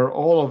 Or are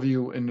all of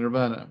you in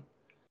Nirvana?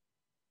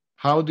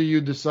 How do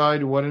you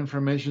decide what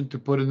information to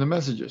put in the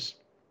messages?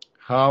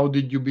 How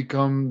did you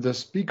become the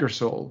speaker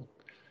soul?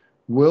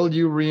 Will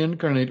you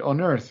reincarnate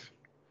on Earth?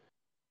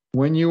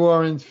 When you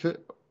are in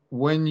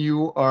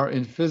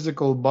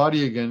physical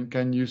body again,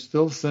 can you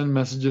still send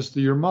messages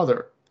to your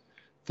mother?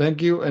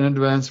 Thank you in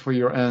advance for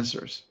your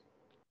answers.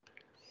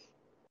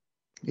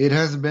 It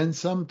has been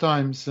some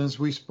time since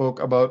we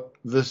spoke about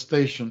this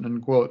station,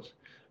 end quote,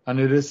 and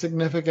it is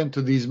significant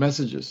to these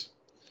messages.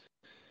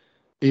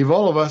 If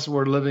all of us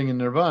were living in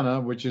Nirvana,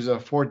 which is a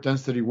fourth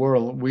density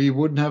world, we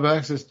wouldn't have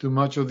access to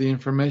much of the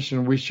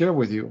information we share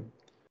with you.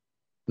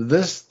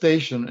 This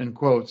station, in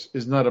quotes,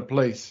 is not a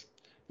place.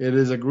 It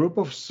is a group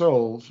of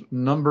souls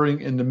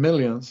numbering in the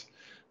millions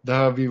that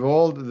have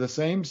evolved the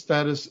same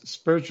status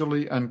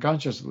spiritually and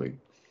consciously.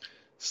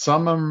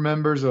 Some are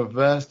members of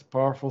vast,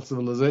 powerful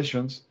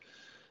civilizations.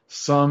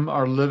 Some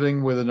are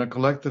living within a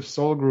collective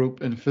soul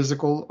group in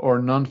physical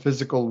or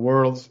non-physical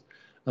worlds,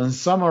 and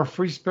some are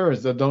free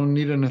spirits that don't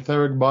need an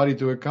etheric body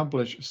to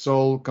accomplish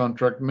soul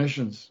contract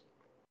missions.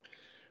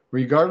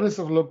 Regardless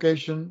of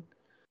location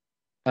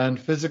and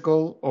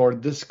physical or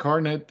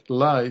discarnate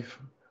life,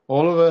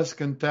 all of us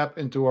can tap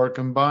into our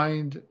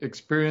combined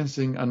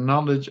experiencing and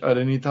knowledge at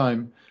any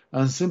time,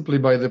 and simply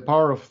by the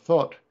power of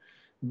thought,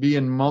 be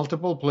in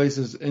multiple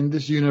places in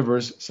this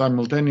universe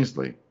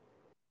simultaneously.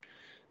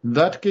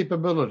 That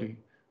capability,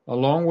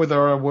 along with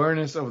our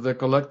awareness of the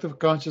collective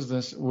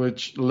consciousness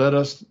which let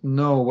us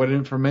know what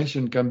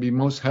information can be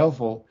most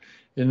helpful,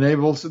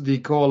 enables the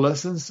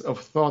coalescence of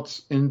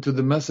thoughts into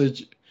the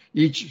message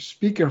each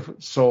speaker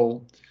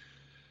soul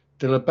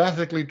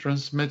telepathically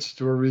transmits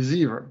to a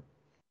receiver.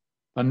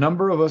 A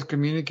number of us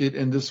communicate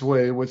in this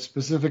way with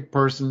specific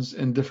persons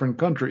in different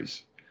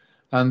countries,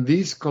 and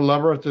these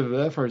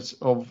collaborative efforts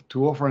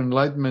to offer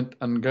enlightenment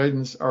and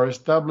guidance are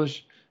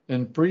established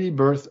in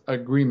pre-birth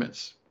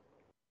agreements.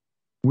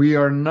 We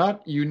are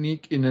not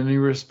unique in any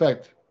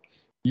respect.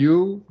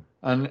 You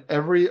and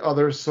every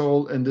other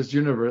soul in this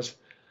universe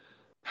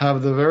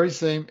have the very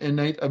same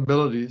innate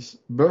abilities,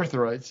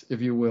 birthrights,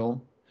 if you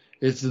will.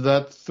 It's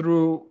that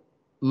through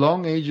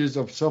long ages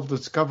of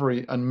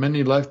self-discovery and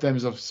many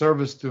lifetimes of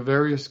service to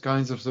various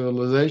kinds of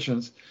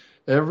civilizations,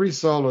 every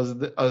soul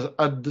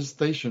at this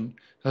station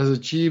has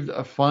achieved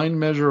a fine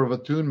measure of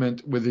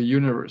attunement with the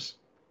universe.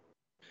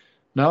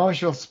 Now I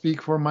shall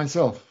speak for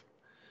myself.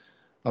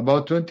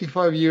 About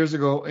 25 years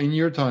ago, in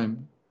your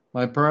time,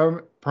 my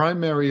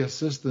primary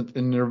assistant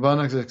in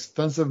Nirvana's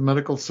extensive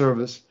medical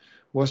service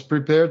was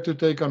prepared to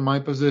take on my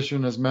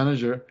position as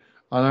manager,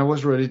 and I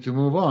was ready to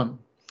move on.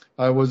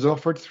 I was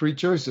offered 3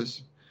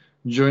 choices: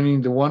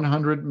 joining the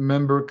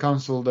 100-member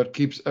council that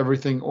keeps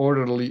everything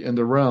orderly in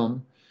the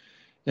realm,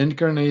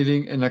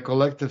 incarnating in a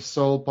collective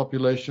soul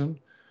population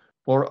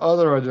or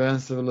other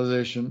advanced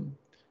civilization,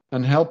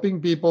 and helping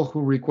people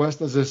who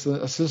request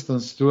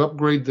assistance to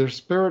upgrade their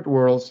spirit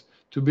worlds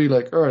to be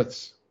like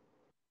Earth's.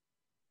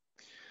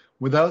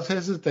 Without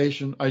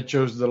hesitation, I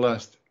chose the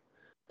last.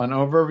 An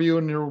overview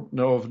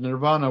of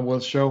Nirvana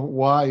will show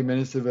why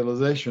many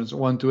civilizations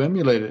want to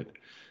emulate it,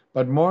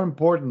 but more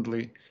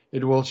importantly,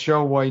 it will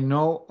show why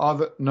no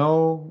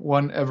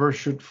one ever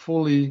should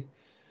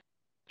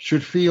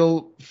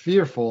feel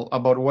fearful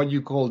about what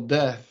you call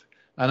death,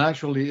 and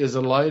actually is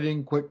a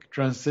lightning quick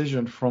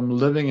transition from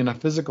living in a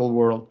physical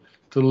world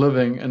to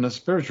living in a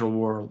spiritual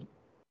world.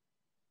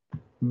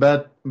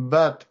 But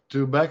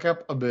to back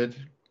up a bit,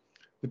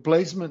 the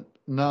placement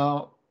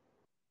now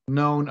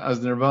known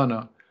as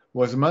Nirvana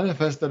was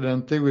manifested in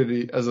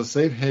antiquity as a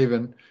safe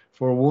haven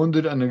for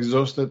wounded and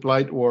exhausted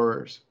light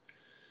warriors.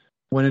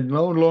 When it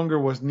no longer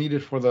was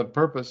needed for that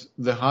purpose,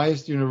 the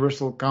highest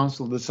universal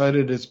council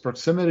decided its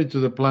proximity to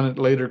the planet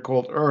later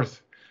called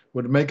Earth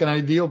would make an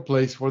ideal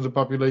place for the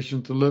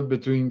population to live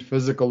between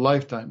physical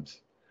lifetimes.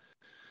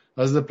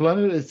 As the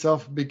planet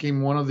itself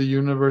became one of the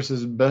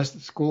universe's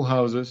best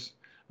schoolhouses,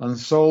 and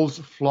souls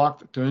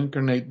flocked to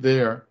incarnate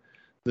there,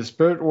 the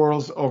spirit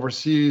world's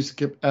overseas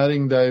kept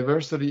adding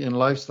diversity in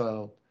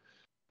lifestyle,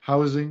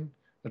 housing,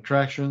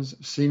 attractions,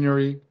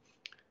 scenery,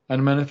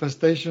 and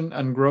manifestation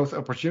and growth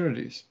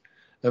opportunities.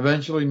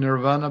 Eventually,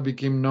 Nirvana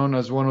became known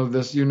as one of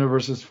this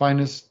universe's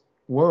finest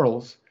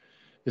worlds.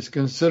 It's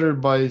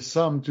considered by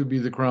some to be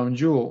the crown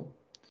jewel.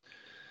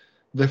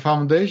 The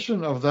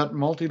foundation of that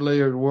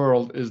multi-layered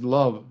world is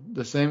love,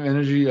 the same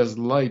energy as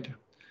light,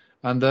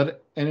 and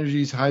that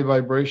energy's high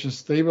vibrations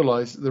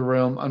stabilize the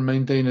realm and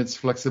maintain its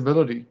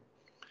flexibility.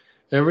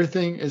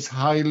 Everything is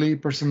highly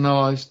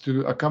personalized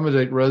to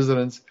accommodate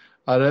residents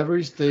at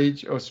every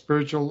stage of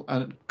spiritual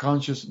and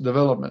conscious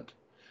development.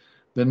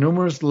 The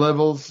numerous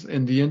levels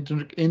in the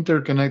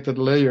interconnected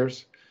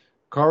layers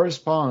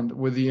correspond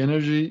with the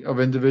energy of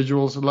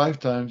individuals'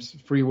 lifetimes'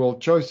 free will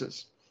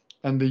choices,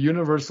 and the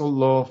universal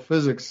law of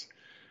physics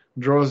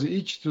draws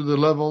each to the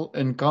level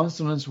in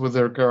consonance with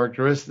their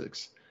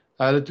characteristics,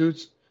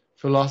 attitudes,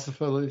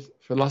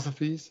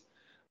 philosophies,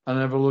 and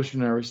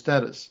evolutionary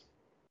status.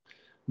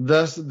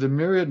 Thus, the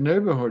myriad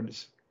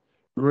neighborhoods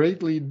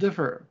greatly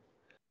differ,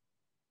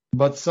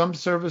 but some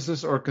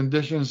services or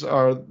conditions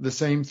are the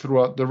same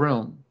throughout the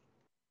realm.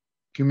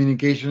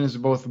 Communication is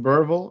both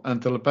verbal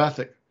and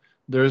telepathic.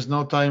 There is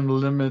no time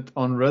limit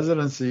on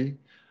residency,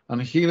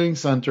 and healing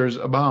centers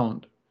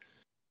abound.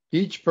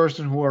 Each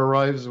person who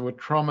arrives with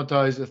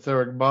traumatized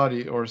etheric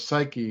body or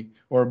psyche,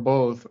 or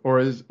both, or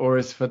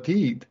is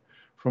fatigued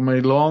from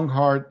a long,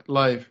 hard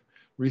life,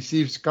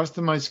 receives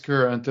customized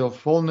care until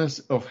fullness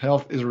of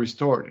health is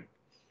restored.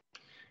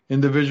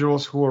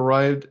 Individuals who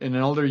arrived in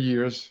elder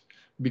years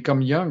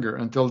become younger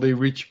until they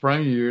reach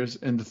prime years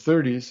in the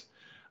 30s,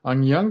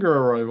 and younger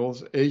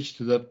arrivals age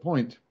to that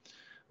point.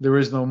 There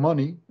is no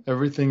money.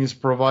 Everything is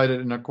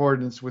provided in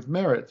accordance with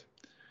merit.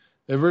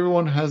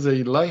 Everyone has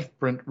a life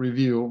print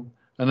review,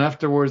 and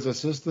afterwards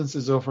assistance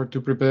is offered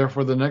to prepare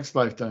for the next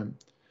lifetime.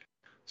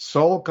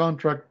 Soul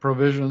contract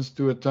provisions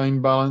to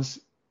attain balance,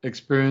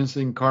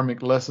 experiencing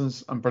karmic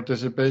lessons, and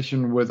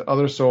participation with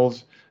other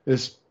souls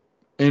is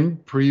in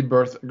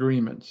pre-birth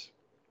agreements.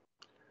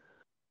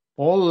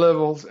 All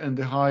levels and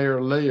the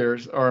higher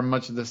layers are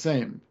much the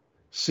same.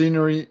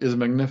 Scenery is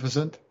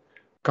magnificent,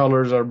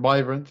 colors are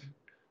vibrant,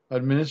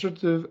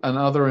 administrative and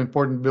other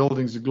important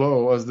buildings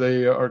glow as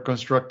they are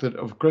constructed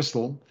of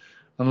crystal,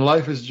 and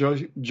life is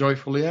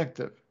joyfully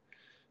active.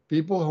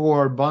 People who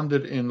are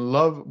bonded in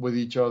love with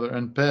each other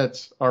and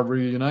pets are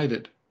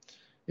reunited.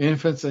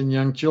 Infants and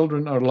young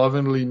children are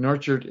lovingly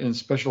nurtured in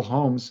special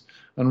homes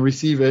and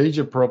receive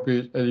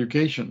age-appropriate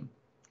education.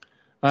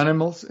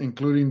 Animals,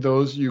 including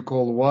those you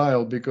call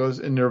wild because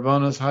in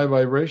Nirvana's high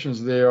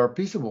vibrations they are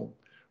peaceable,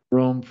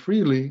 roam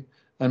freely,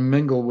 and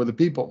mingle with the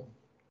people.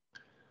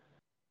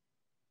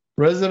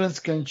 Residents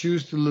can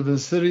choose to live in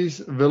cities,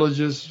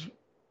 villages.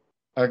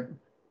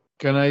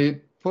 Can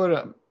I put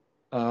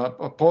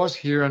a pause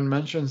here and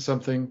mention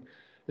something?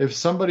 If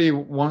somebody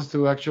wants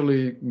to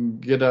actually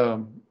get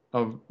a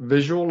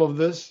visual of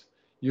this,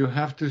 you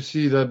have to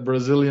see that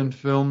Brazilian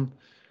film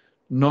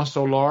No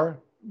Solar.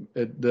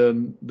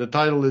 The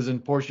title is in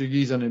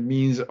Portuguese and it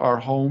means our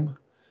home,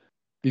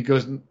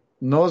 because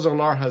No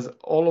Solar has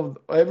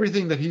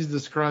everything that he's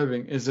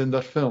describing is in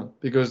that film,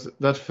 because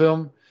that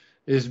film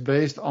is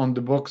based on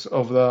the books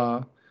of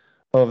that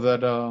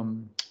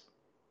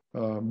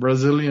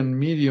Brazilian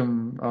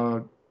medium.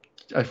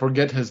 I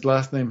forget his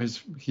last name.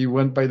 He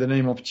went by the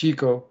name of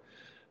Chico,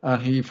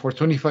 and for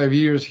 25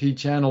 years he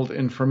channeled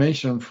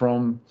information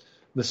from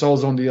the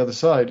souls on the other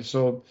side.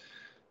 So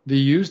they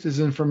used this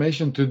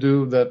information to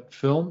do that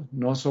film,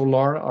 No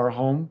Solar, Our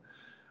Home,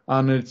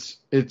 and it's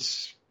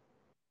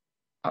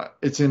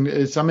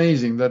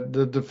amazing that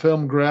the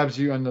film grabs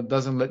you and it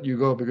doesn't let you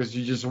go because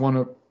you just want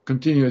to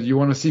continue. You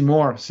want to see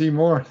more.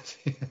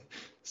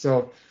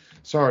 So,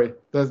 sorry,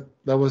 that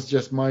was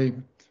just my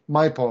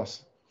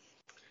pause.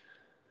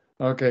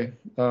 Okay,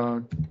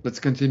 let's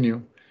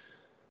continue.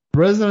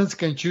 Residents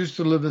can choose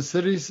to live in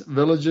cities,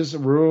 villages,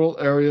 rural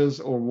areas,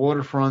 or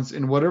waterfronts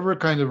in whatever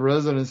kind of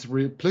residence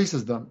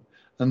pleases them,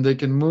 and they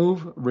can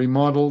move,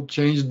 remodel,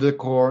 change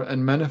decor,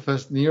 and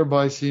manifest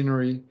nearby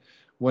scenery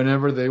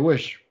whenever they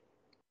wish.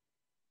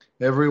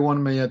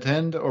 Everyone may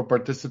attend or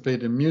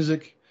participate in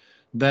music,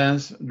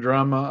 dance,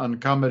 drama,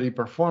 and comedy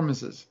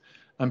performances,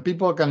 and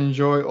people can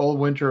enjoy all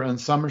winter and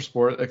summer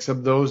sport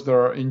except those that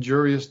are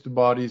injurious to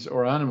bodies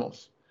or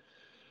animals.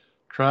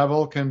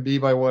 Travel can be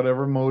by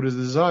whatever mode is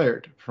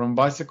desired, from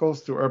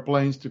bicycles to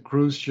airplanes to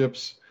cruise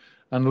ships,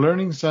 and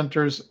learning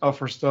centers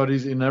offer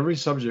studies in every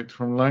subject,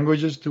 from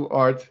languages to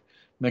art,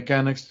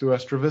 mechanics to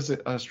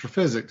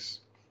astrophysics.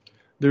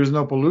 There is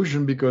no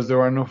pollution because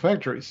there are no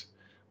factories.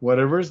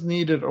 Whatever is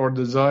needed or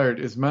desired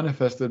is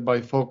manifested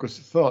by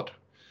focused thought,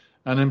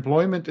 and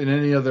employment in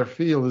any other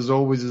field is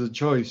always a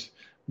choice,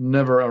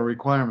 never a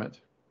requirement.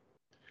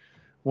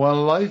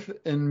 While life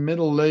in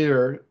middle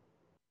layer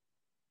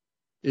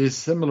is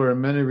similar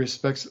in many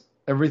respects,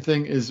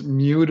 everything is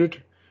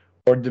muted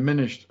or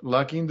diminished,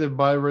 lacking the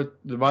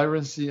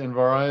vibrancy and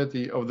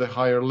variety of the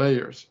higher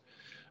layers.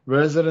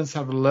 Residents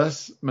have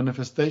less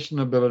manifestation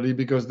ability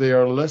because they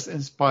are less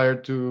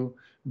inspired to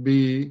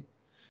be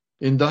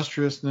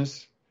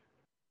industriousness.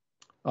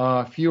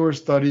 Fewer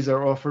studies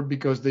are offered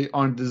because they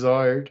aren't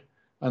desired,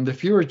 and the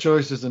fewer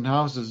choices in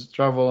houses,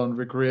 travel, and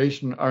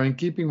recreation are in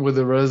keeping with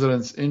the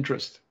residents'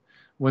 interest.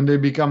 When they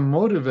become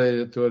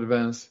motivated to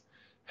advance,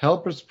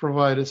 help is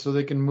provided so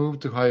they can move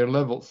to higher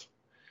levels.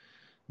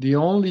 The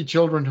only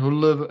children who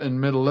live in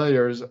middle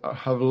layers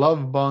have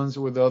love bonds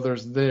with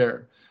others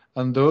there,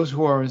 and those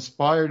who are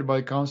inspired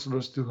by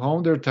counselors to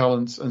hone their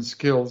talents and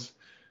skills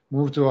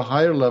move to a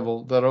higher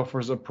level that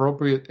offers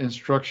appropriate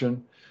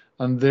instruction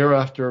and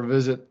thereafter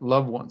visit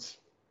loved ones.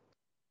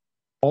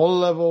 All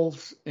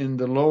levels in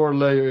the lower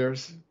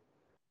layers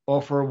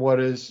offer what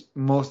is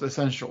most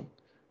essential,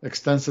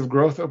 extensive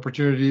growth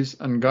opportunities,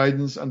 and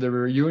guidance and the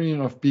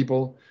reunion of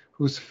people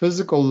whose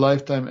physical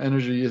lifetime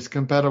energy is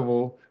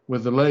compatible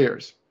with the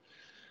layers.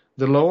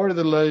 The lower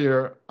the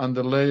layer and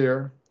the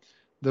layer,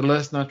 the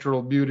less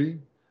natural beauty,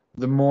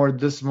 the more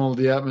dismal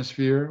the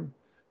atmosphere,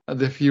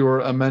 the fewer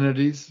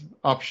amenities,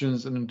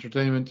 options, and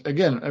entertainment.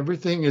 Again,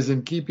 everything is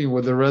in keeping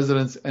with the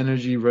resident's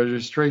energy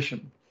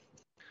registration.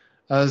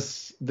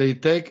 As they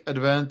take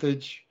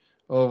advantage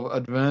of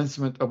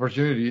advancement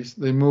opportunities,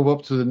 they move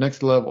up to the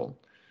next level.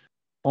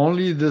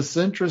 Only this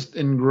interest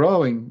in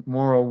growing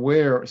more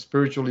aware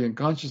spiritually and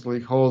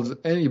consciously holds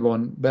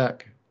anyone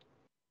back.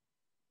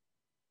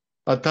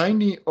 A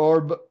tiny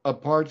orb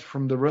apart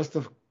from the rest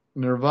of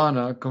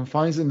Nirvana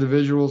confines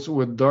individuals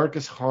with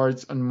darkest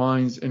hearts and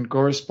minds in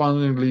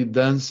correspondingly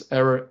dense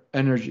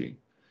energy.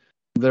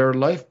 Their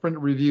life print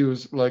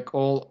reviews, like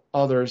all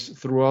others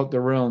throughout the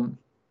realm,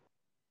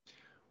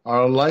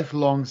 are a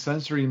lifelong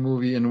sensory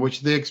movie in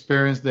which they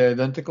experience the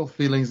identical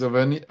feelings of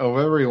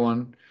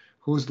everyone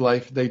whose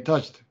life they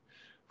touched.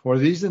 For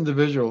these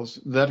individuals,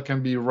 that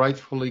can be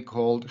rightfully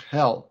called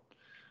hell.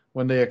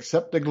 When they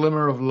accept the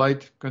glimmer of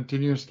light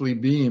continuously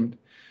beamed,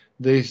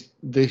 they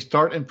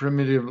start in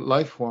primitive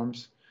life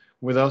forms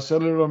without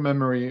cellular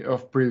memory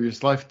of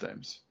previous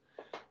lifetimes.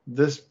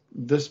 This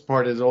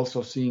part is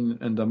also seen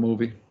in the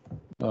movie.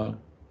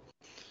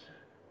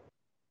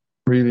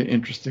 Really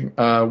interesting.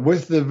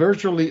 With the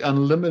virtually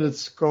unlimited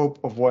scope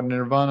of what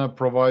Nirvana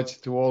provides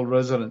to all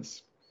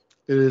residents,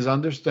 it is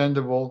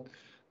understandable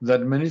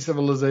that many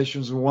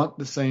civilizations want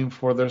the same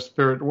for their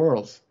spirit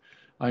worlds.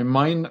 And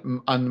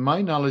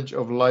my knowledge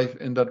of life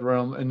in that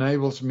realm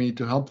enables me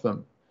to help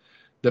them.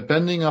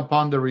 Depending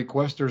upon the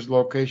requester's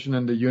location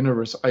in the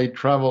universe, I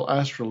travel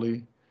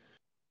astrally,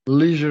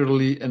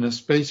 leisurely in a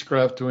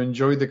spacecraft to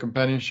enjoy the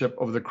companionship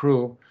of the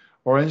crew,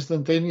 or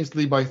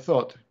instantaneously by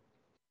thought.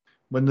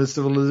 When the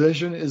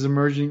civilization is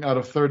emerging out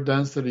of third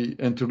density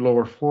into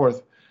lower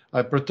fourth,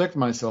 I protect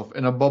myself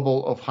in a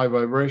bubble of high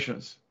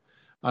vibrations.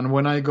 And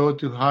when I go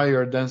to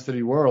higher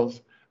density worlds,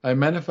 I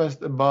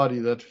manifest a body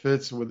that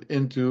fits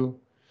into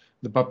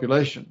the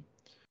population.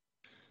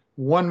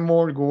 One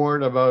more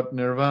word about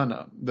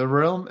Nirvana. The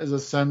realm is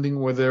ascending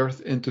with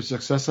Earth into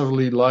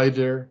successively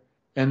lighter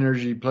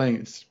energy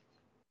planes.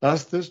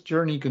 As this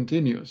journey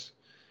continues,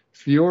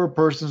 fewer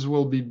persons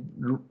will be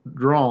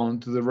drawn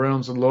to the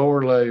realm's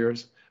lower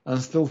layers and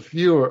still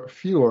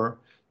fewer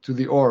to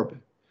the orb.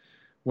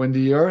 When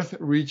the Earth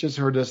reaches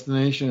her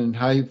destination in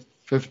high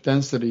fifth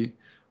density,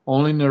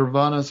 only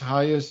Nirvana's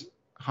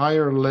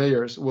higher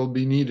layers will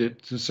be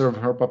needed to serve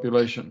her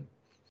population.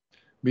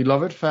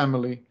 Beloved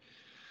family,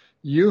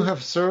 you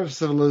have served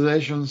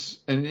civilizations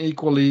in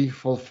equally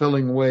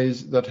fulfilling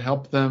ways that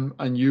help them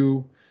and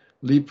you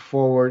leap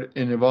forward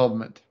in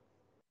evolvement.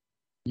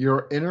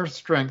 Your inner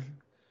strength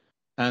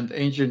and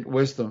ancient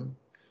wisdom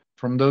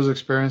from those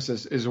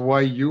experiences is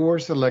why you were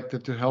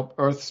selected to help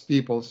Earth's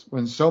peoples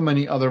when so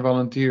many other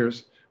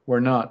volunteers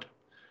were not.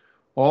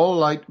 All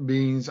light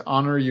beings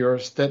honor your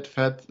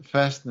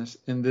steadfastness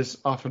in this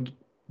often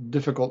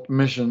difficult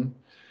mission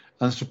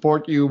and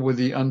support you with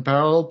the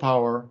unparalleled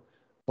power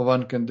of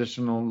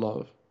unconditional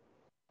love.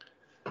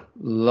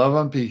 Love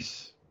and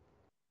peace.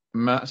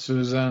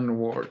 Suzanne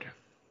Ward.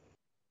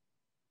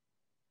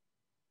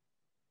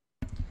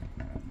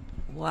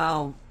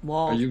 Wow,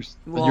 Walt. Are you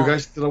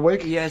guys still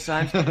awake? Yes,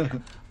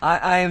 I'm.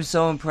 I am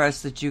so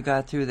impressed that you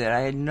got through that.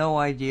 I had no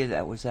idea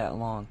that was that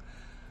long.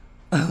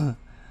 I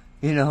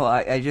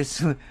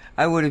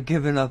would have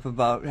given up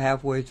about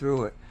halfway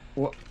through it.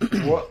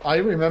 Well, I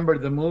remember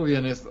the movie,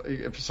 and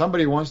if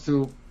somebody wants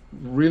to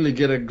really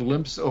get a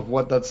glimpse of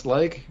what that's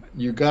like,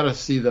 you gotta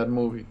see that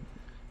movie.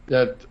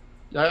 That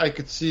I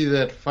could see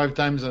that 5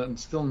 times and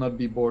still not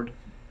be bored.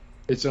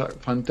 It's a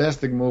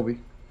fantastic movie.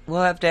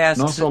 We'll have to ask.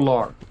 Not so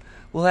long.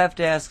 We'll have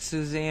to ask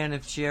Suzanne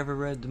if she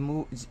ever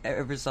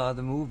ever saw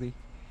the movie.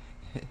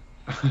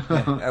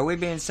 Are we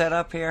being set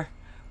up here?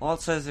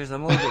 Walt says there's a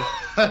movie.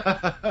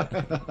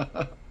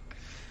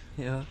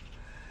 Yeah.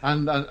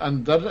 And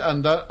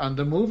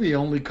the movie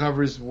only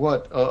covers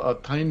what a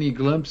tiny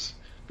glimpse,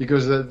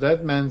 because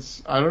that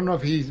man's, I don't know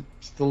if he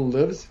still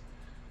lives,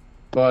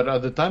 but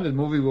at the time the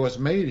movie was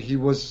made,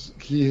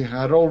 he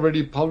had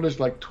already published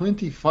like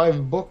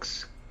 25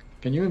 books.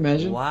 Can you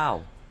imagine?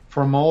 Wow.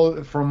 From all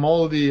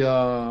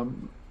the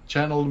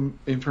channel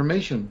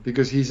information,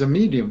 because he's a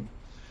medium.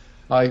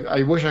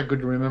 I wish I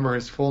could remember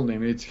his full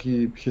name.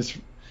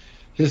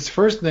 His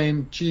first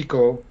name,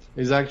 Chico,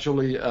 is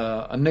actually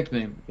a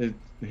nickname.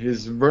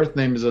 His birth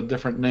name is a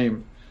different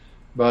name,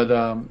 but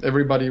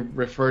everybody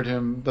referred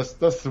him.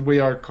 That's the way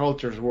our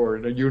cultures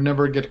were. You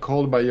never get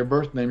called by your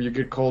birth name. You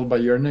get called by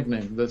your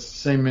nickname. That's the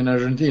same in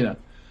Argentina.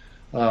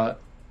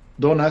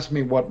 Don't ask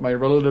me what my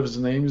relatives'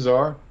 names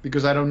are,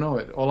 because I don't know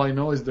it. All I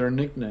know is their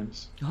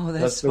nicknames. Oh,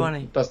 that's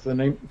funny. That's the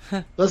name.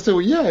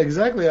 Yeah,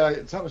 exactly.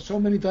 So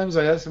many times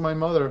I asked my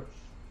mother,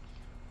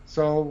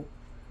 so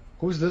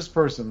who's this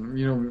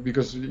person?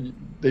 Because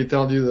they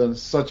tell you that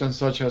such and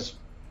such has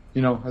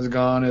has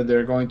gone and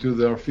they're going to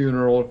their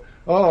funeral.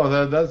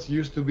 Oh, that's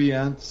used to be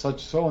Aunt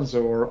such so and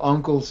so, or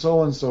Uncle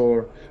so and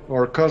so,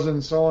 or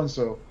cousin so and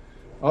so.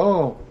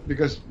 Oh,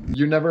 because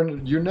you never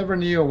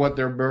knew what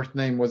their birth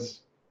name was.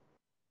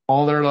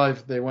 All their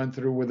life they went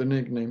through with a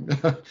nickname.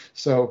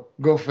 So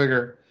go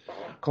figure.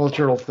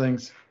 Cultural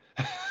things.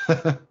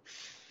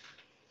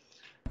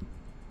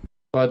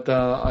 But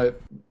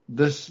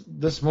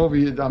this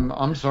movie,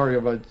 I'm sorry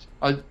about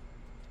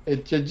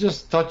it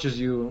just touches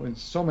you in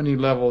so many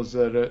levels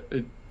that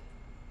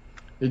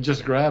it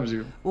just grabs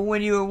you. Well,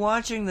 when you were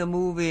watching the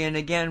movie, and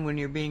again when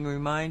you're being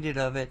reminded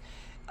of it,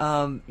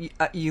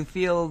 you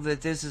feel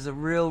that this is a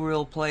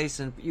real place,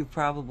 and you've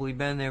probably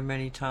been there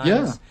many times.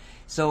 Yeah.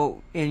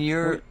 So in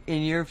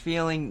your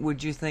feeling,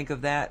 would you think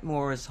of that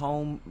more as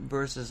home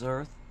versus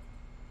Earth?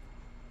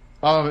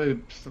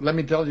 Let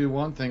me tell you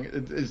one thing.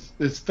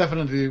 It's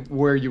definitely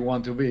where you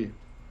want to be.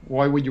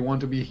 Why would you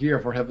want to be here,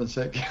 for heaven's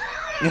sake?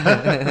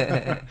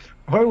 Why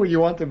would you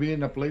want to be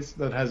in a place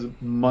that has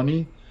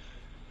money?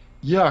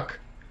 Yuck.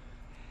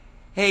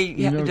 Hey,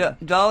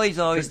 Dolly's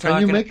always Can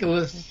talking. you make a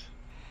list?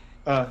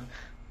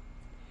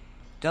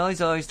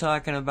 Dolly's always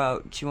talking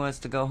about she wants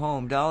to go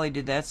home. Dolly,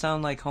 did that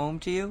sound like home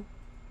to you?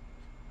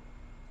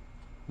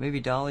 Maybe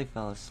Dolly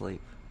fell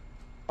asleep.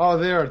 Oh,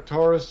 there,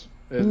 Taurus.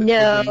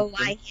 No,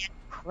 I had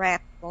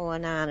crap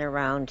going on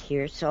around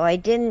here, so I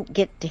didn't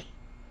get to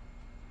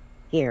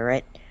hear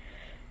it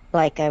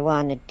like I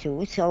wanted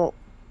to. So,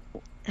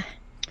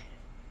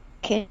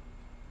 can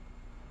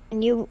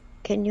you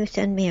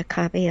send me a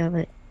copy of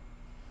it?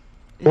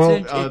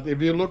 Well,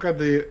 if you look at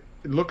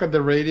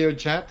the radio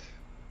chat,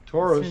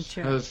 Taurus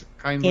has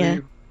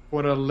kindly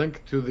put a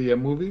link to the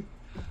movie.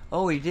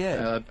 Oh, he did.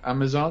 At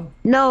Amazon.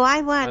 No,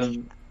 I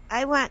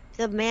want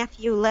the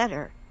Matthew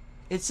letter.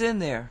 It's in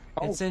there.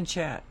 Oh. It's in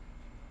chat.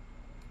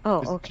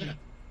 Oh, okay.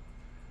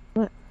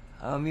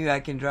 Maybe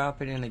I can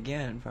drop it in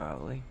again,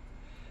 probably.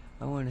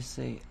 I want to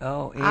see.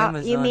 Oh,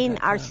 Amazon. You mean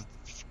our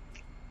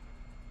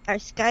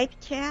Skype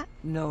chat?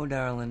 No,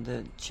 darling,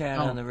 the chat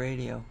on the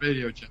radio.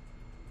 Radio chat.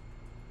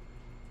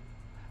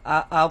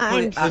 I'll put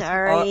I'm it.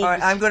 sorry. All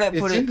right, I'm going to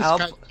put it.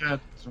 Skype chat.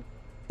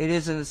 It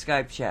is in the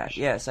Skype chat.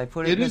 Yes, I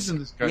put it. It is in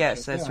the Skype chat.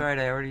 Yes, that's right.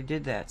 I already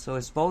did that. So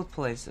it's both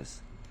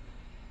places.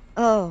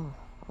 Oh,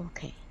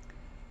 okay.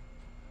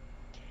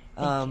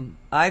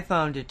 I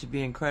found it to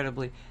be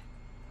incredibly.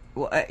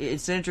 Well,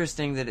 it's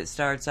interesting that it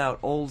starts out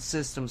old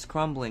systems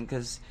crumbling,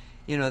 because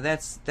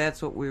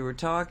that's what we were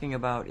talking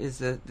about, is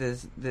that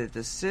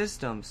the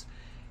systems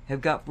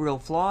have got real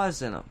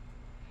flaws in them,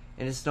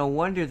 and it's no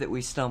wonder that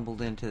we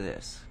stumbled into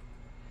this.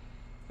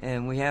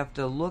 And we have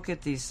to look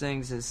at these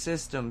things as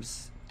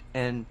systems,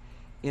 and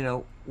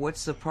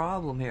what's the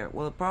problem here?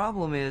 Well, the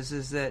problem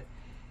is that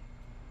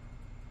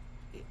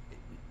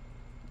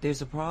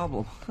there's a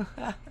problem.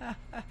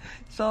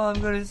 That's all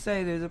I'm going to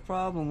say. There's a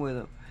problem with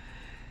them.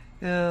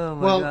 Oh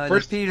my God!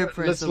 First, the Peter let's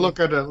principle. look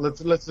at it.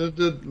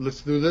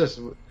 Let's do this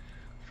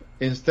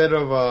instead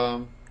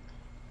of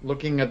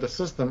looking at the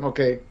system.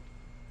 Okay,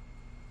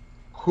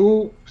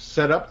 who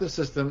set up the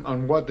system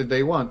and what did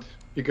they want?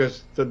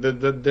 Because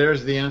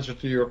there's the answer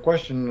to your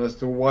question as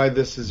to why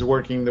this is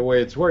working the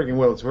way it's working.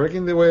 Well, it's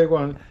working the way it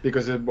wants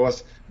because it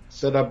was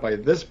set up by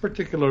this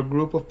particular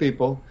group of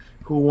people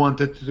who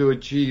wanted to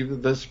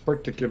achieve this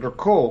particular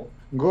goal.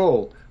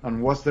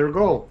 And what's their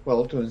goal?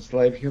 Well, to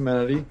enslave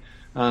humanity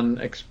and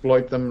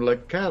exploit them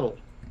like cattle.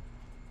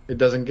 It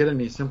doesn't get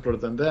any simpler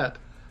than that.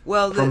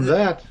 Well, from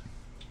that,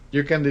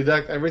 you can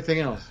deduct everything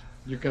else.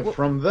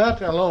 From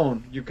that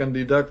alone, you can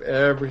deduct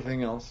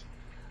everything else.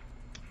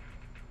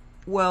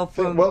 Well,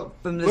 from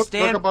the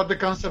talk about the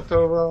concept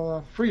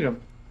of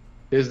freedom.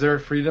 Is there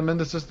freedom in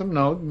the system?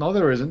 No,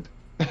 there isn't.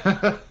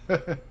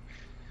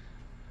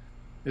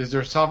 Is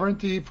there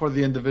sovereignty for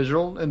the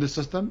individual in the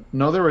system?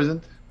 No, there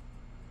isn't.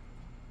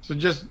 So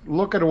just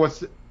look at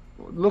what's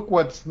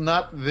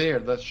not there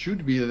that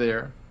should be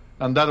there,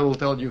 and that will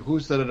tell you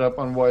who set it up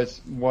and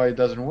why it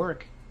doesn't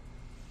work.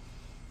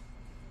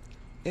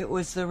 It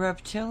was the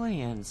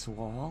reptilians,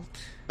 Walt.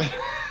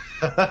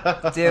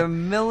 They're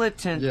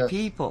militant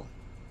people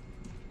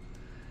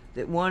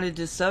that wanted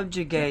to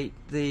subjugate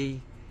the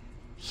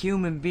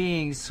human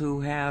beings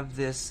who have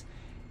this,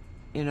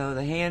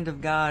 the hand of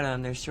God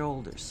on their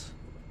shoulders.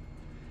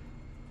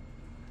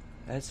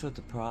 That's what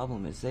the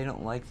problem is. They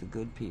don't like the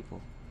good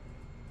people.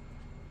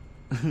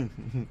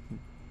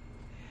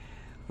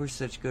 We're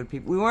such good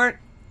people.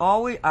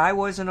 I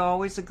wasn't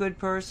always a good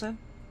person.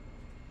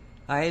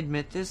 I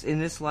admit this in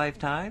this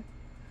lifetime.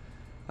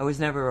 I was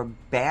never a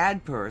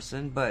bad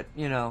person, but,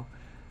 now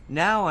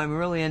I'm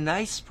really a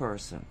nice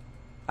person.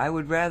 I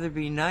would rather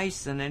be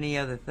nice than any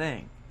other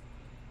thing.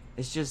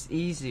 It's just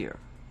easier.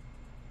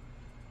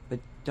 But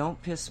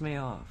don't piss me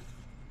off.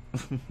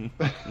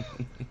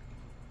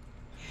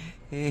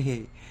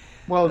 Hey.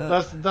 Well,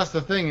 that's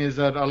the thing, is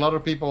that a lot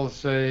of people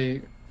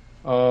say,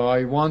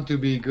 I want to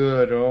be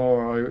good,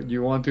 or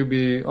you want to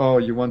be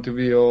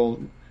all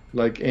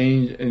like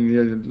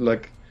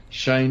like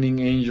shining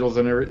angels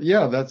and everything.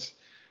 Yeah, that's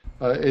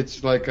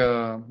it's like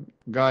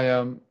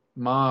Gaia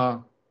Ma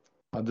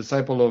a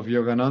disciple of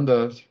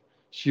Yogananda.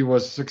 She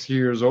was 6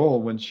 years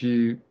old when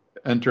she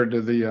entered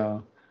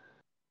the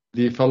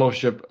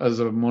fellowship as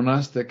a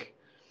monastic.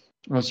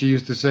 Well, she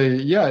used to say,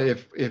 yeah,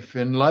 if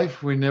in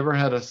life we never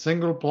had a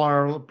single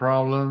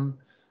problem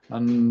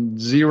and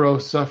zero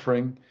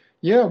suffering,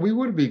 yeah, we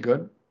would be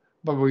good,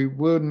 but we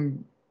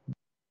would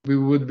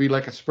be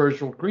like a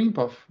spiritual cream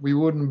puff. We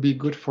wouldn't be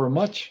good for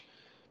much,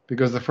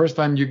 because the first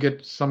time you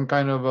get some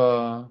kind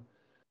of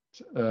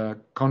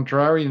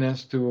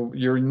contrariness to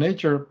your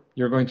nature,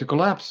 you're going to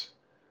collapse.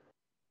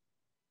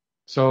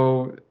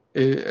 So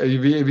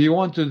if you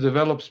want to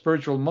develop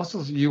spiritual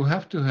muscles, you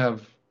have to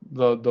have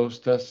those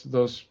tests,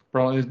 those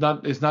problems.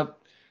 It's not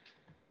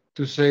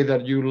to say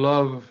that you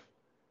love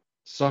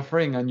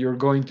suffering and you're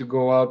going to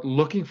go out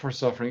looking for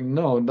suffering.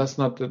 No, that's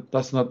not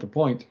the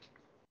point.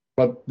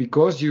 But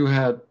because you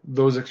had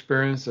those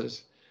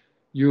experiences,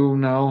 you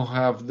now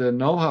have the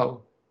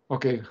know-how.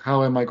 Okay,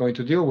 how am I going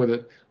to deal with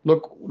it?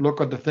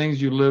 Look at the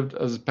things you lived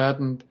as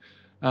Patton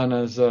and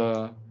as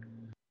the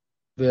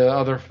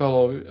other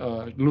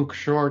fellow, Luke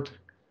Short.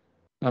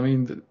 I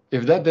mean,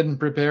 if that didn't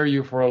prepare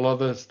you for a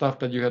lot of stuff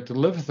that you had to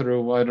live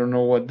through, I don't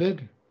know what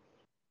did.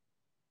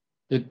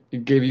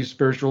 It gave you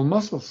spiritual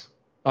muscles.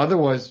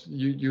 Otherwise,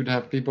 you'd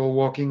have people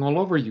walking all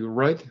over you,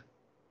 right?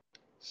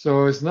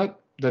 So it's not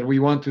that we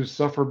want to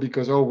suffer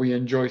because, oh, we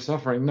enjoy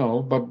suffering.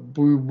 No, but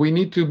we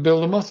need to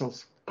build the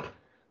muscles.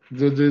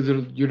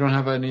 You don't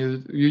have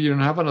you don't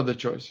have another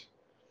choice.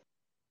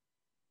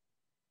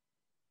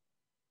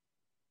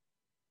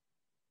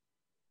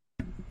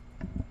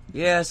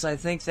 Yes, I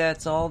think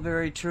that's all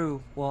very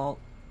true, Walt.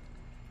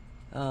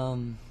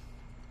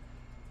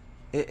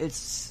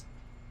 It's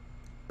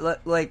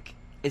like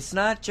it's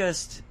not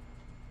just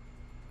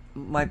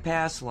my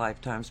past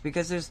lifetimes,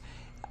 because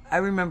I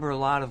remember a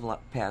lot of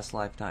past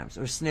lifetimes,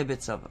 or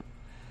snippets of them.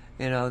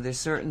 There's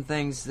certain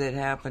things that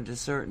happened to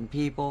certain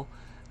people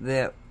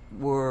that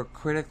were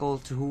critical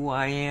to who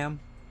I am,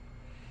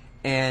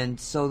 and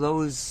so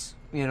those,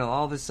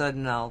 all of a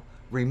sudden I'll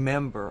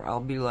remember.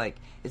 I'll be like,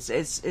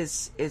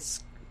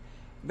 it's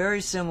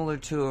very similar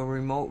to a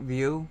remote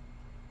view,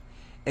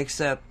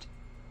 except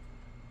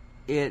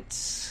I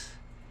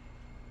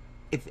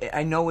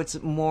know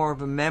it's more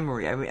of a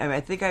memory.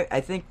 I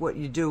think what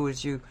you do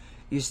is you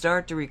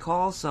start to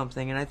recall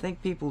something, and I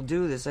think people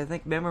do this. I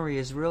think memory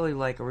is really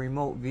like a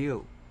remote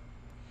view.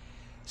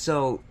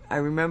 So I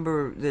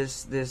remember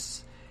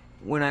this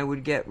when I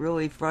would get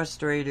really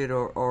frustrated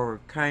or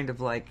kind of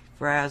like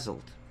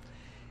frazzled.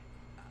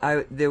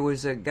 There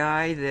was a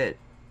guy that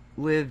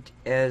lived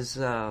as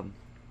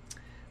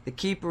the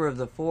keeper of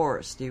the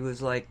forest. He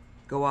was like,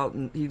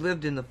 he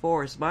lived in the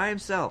forest by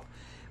himself,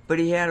 but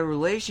he had a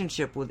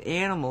relationship with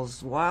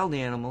animals, wild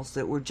animals,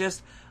 that were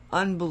just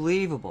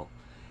unbelievable.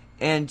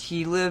 And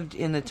he lived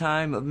in the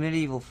time of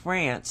medieval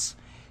France,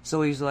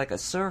 so he's like a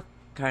Cirque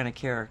kind of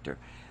character.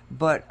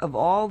 But of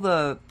all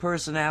the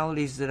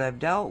personalities that I've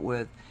dealt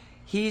with,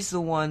 he's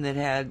the one that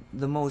had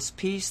the most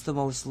peace, the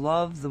most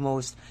love, the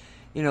most,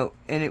 and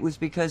it was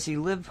because he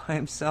lived by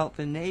himself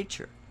in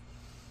nature.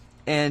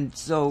 And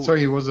so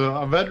he was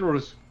a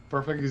Vedrus,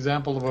 perfect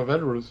example of a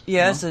Vedrus.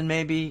 Yes, and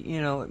maybe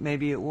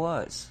it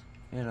was,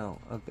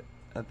 a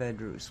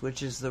Vedrus,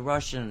 which is the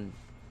Russian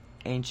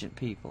ancient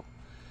people.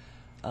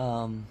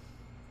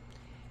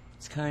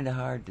 It's kind of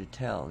hard to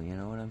tell, you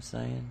know what I'm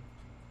saying?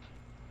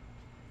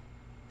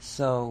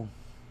 So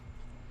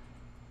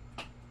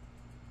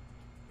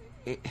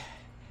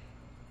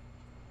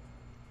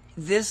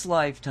this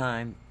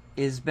lifetime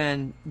has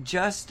been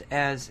just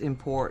as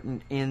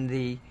important in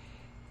the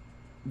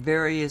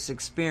various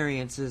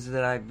experiences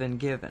that I've been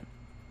given.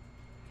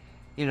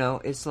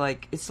 It's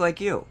like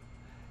you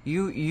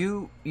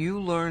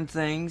learned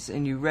things,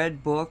 and you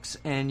read books,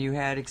 and you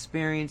had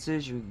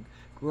experiences. You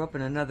grew up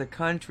in another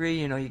country.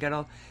 You got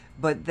all,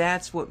 but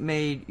that's what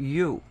made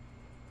you.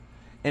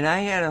 And I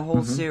had a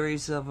whole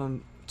series of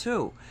them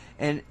too.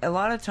 And a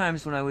lot of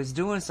times when I was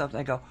doing something,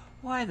 I go,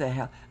 why the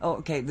hell? Oh,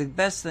 okay, the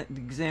best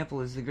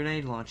example is the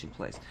grenade launching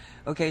place.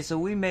 Okay, so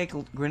we make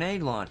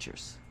grenade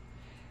launchers.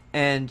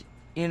 And,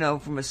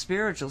 from a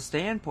spiritual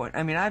standpoint,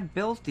 I've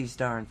built these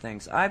darn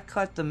things. I've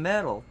cut the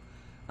metal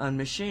on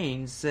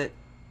machines that,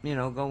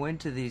 go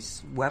into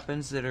these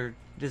weapons that are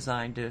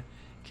designed to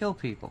kill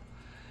people.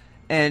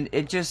 And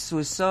it just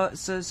was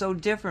so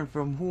different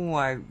from who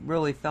I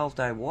really felt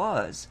I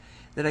was,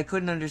 that I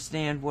couldn't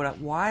understand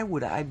why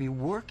would I be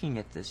working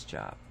at this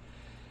job.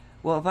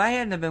 Well, if I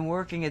hadn't have been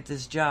working at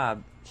this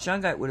job,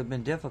 Shungite would have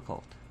been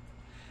difficult.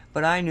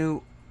 But I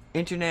knew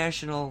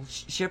international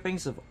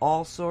shippings of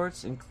all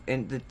sorts,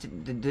 and the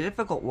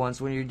difficult ones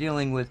when you're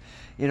dealing with,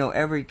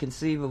 every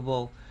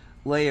conceivable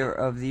layer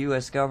of the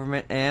U.S.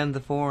 government and the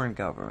foreign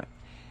government.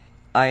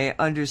 I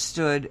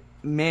understood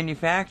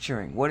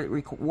manufacturing, what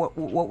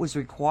was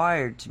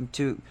required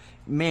to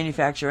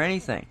manufacture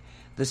anything.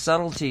 The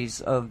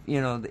subtleties of,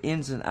 the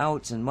ins and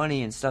outs and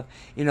money and stuff,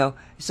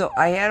 So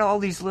I had all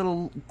these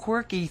little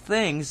quirky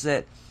things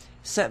that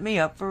set me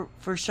up for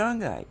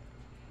Shungite.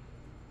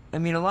 A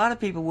lot of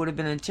people would have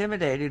been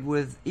intimidated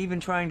with even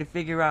trying to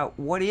figure out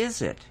what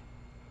is it.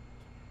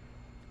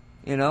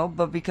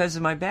 but because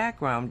of my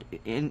background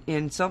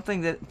in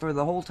something that for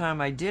the whole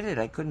time I did it,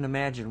 I couldn't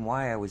imagine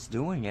why I was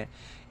doing it.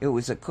 It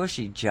was a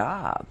cushy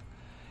job.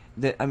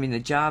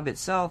 The job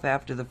itself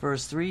after the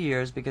first 3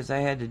 years, because I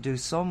had to do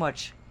so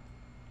much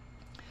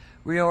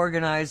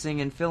reorganizing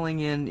and filling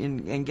in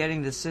and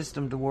getting the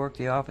system to work,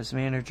 the office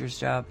manager's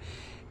job.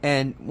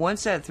 And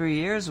once that 3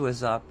 years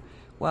was up,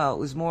 well, it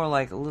was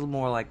a little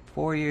more like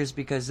 4 years,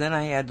 because then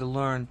I had to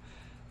learn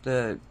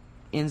the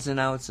ins and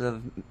outs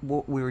of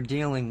what we were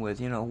dealing with.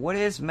 What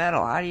is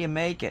metal? How do you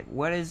make it?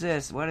 What is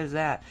this? What is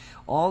that?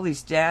 All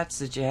these stats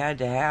that you had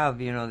to have,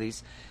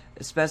 these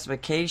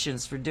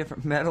specifications for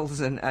different metals.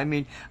 And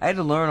I had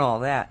to learn all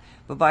that.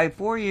 But by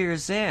 4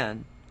 years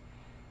in,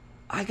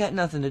 I got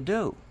nothing to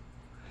do.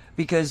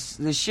 Because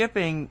the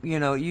shipping,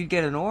 you'd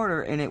get an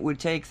order and it would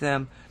take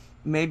them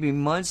maybe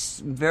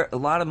months, a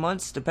lot of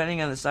months,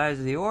 depending on the size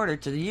of the order,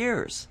 to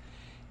years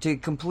to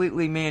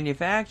completely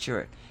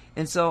manufacture it.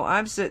 And so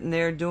I'm sitting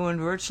there doing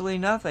virtually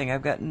nothing.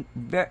 I've got,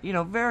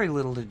 very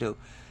little to do.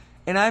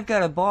 And I've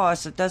got a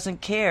boss that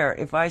doesn't care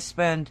if I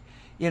spend,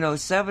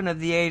 7 of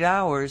the 8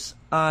 hours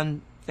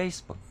on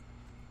Facebook,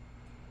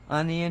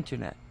 on the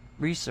internet,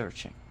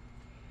 researching.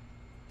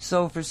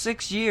 So for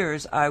 6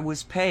 years, I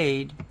was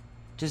paid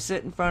to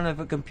sit in front of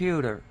a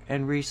computer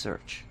and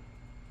research.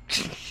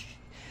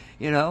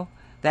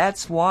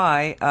 That's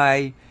why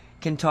I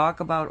can talk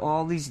about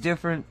all these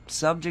different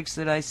subjects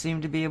that I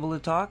seem to be able to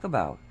talk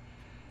about,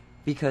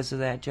 because of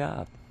that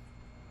job.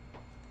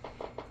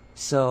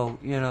 So,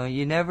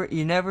 you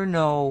never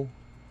know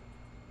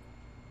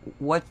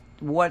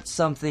what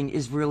something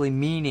is really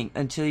meaning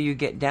until you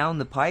get down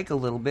the pike a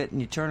little bit and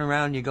you turn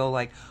around and you go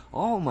like,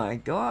 oh my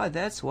God,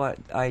 that's what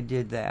I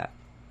did that,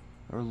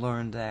 or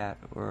learned that,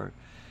 or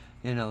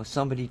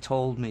somebody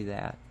told me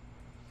that.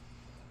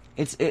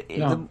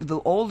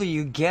 The older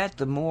you get,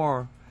 the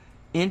more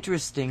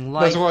interesting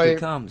life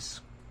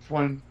becomes.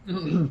 When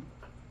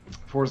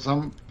for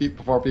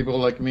people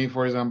like me,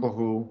 for example,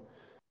 who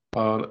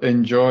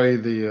enjoy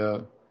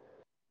the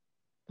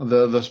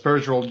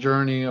spiritual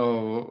journey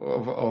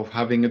of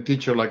having a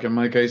teacher, like in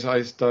my case,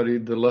 I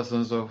studied the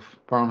lessons of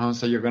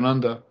Paramahansa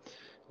Yogananda.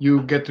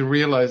 You get to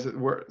realize that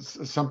where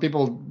some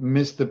people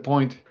miss the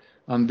point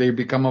and they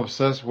become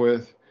obsessed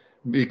with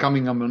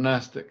becoming a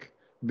monastic,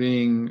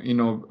 being,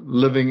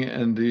 living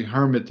in the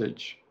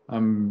hermitage,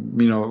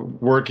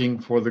 working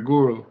for the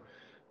guru.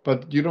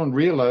 But you don't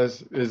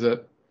realize is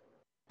that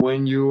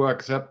when you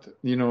accept,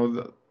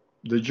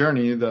 the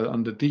journey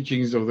and the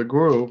teachings of the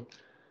guru,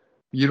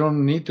 you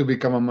don't need to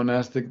become a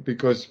monastic,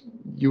 because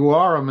you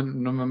are a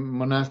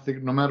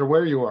monastic no matter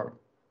where you are.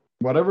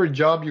 Whatever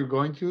job you're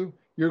going to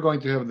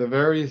have the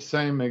very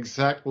same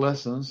exact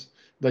lessons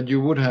that you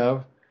would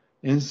have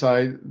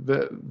inside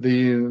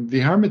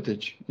the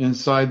hermitage,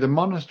 inside the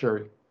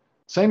monastery.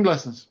 Same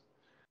lessons.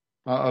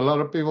 A lot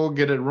of people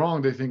get it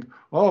wrong. They think,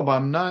 oh, but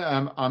I'm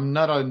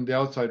not in the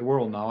outside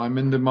world now. I'm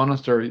in the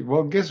monastery.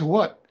 Well, guess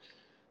what?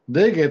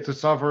 They get to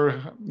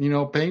suffer,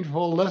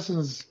 painful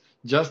lessons,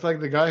 just like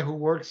the guy who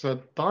works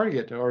at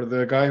Target or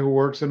the guy who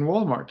works in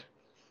Walmart.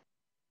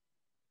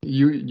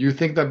 You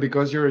think that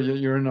because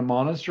you're in a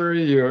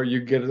monastery, you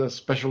get a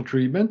special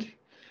treatment,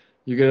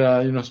 you get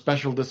a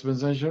special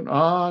dispensation?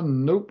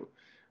 Nope.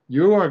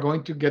 You are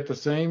going to get the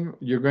same.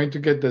 You're going to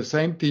get the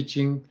same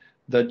teaching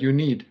that you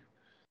need.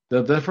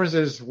 The difference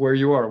is where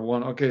you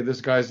are.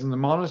 This guy's in the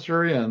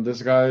monastery and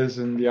this guy is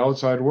in the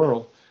outside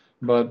world.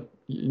 But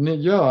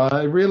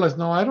I realized,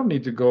 no, I don't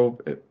need to go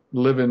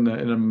live in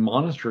a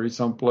monastery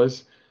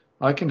someplace.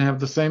 I can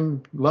have the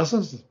same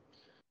lessons,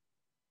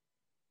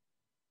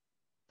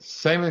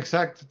 same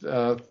exact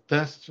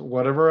test,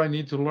 whatever I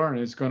need to learn,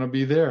 it's going to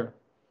be there.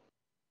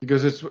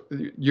 Because it's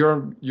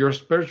your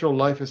spiritual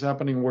life is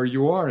happening where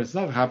you are. It's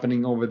not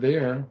happening over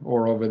there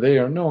or over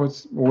there. No,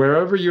 it's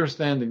wherever you're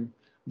standing.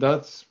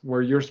 That's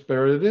where your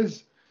spirit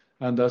is.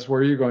 And that's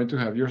where you're going to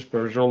have your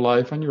spiritual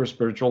life and your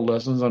spiritual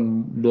lessons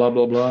and blah,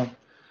 blah, blah,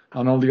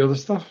 and all the other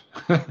stuff.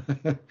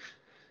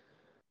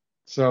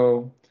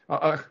 So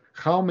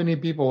how many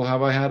people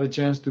have I had a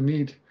chance to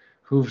meet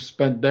who've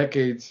spent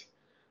decades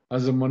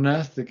as a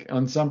monastic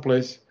on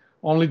someplace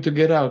only to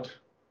get out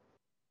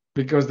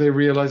because they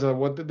realized that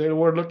what they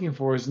were looking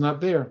for is not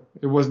there.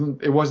 It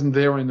wasn't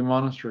there in the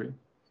monastery.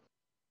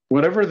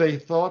 Whatever they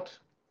thought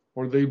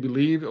or they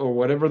believed or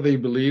whatever they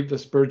believed the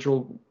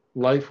spiritual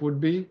life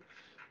would be,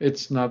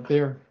 it's not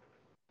there.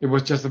 It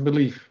was just a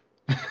belief.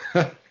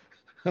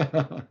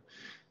 And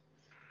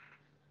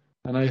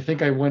I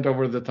think I went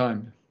over the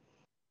time.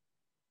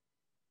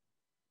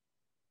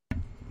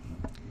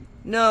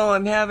 No,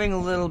 I'm having a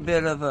little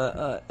bit of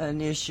an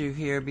issue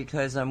here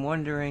because I'm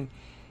wondering.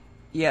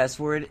 Yes,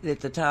 we're at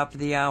the top of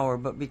the hour,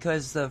 but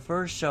because the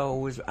first show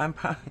was, I'm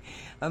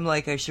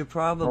like I should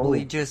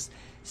probably just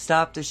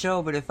stop the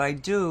show. But if I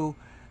do,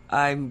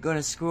 I'm going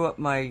to screw up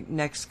my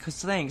next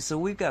thing. So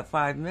we've got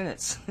 5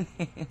 minutes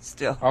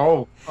still.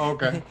 Oh,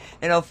 okay.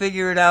 And I'll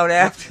figure it out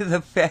after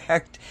the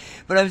fact.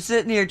 But I'm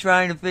sitting here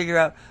trying to figure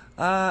out.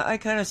 I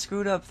kind of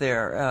screwed up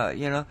there,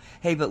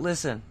 Hey, but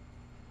listen.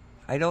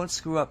 I don't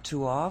screw up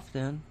too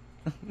often.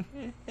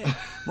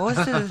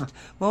 Most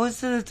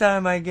of the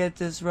time I get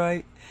this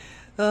right.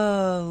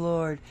 Oh,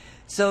 Lord.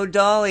 So,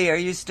 Dolly, are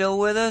you still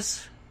with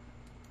us?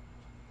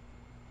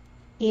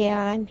 Yeah,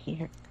 I'm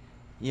here.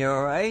 You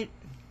all right?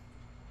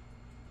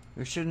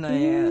 Or shouldn't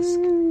I ask?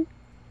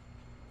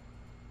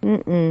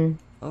 Mm-mm.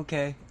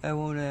 Okay, I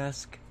won't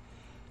ask.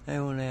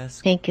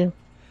 Thank you.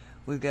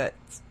 We've got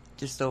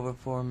just over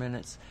 4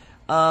 minutes.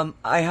 I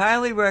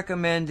highly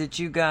recommend that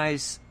you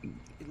guys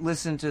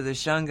listen to the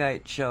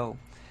Shungite show.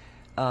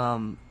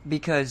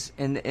 Because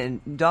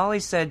and Dolly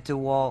said to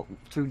Walt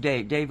through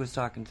Dave was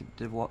talking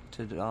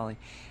to Dolly,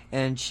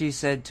 and she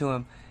said to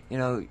him, you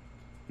know,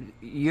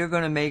 you're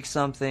going to make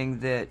something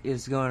that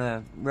is going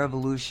to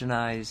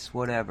revolutionize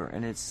whatever,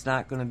 and it's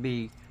not going to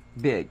be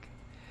big.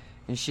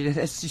 And she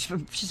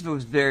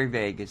was very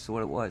vague as to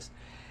what it was.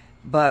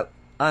 But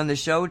on the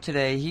show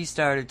today, he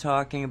started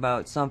talking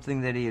about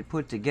something that he had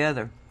put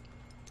together,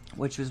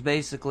 which was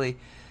basically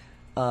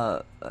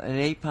an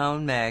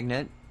 8-pound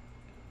magnet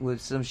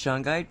with some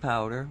shungite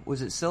powder.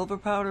 Was it silver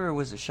powder or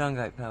was it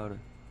shungite powder?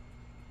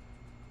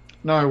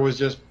 No, it was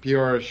just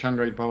pure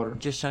shungite powder.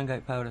 Just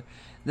shungite powder.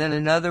 Then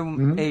another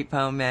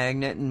 8-pound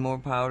magnet and more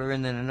powder,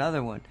 and then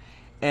another one.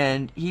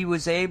 And he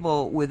was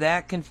able, with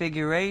that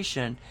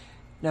configuration,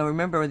 now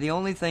remember, the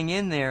only thing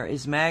in there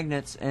is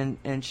magnets and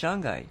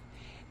shungite.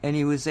 And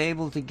he was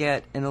able to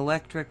get an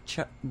electric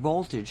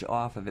voltage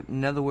off of it.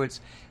 In other words,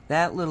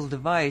 that little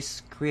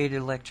device created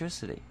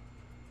electricity.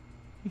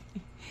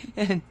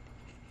 And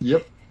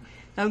yep.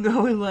 I'm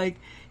going like,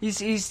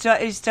 he's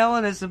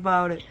telling us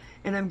about it.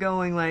 And I'm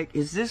going like,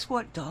 is this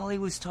what Dolly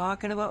was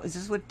talking about? Is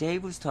this what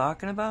Dave was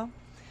talking about?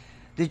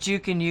 That you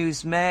can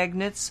use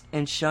magnets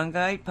and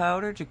shungite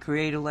powder to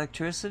create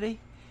electricity?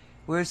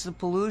 Where's the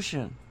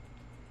pollution?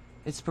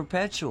 It's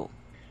perpetual.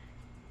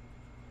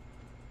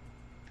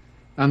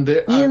 And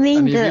you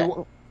mean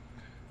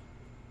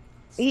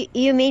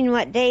you mean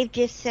what Dave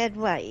just said?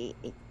 What?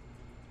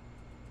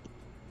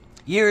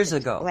 Years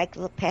ago. Like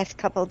the past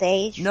couple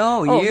days?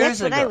 No,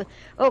 years ago.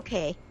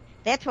 Okay,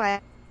 that's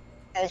why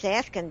I was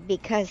asking,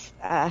 because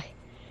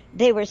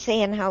they were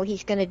saying how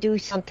he's going to do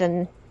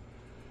something.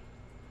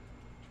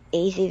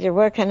 He's either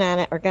working on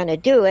it or going to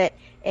do it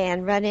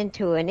and run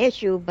into an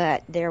issue,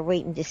 but they're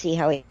waiting to see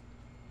how he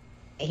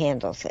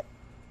handles it.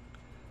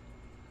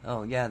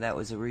 Oh yeah, that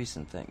was a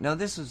recent thing. No,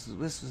 this was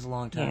a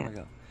long time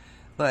ago.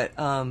 But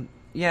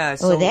yeah.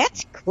 So,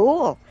 that's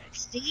cool.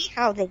 See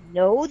how they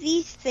know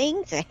these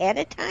things ahead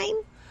of time?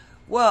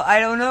 Well,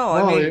 I don't know.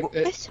 Well, I mean,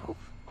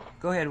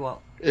 go ahead,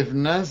 Walt. If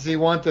you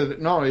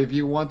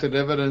wanted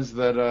evidence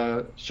that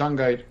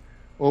shungite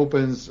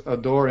opens a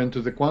door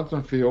into the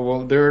quantum field,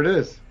 well, there it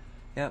is.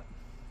 Yep.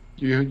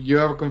 You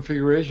have a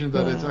configuration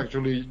that is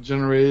actually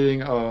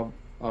generating a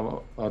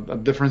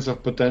difference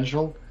of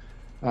potential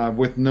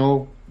with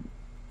no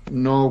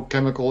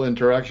chemical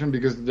interaction,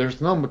 because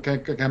there's no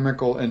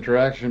chemical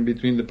interaction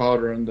between the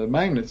powder and the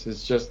magnets.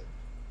 It's just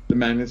the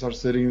magnets are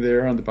sitting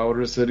there and the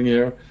powder is sitting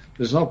here.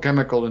 There's no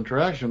chemical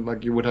interaction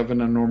like you would have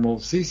in a normal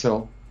C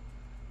cell.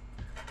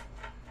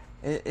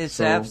 It's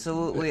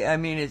absolutely, I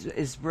mean,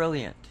 it's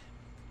brilliant.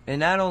 And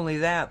not only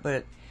that,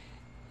 but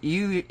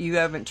you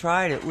haven't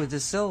tried it with the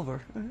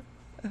silver,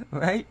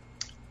 right?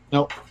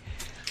 No.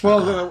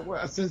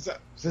 Well,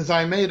 since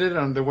I made it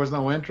and there was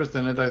no interest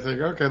in it, I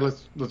think, okay,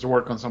 let's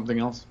work on something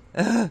else.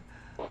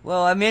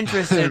 Well, I'm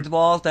interested,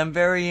 Walt. I'm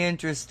very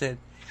interested.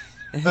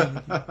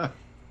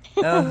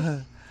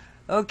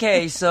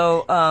 Okay,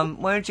 so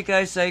why don't you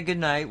guys say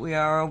goodnight? We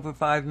are over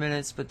 5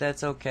 minutes, but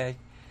that's okay.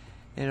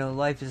 You know,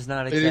 life is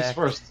not exact. Ladies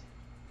first.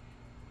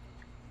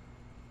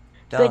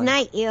 Good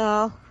night,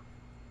 y'all.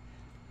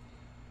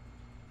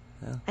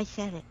 I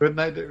said it. Good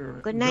night,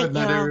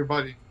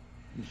 everybody.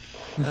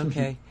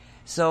 Okay.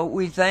 So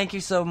we thank you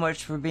so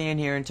much for being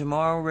here. And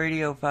tomorrow,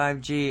 Radio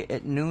 5G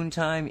at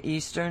noontime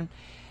Eastern.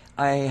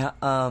 I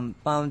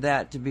found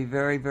that to be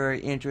very, very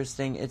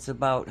interesting. It's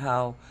about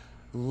how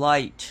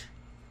light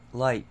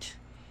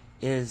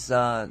is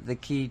the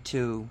key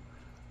to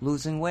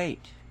losing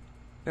weight.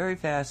 Very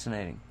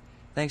fascinating.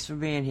 Thanks for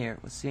being here.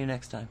 We'll see you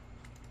next time.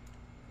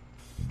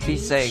 Be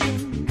safe.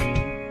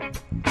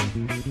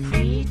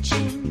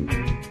 Reaching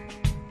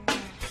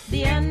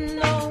the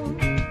unknown.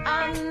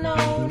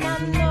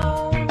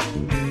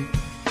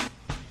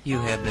 You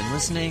have been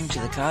listening to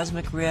the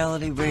Cosmic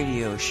Reality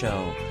Radio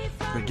Show,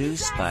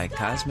 produced by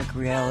Cosmic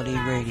Reality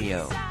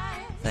Radio.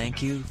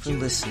 Thank you for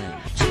listening.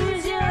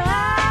 Choose your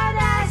heart.